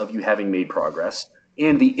evidence of you having made progress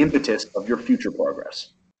and the impetus of your future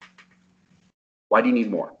progress. Why do you need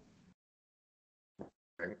more?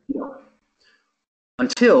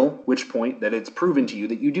 Until which point that it's proven to you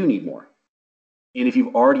that you do need more. And if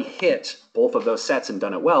you've already hit both of those sets and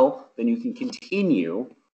done it well, then you can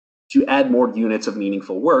continue to add more units of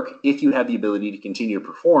meaningful work if you have the ability to continue to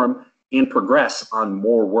perform and progress on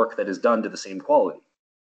more work that is done to the same quality.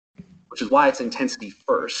 Which is why it's intensity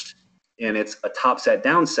first, and it's a top set,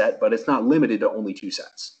 down set, but it's not limited to only 2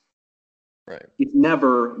 sets. Right. It's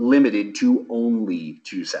never limited to only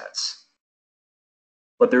 2 sets.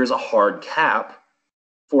 But there is a hard cap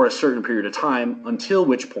for a certain period of time, until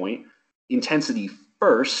which point intensity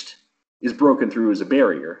first is broken through as a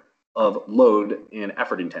barrier of load and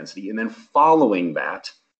effort intensity. And then following that,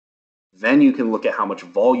 then you can look at how much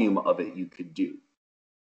volume of it you could do.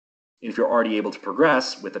 And if you're already able to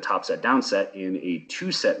progress with the top set, down set in a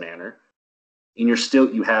 2-set manner, and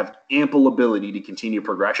you have ample ability to continue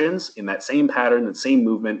progressions in that same pattern, that same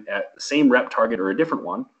movement at the same rep target or a different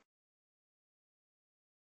one,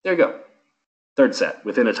 there you go. 3rd set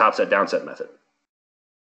within a top set, down set method.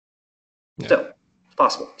 Yeah. Still, it's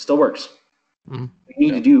possible. Still works. Mm-hmm.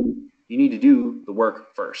 You need to do the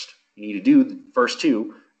work first. You need to do the first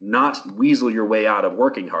 2, not weasel your way out of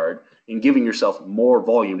working hard and giving yourself more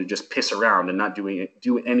volume to just piss around and not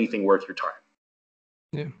do anything worth your time.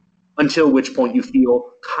 Yeah. Until which point you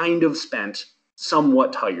feel kind of spent,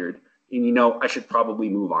 somewhat tired, and I should probably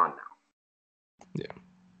move on now. Yeah.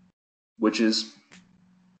 Which is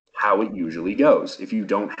how it usually goes. If you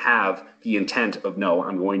don't have the intent of, no,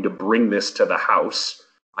 I'm going to bring this to the house,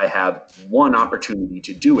 I have one opportunity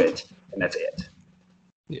to do it, and that's it.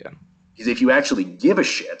 Yeah. Because if you actually give a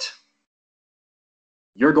shit,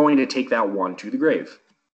 you're going to take that one to the grave.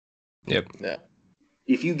 Yep. Yeah.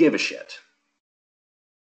 If you give a shit.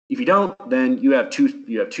 If you don't, then you have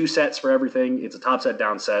two sets for everything. It's a top set,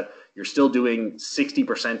 down set. You're still doing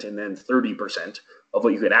 60% and then 30% of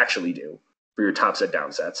what you could actually do for your top set,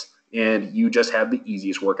 down sets. And you just have the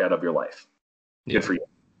easiest workout of your life. Yeah. Good for you.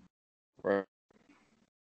 Right.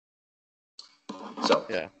 So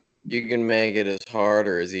yeah, you can make it as hard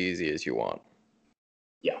or as easy as you want.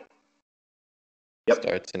 Yeah. Yep.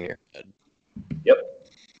 Starts in your head. Yep.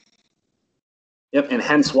 And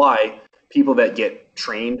hence why people that get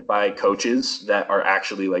trained by coaches that are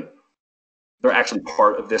actually they're actually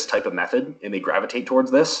part of this type of method and they gravitate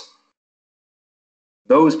towards this,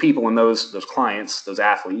 those people and those clients, those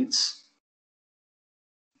athletes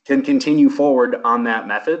can continue forward on that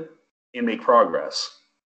method and make progress.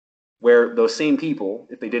 Where those same people,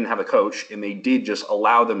 if they didn't have a coach and they did just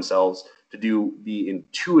allow themselves to do the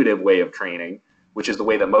intuitive way of training, which is the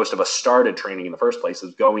way that most of us started training in the first place,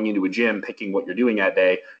 is going into a gym, picking what you're doing that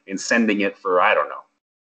day and sending it for, I don't know,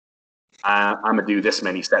 I'm going to do this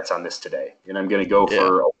many sets on this today. And I'm going to go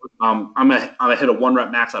for, I'm going to hit a 1 rep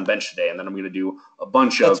max on bench today. And then I'm going to do a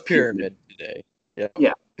bunch of pyramid today.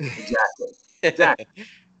 Yeah, exactly.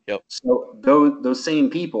 Yep. So those same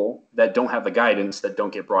people that don't have the guidance, that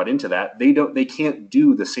don't get brought into that, they can't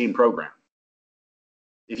do the same program.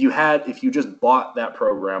 If you just bought that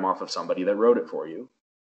program off of somebody that wrote it for you,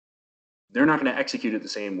 they're not going to execute it the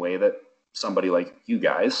same way that somebody like you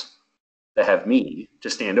guys that have me to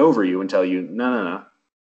stand over you and tell you, no,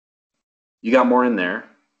 you got more in there.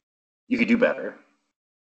 You could do better.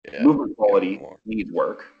 Yeah, movement quality needs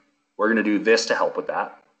work. We're going to do this to help with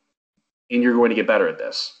that. And you're going to get better at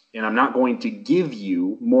this. And I'm not going to give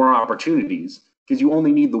you more opportunities because you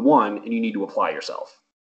only need the one and you need to apply yourself.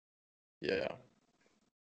 Yeah.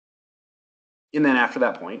 And then after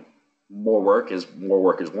that point, more work is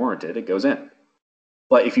warranted. It goes in.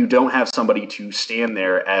 But if you don't have somebody to stand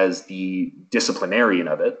there as the disciplinarian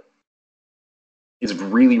of it, it's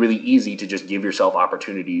really, really easy to just give yourself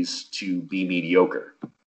opportunities to be mediocre.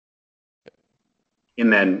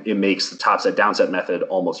 And then it makes the top set, down set method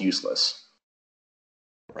almost useless.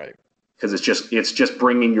 Right. because it's just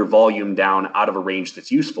bringing your volume down out of a range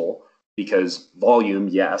that's useful, because volume,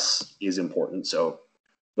 yes, is important. So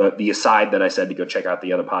the aside that I said to go check out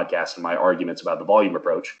the other podcast and my arguments about the volume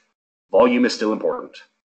approach, volume is still important.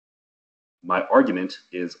 My argument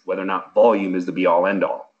is whether or not volume is the be all end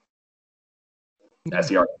all. That's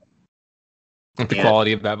the argument. Like the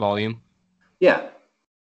quality of that volume. Yeah.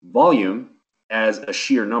 Volume as a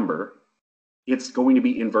sheer number, it's going to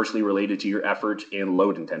be inversely related to your effort and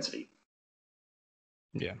load intensity.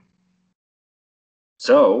 Yeah.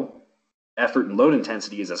 So effort and load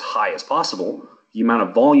intensity is as high as possible. The amount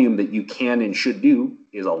of volume that you can and should do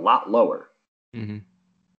is a lot lower. Mm-hmm.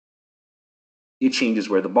 It changes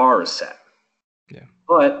where the bar is set. Yeah.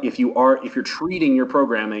 But if you're treating your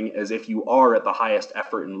programming as if you are at the highest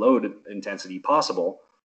effort and load intensity possible,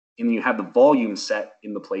 and you have the volume set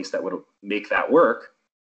in the place that would make that work,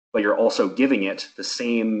 but you're also giving it the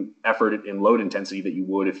same effort and load intensity that you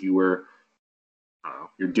would if you were,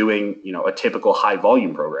 you're doing, a typical high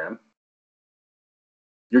volume program,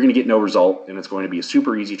 you're going to get no result, and it's going to be a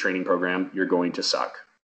super easy training program. You're going to suck.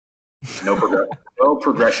 No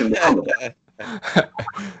progression will come of that.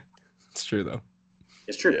 It's true though.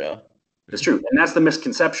 It's true. Yeah. It's true. And that's the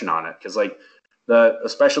misconception on it. Because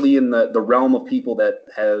especially in the realm of people that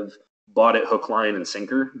have bought it hook, line, and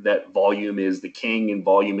sinker, that volume is the king and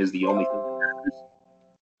volume is the only thing that matters.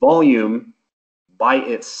 Volume by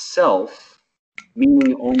itself,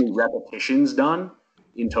 meaning only repetitions done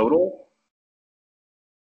in total,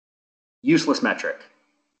 useless metric.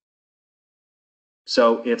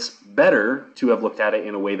 So it's better to have looked at it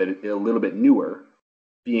in a way that is a little bit newer,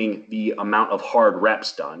 being the amount of hard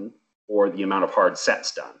reps done or the amount of hard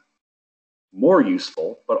sets done. More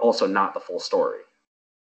useful, but also not the full story.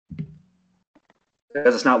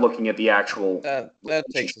 Because it's not looking at the actual That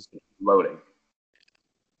takes us loading.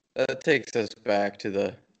 That takes us back to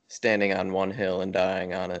the standing on one hill and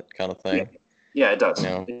dying on it kind of thing. Yeah, it does.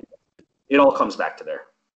 No. It all comes back to there.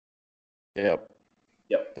 Yep.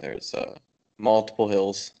 Yep. There's multiple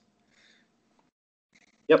hills.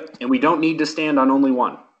 Yep. And we don't need to stand on only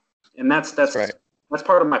one. And that's right. That's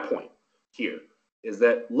part of my point here, is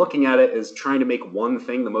that looking at it as trying to make one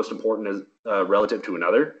thing the most important as relative to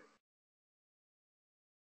another.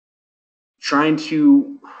 Trying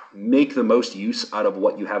to make the most use out of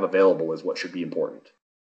what you have available is what should be important.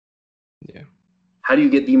 Yeah. How do you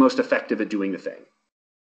get the most effective at doing the thing?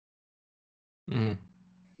 Mm-hmm.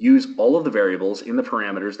 Use all of the variables in the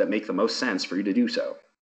parameters that make the most sense for you to do so.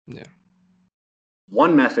 Yeah.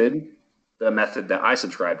 One method, the method that I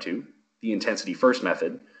subscribe to, the intensity first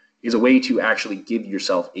method, is a way to actually give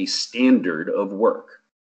yourself a standard of work.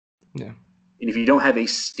 Yeah. And if you don't have a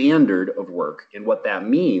standard of work, and what that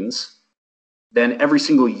means, then every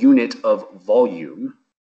single unit of volume,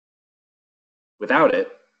 without it,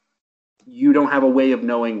 you don't have a way of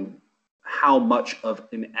knowing how much of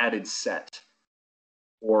an added set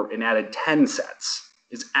or an added 10 sets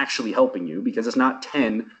is actually helping you, because it's not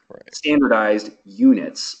 10 standardized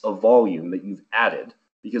units of volume that you've added,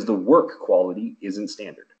 because the work quality isn't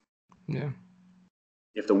standard. Yeah.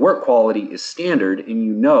 If the work quality is standard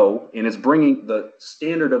and it's bringing the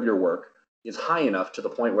standard of your work is high enough to the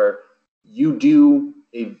point where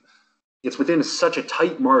it's within such a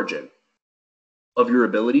tight margin of your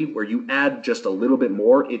ability where you add just a little bit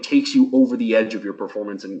more, it takes you over the edge of your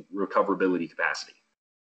performance and recoverability capacity.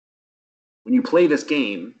 When you play this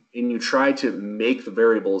game and you try to make the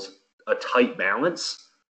variables a tight balance,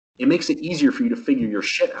 it makes it easier for you to figure your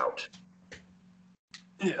shit out.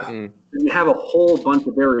 Yeah. You have a whole bunch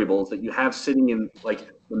of variables that you have sitting in like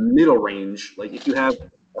the middle range. Like if you have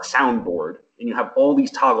a soundboard and you have all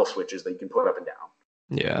these toggle switches that you can put up and down.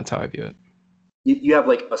 Yeah, that's how I view it. You have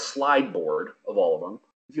like a slide board of all of them.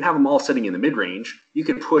 If you have them all sitting in the mid-range, you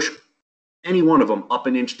can push any one of them up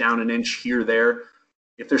an inch, down an inch, here, there.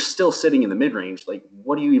 If they're still sitting in the mid-range, like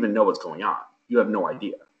what do you even know what's going on? You have no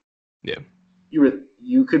idea. Yeah.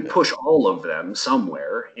 You could push all of them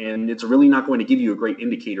somewhere, and it's really not going to give you a great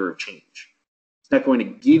indicator of change. It's not going to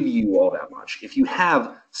give you all that much. If you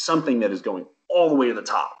have something that is going all the way to the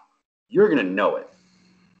top, you're going to know it.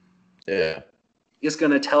 Yeah. It's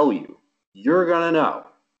going to tell you. You're going to know.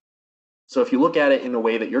 So if you look at it in a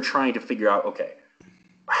way that you're trying to figure out, okay,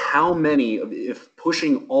 if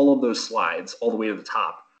pushing all of those slides all the way to the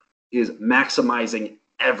top is maximizing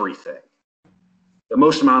everything, the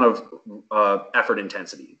most amount of effort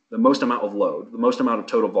intensity, the most amount of load, the most amount of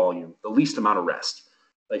total volume, the least amount of rest,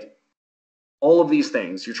 like all of these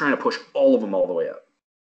things, you're trying to push all of them all the way up.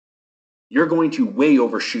 You're going to way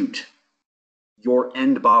overshoot your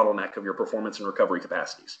end bottleneck of your performance and recovery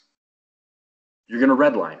capacities. You're going to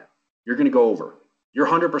redline it. You're going to go over. your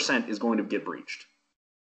 100% is going to get breached.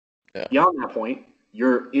 Yeah. Beyond that point,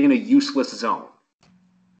 you're in a useless zone.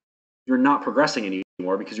 You're not progressing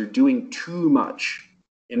anymore because you're doing too much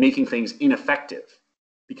and making things ineffective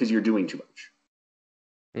because you're doing too much.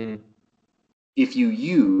 Mm. If you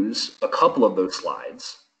use a couple of those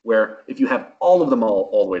slides, where if you have all of them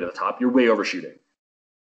all the way to the top, you're way overshooting.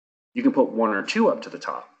 You can put one or two up to the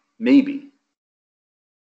top, maybe.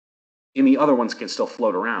 And the other ones can still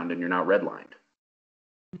float around and you're not redlined.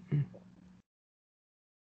 And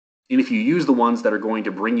if you use the ones that are going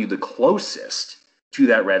to bring you the closest to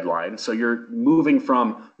that red line, so you're moving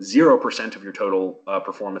from 0% of your total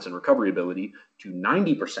performance and recovery ability to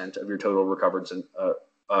 90% of your total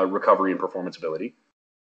recovery and performance ability,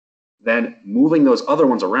 then moving those other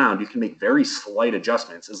ones around, you can make very slight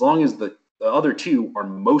adjustments. As long as the other two are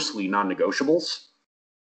mostly non-negotiables,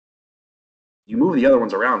 you move the other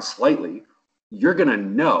ones around slightly, you're going to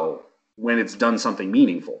know when it's done something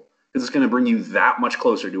meaningful, because it's going to bring you that much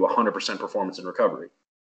closer to 100% performance and recovery.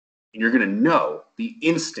 And you're going to know the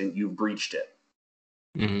instant you've breached it.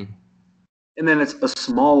 Mm-hmm. And then it's a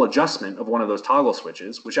small adjustment of one of those toggle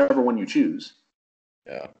switches, whichever one you choose.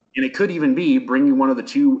 Yeah. And it could even be bringing one of the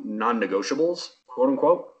two non-negotiables, quote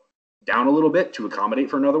unquote, down a little bit to accommodate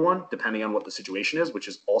for another one, depending on what the situation is, which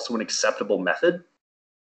is also an acceptable method.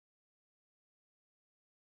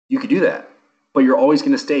 You could do that, but you're always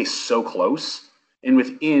going to stay so close and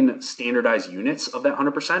within standardized units of that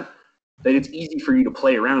 100% that it's easy for you to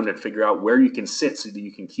play around and figure out where you can sit so that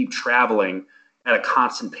you can keep traveling at a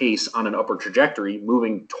constant pace on an upward trajectory,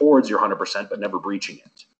 moving towards your 100% but never breaching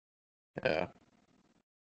it. Yeah.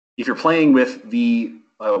 If you're playing with the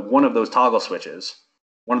one of those toggle switches,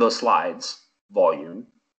 one of those slides, volume,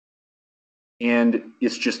 and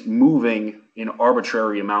it's just moving an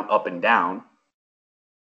arbitrary amount up and down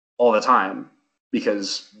all the time,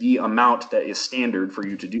 because the amount that is standard for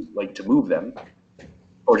you to do, like to move them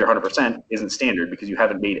towards your 100% isn't standard because you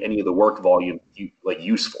haven't made any of the work volume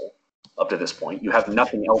useful up to this point. You have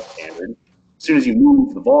nothing else standard. As soon as you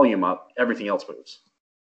move the volume up, everything else moves.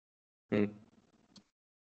 Hmm.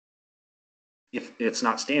 If it's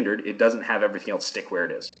not standard, it doesn't have everything else stick where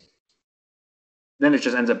it is. Then it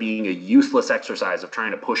just ends up being a useless exercise of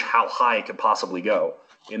trying to push how high it could possibly go.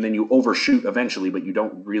 And then you overshoot eventually, but you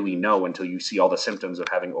don't really know until you see all the symptoms of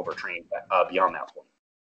having overtrained beyond that point.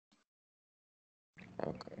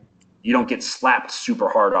 Okay. You don't get slapped super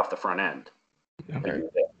hard off the front end. Right.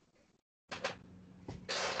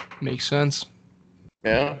 Makes sense.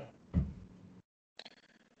 Yeah.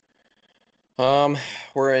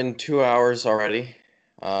 We're in 2 hours already.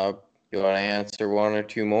 You want to answer one or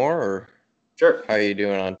two more, or Sure. how are you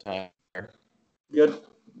doing on time? Good.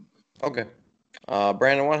 Okay.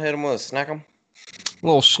 Brandon, want to hit him with a snack 'em?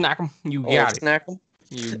 Little snack 'em. You Oh, got it. snack 'em?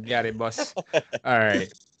 You got it, boss. All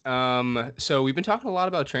right. So we've been talking a lot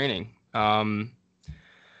about training.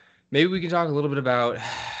 Maybe we can talk a little bit about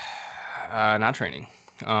not training.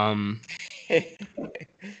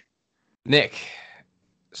 Nick.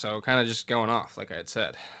 So kind of just going off, like I had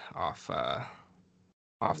said, off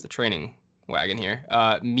the training wagon here.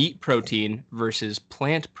 Meat protein versus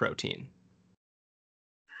plant protein.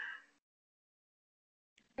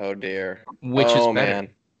 Oh dear. Which is better?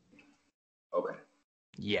 Man. Okay.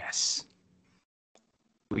 Yes.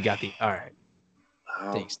 We got the. All right.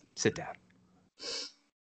 Thanks. Sit down.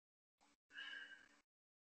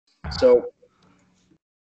 So,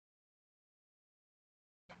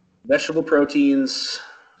 vegetable proteins,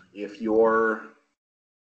 if you're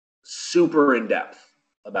super in depth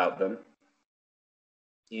about them,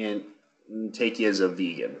 and take you as a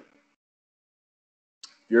vegan.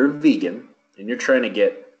 If you're a vegan and you're trying to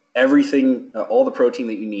get everything, all the protein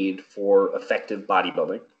that you need for effective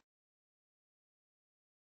bodybuilding,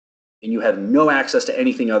 and you have no access to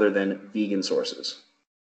anything other than vegan sources,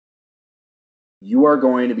 you are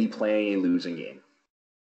going to be playing a losing game.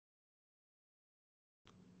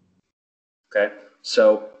 Okay?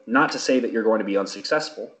 So, not to say that you're going to be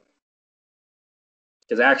unsuccessful,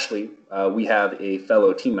 because actually, we have a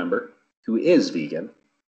fellow team member who is vegan,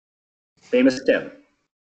 famous Tim.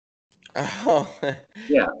 Oh,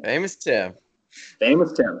 Yeah. famous Tim.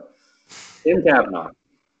 Famous Tim. Tim Kavanaugh.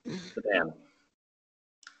 The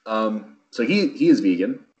man. So he is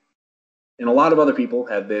vegan, and a lot of other people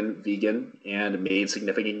have been vegan and made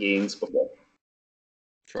significant gains before.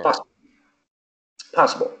 Sure.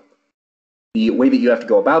 Possible. The way that you have to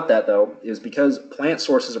go about that, though, is because plant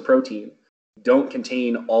sources of protein don't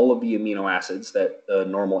contain all of the amino acids that a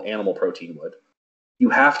normal animal protein would. You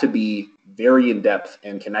have to be very in depth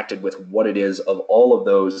and connected with what it is of all of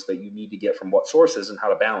those that you need to get from what sources and how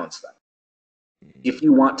to balance them. if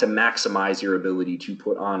you want to maximize your ability to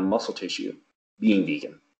put on muscle tissue, being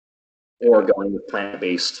vegan or going with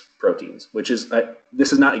plant-based proteins, which is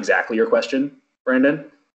this is not exactly your question, Brandon,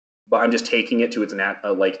 but I'm just taking it to its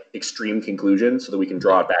like extreme conclusion so that we can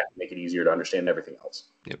draw it back and make it easier to understand everything else.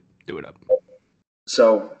 Yep, do it up.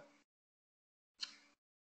 So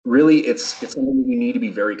really, it's something that you need to be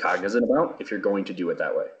very cognizant about if you're going to do it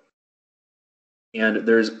that way. And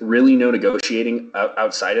there's really no negotiating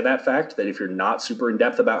outside of that fact that if you're not super in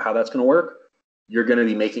depth about how that's going to work, you're going to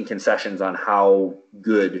be making concessions on how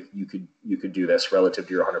good you could do this relative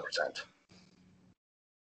to your 100%.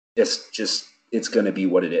 It's going to be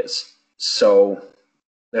what it is. So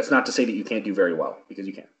that's not to say that you can't do very well, because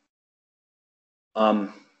you can.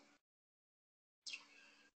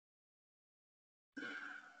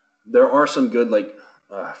 There are some good, like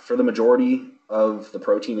for the majority of the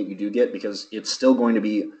protein that you do get, because it's still going to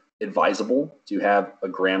be advisable to have a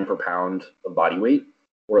gram per pound of body weight,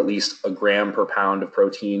 or at least a gram per pound of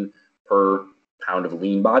protein per pound of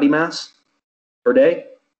lean body mass per day.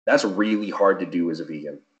 That's really hard to do as a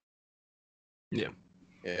vegan. Yeah.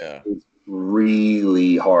 It's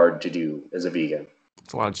really hard to do as a vegan.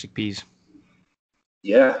 It's a lot of chickpeas.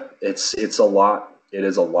 Yeah, it's a lot. It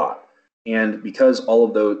is a lot. And because all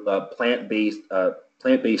of those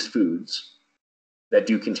plant-based foods that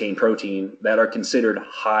do contain protein, that are considered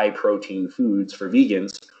high protein foods for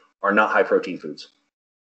vegans, are not high protein foods.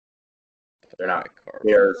 They're not.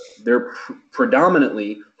 They're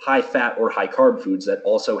predominantly high fat or high carb foods that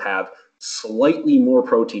also have slightly more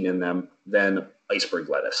protein in them than iceberg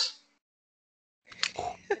lettuce.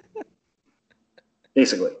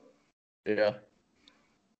 Basically. Yeah.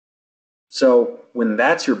 So when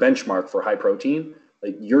that's your benchmark for high protein,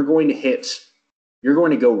 like you're going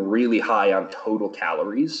to go really high on total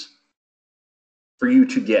calories for you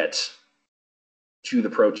to get to the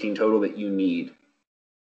protein total that you need.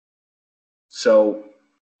 So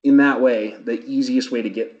in that way, the easiest way to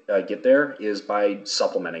get there is by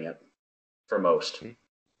supplementing it for most.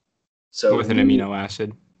 So with an amino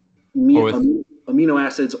acid. Amino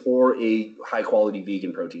acids or a high quality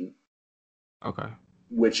vegan protein. Okay.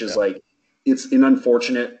 Which is like, it's an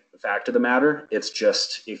unfortunate fact of the matter. It's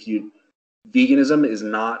just, veganism is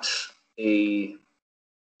not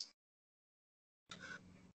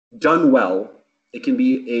done well, it can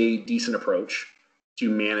be a decent approach to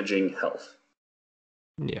managing health.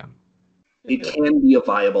 Yeah. It can be a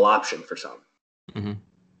viable option for some. Mm-hmm.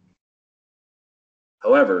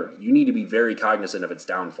 However, you need to be very cognizant of its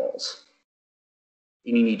downfalls.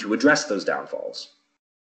 And you need to address those downfalls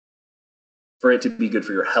for it to be good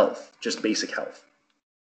for your health, just basic health.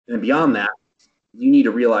 And beyond that, you need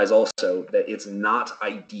to realize also that it's not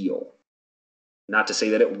ideal. Not to say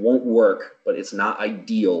that it won't work, but it's not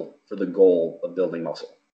ideal for the goal of building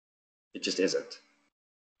muscle. It just isn't.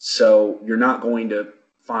 So you're not going to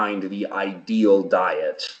find the ideal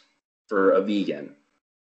diet for a vegan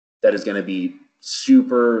that is going to be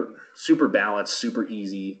super, super balanced, super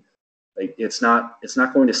easy. Like it's not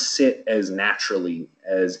going to sit as naturally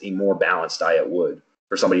as a more balanced diet would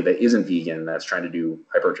for somebody that isn't vegan that's trying to do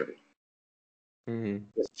hypertrophy. Mm-hmm.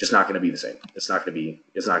 It's just not going to be the same. It's not going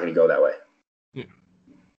to go that way. Yeah.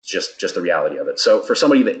 It's just the reality of it. So for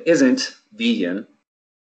somebody that isn't vegan,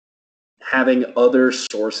 having other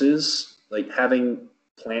sources, like having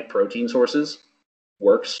plant protein sources,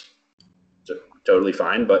 works. It's totally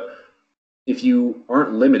fine. But if you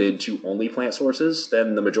aren't limited to only plant sources,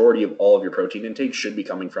 then the majority of all of your protein intake should be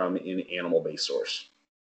coming from an animal-based source,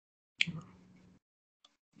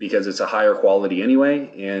 because it's a higher quality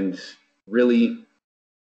anyway, and really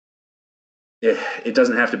it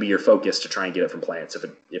doesn't have to be your focus to try and get it from plants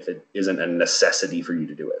if it isn't a necessity for you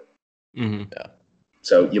to do it. Mm-hmm. Yeah.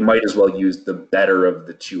 So you might as well use the better of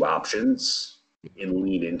the two options and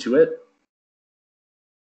lean into it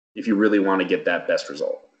if you really want to get that best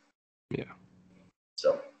result. Yeah.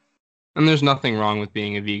 So. And there's nothing wrong with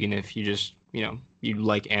being a vegan if you just, you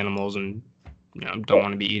like animals and, don't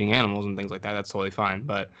want to be eating animals and things like that. That's totally fine.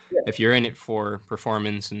 But if you're in it for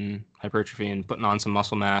performance and hypertrophy and putting on some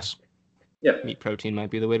muscle mass, meat protein might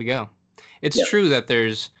be the way to go. It's true that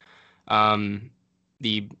there's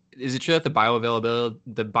is it true that the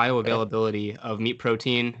bioavailability of meat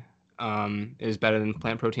protein is better than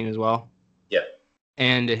plant protein as well? Yeah.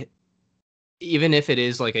 And even if it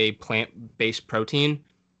is like a plant-based protein,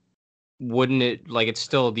 wouldn't it, like, it's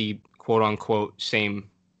still the quote-unquote same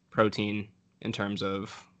protein in terms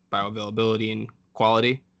of bioavailability and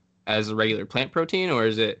quality as a regular plant protein, or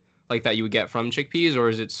is it like that you would get from chickpeas, or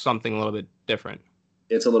is it something a little bit different?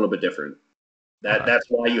 It's a little bit different. That's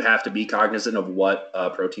why you have to be cognizant of what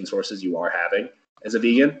protein sources you are having as a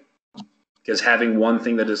vegan. because having one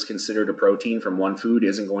thing that is considered a protein from one food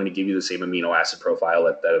isn't going to give you the same amino acid profile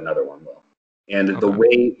that another one will. And the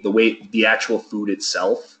way the actual food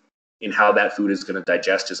itself and how that food is going to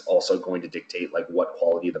digest is also going to dictate like what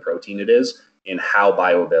quality of the protein it is and how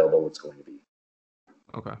bioavailable it's going to be.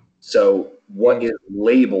 Okay. So what is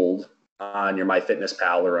labeled on your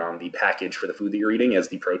MyFitnessPal or on the package for the food that you're eating as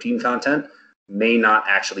the protein content may not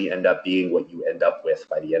actually end up being what you end up with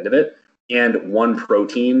by the end of it. And 1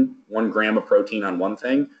 gram of protein on one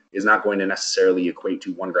thing is not going to necessarily equate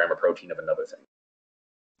to 1 gram of protein of another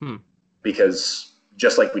thing. Because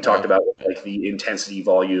just like we talked about, like the intensity,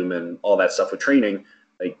 volume, and all that stuff with training,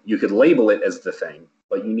 like you could label it as the thing,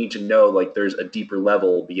 but you need to know like there's a deeper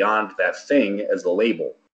level beyond that thing as the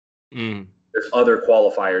label. There's other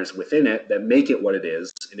qualifiers within it that make it what it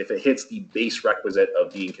is, and if it hits the base requisite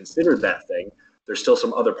of being considered that thing, there's still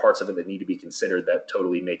some other parts of it that need to be considered that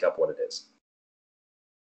totally make up what it is.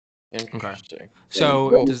 Interesting.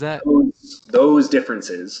 So does that those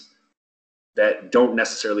differences that don't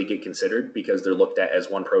necessarily get considered because they're looked at as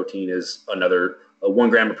one protein is another, 1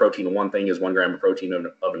 gram of protein of one thing is 1 gram of protein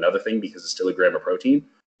of another thing because it's still a gram of protein.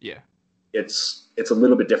 Yeah. It's a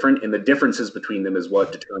little bit different, and the differences between them is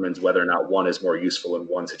what determines whether or not one is more useful in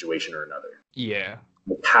one situation or another. Yeah.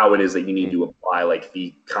 How it is that you need to apply like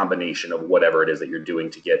the combination of whatever it is that you're doing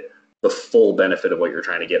to get the full benefit of what you're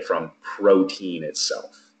trying to get from protein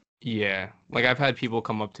itself. Yeah, like I've had people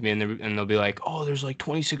come up to me and they'll be like, "Oh, there's like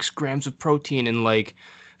 26 grams of protein and like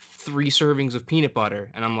 3 servings of peanut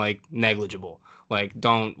butter," and I'm like, negligible. Like,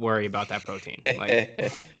 don't worry about that protein.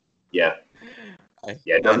 Like, yeah,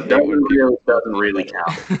 it doesn't really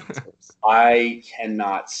count. I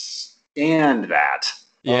cannot stand that.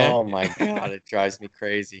 Yeah. Oh my god, it drives me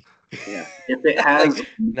crazy. Yeah, if it has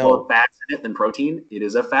more fats in it than protein, it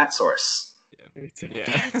is a fat source.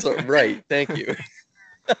 Yeah. So, right. Thank you.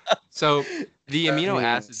 So the amino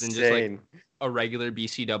acids in just like a regular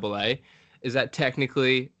BCAA, is that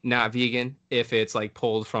technically not vegan if it's like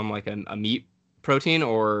pulled from like a meat protein,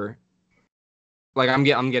 or like I'm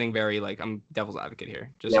getting very like I'm devil's advocate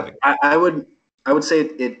here. Just yeah, like I would say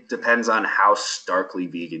it depends on how starkly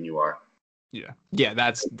vegan you are. Yeah,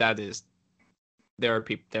 that is. There are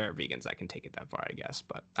vegans that can take it that far, I guess.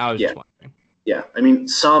 But I was just wondering. Yeah, I mean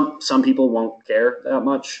some people won't care that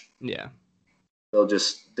much. Yeah. They're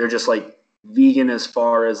just like vegan as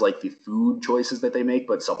far as like the food choices that they make,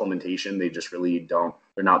 but supplementation they just really don't.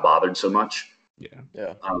 They're not bothered so much.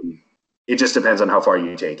 Yeah. It just depends on how far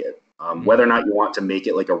you take it. Whether or not you want to make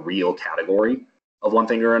it like a real category of one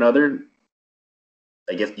thing or another.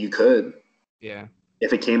 I guess you could. Yeah.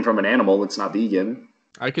 If it came from an animal, it's not vegan.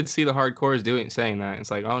 I could see the hardcores saying that.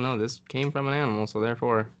 It's like, oh no, this came from an animal, so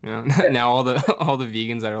therefore, now all the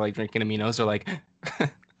vegans that are like drinking aminos are like.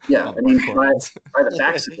 Yeah, I mean, by the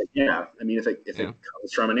facts of it, yeah. I mean, if it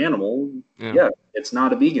comes from an animal, it's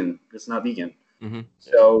not a vegan. It's not vegan. Mm-hmm.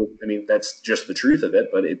 So, I mean, that's just the truth of it.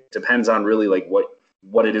 But it depends on really like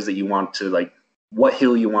what it is that you want to like, what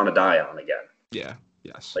hill you want to die on again. Yeah.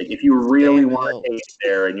 Yes. Like if you really want to take it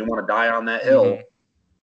there and you want to die on that hill,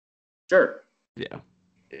 sure. Yeah.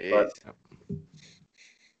 But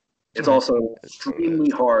it's also extremely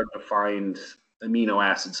hard to find amino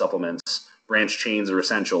acid supplements, branched chains or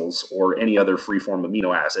essentials, or any other free-form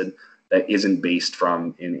amino acid that isn't based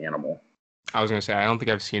from an animal. I was going to say, I don't think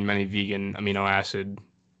I've seen many vegan amino acid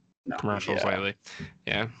commercials lately.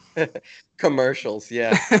 Yeah. Commercials,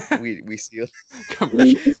 yeah. we see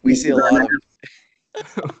we see a lot of.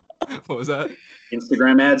 What was that?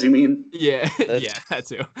 Instagram ads, you mean? Yeah, yeah, that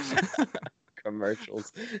too.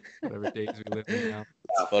 Commercials. Whatever days we live in now.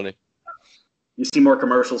 It's funny. You see more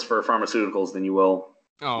commercials for pharmaceuticals than you will.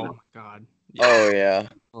 Oh my god. Yeah. Oh yeah.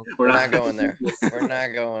 We're not going there. We're not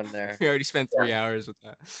going there. We already spent 3 hours with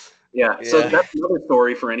that. Yeah. So that's another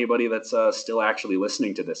story for anybody that's still actually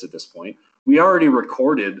listening to this at this point. We already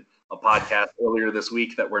recorded a podcast earlier this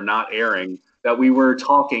week that we're not airing, that we were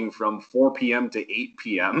talking from 4 p.m. to 8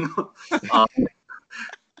 p.m.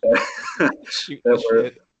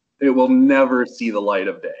 It will never see the light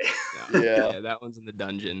of day. No. Yeah, that one's in the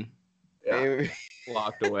dungeon. Yeah.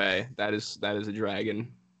 Locked away. That is a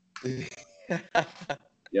dragon.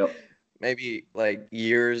 Yep. Maybe like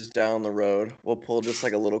years down the road, we'll pull just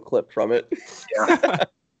like a little clip from it. Yeah.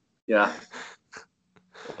 Yeah.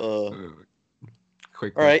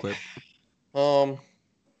 Quick all right. clip.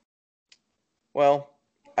 Well,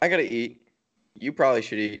 I gotta eat. You probably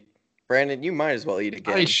should eat. Brandon, you might as well eat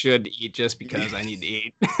again. I should eat just because I need to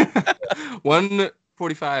eat.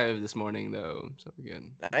 1:45 this morning though, so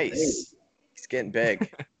good. Nice. He's getting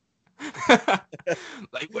big.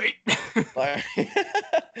 Lightweight.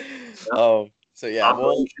 Oh, So yeah,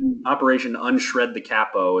 Operation Unshred the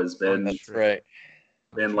Capo has been that's right.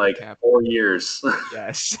 like 4 years.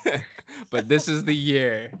 Yes, but this is the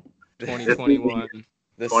year, 2021.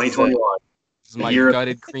 This is 2021. This is my year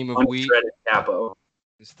gutted cream of wheat. Unshredded Capo.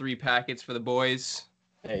 There's 3 packets for the boys.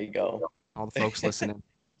 There you go. All the folks listening.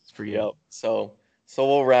 It's for you. Yep. So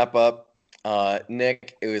we'll wrap up.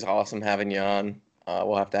 Nick, it was awesome having you on.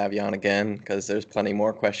 We'll have to have you on again because there's plenty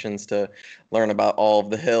more questions to learn about all of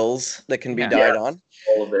the hills that can be died on.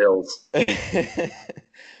 All of the hills.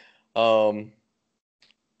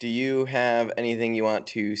 Do you have anything you want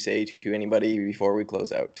to say to anybody before we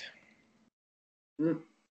close out?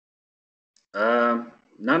 Not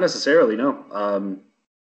necessarily, no.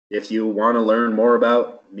 If you want to learn more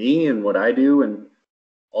about me and what I do and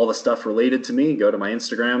all the stuff related to me, go to my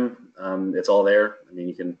Instagram. It's all there. I mean,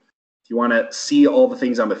 if you want to see all the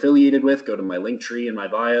things I'm affiliated with, go to my link tree in my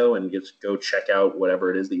bio and just go check out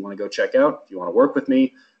whatever it is that you want to go check out. If you want to work with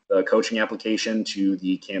me, the coaching application to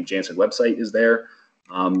the Camp Jansen website is there.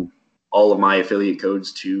 All of my affiliate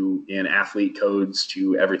codes and athlete codes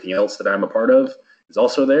to everything else that I'm a part of is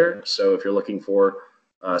also there. So if you're looking for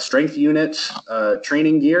strength unit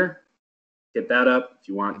training gear, hit that up. If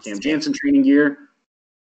you want Camp Jansen training gear,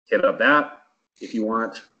 hit up that. If you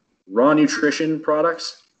want raw nutrition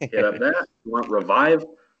products, hit up that. If you want Revive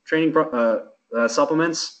training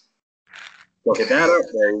supplements, go hit that up.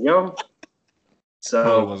 There you go.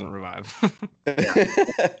 So it wasn't Revive.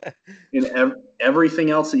 Yeah. And everything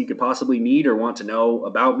else that you could possibly need or want to know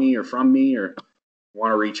about me or from me or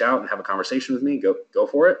want to reach out and have a conversation with me, go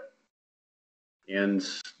for it. And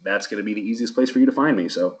that's going to be the easiest place for you to find me.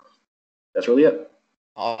 So that's really it.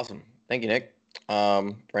 Awesome. Thank you, Nick.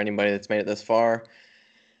 For anybody that's made it this far,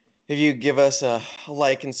 if you give us a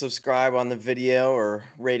like and subscribe on the video or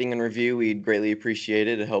rating and review, we'd greatly appreciate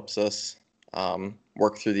it. It helps us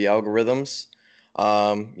work through the algorithms.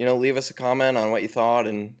 Leave us a comment on what you thought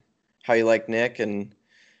and how you like Nick, and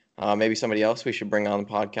maybe somebody else we should bring on the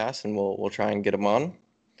podcast, and we'll try and get them on.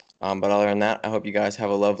 But other than that, I hope you guys have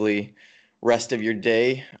a lovely rest of your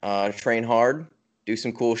day. Train hard, do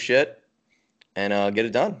some cool shit, and get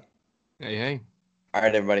it done. Hey. All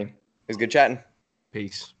right, everybody. It was good chatting.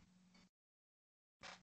 Peace.